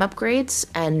raritanium upgrades,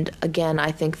 and again,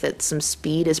 I think that some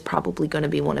speed is probably going to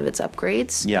be one of its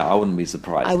upgrades. Yeah, I wouldn't be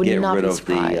surprised. I would Get not rid be of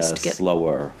surprised. the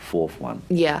slower 4th one.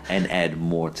 Yeah. And add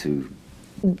more to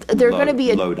They're going to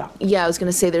be load up. Yeah, I was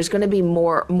going to say there's going to be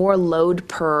more load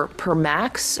per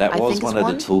max. That I was think one is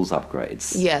of the tools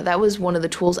upgrades. Yeah, that was one of the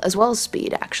tools, as well as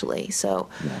speed, actually. So,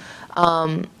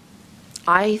 Yeah.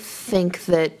 I think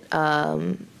that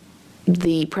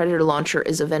the Predator launcher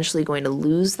is eventually going to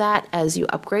lose that as you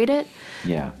upgrade it.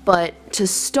 Yeah. But to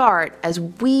start, as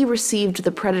we received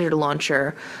the Predator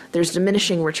launcher, there's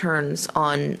diminishing returns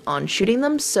on shooting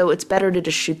them, so it's better to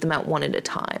just shoot them out one at a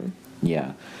time.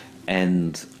 Yeah,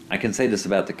 and I can say this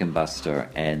about the combustor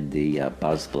and the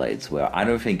buzz blades, where I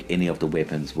don't think any of the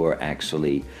weapons were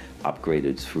actually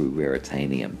upgraded through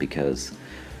raritanium, because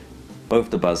both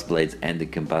the buzz blades and the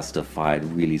combustor fired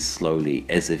really slowly,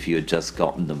 as if you had just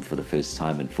gotten them for the first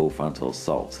time in full frontal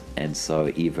assault. And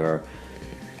so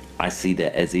I see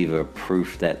that as either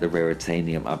proof that the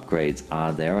raritanium upgrades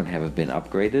are there and haven't been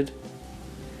upgraded,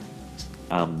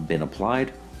 been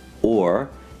applied, or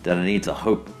that I need to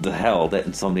hope the hell that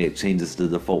Insomniac changes the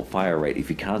default fire rate if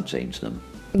you can't change them.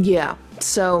 Yeah,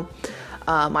 so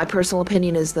my personal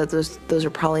opinion is that those are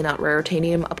probably not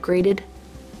raritanium upgraded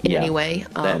in any way.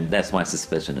 That's my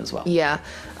suspicion as well. Yeah,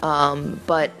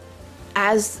 but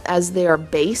as they are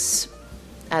base,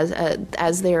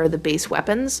 as they are the base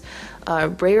weapons,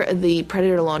 the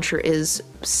Predator launcher is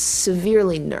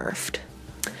severely nerfed.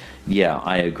 Yeah,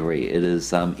 I agree. It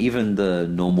is even the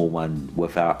normal one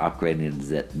without upgrading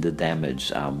the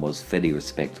damage was fairly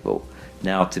respectable.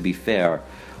 Now, to be fair,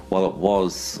 while it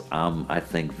was I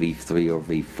think V3 or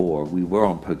V4, we were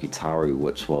on Pokitaru,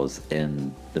 which was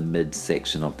in the mid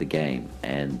section of the game,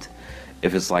 and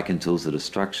if it's like in Tools of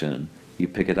Destruction, you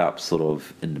pick it up sort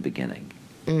of in the beginning.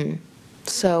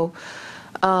 So,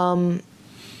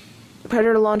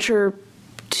 Predator launcher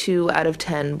 2 out of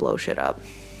 10 blow shit up.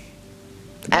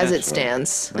 As it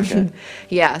stands. Okay.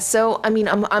 Yeah, so I mean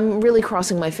I'm really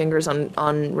crossing my fingers on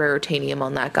raritanium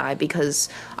on that guy, because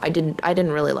I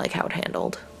didn't really like how it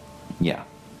handled. Yeah.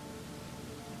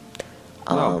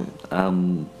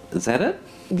 Is that it?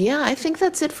 Yeah, I think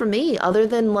that's it for me, other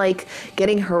than like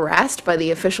getting harassed by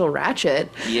the official Ratchet.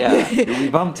 Yeah, we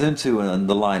bumped into in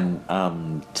the line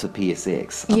to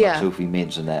PSX. I'm Yeah. not sure if we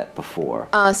mentioned that before.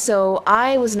 So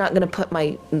I was not going to put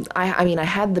I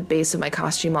had the base of my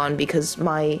costume on because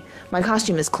my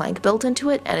costume is Clank built into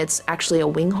it, and it's actually a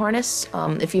wing harness.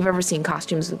 If you've ever seen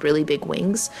costumes with really big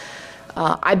wings,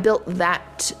 I built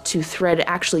that to thread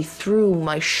actually through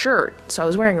my shirt. So I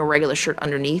was wearing a regular shirt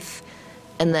underneath,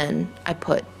 and then I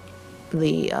put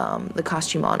the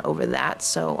costume on over that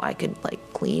so I could like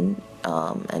clean,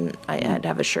 and I had to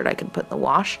have a shirt I could put in the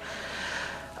wash.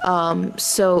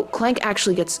 So Clank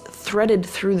actually gets threaded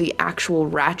through the actual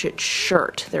Ratchet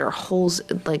shirt. There are holes,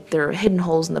 like there are hidden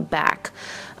holes in the back.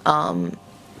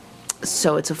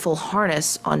 So it's a full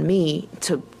harness on me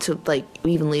to like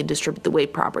evenly distribute the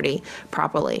weight properly.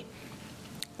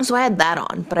 So I had that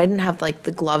on, but I didn't have like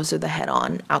the gloves or the head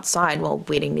on outside while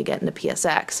waiting to get into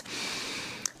PSX.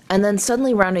 And then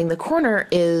suddenly rounding the corner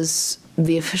is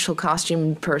the official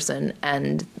costume person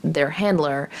and their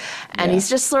handler, and he's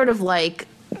just sort of like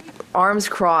arms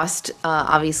crossed,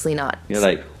 obviously not. You're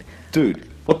like, dude,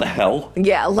 what the hell?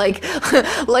 Yeah, like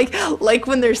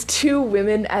when there's two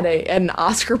women at an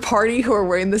Oscar party who are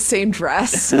wearing the same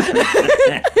dress.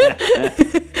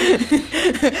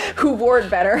 Who wore it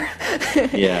better?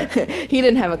 Yeah. He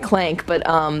didn't have a Clank, but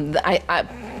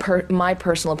my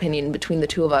personal opinion, between the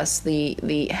two of us,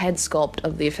 the head sculpt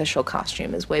of the official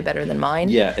costume is way better than mine.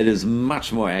 Yeah, it is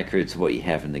much more accurate to what you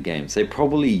have in the games. They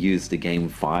probably used the game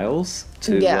files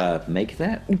to make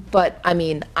that. But I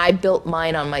mean, I built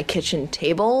mine on my kitchen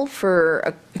table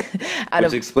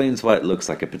Which explains why it looks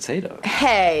like a potato.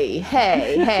 Hey.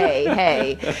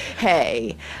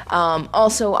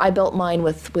 Also, I built mine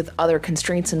with other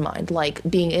constraints in mind, like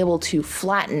being able to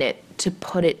flatten it to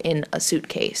put it in a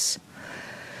suitcase.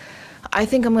 I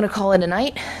think I'm going to call it a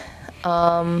night.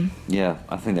 Yeah,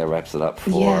 I think that wraps it up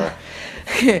for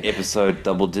episode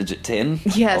double digit 10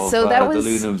 Yeah, of so that was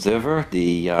the Lunar Observer,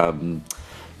 the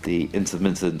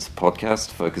intermittent podcast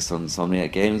focused on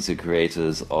Insomniac Games, the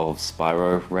creators of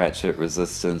Spyro, Ratchet,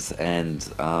 Resistance, and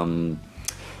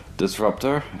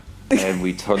Disruptor. And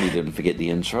we totally didn't forget the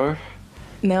intro.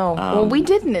 No. Well, we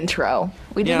did an intro.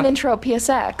 We did an intro at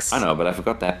PSX. I know, but I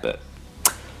forgot that bit.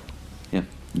 Yeah,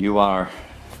 you are...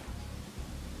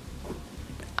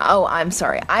 Oh, I'm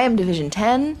sorry. I am Division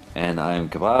 10. And I am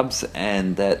Kebabs,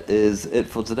 and that is it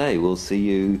for today. We'll see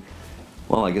you...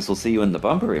 Well, I guess we'll see you in the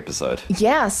bumper episode.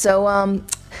 Yeah, so,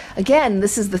 again,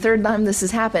 this is the third time this has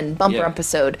happened. Bumper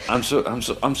episode. I'm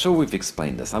sure we've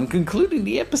explained this. I'm concluding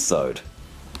the episode.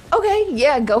 Okay,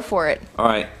 yeah, go for it. All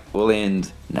right, we'll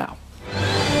end now.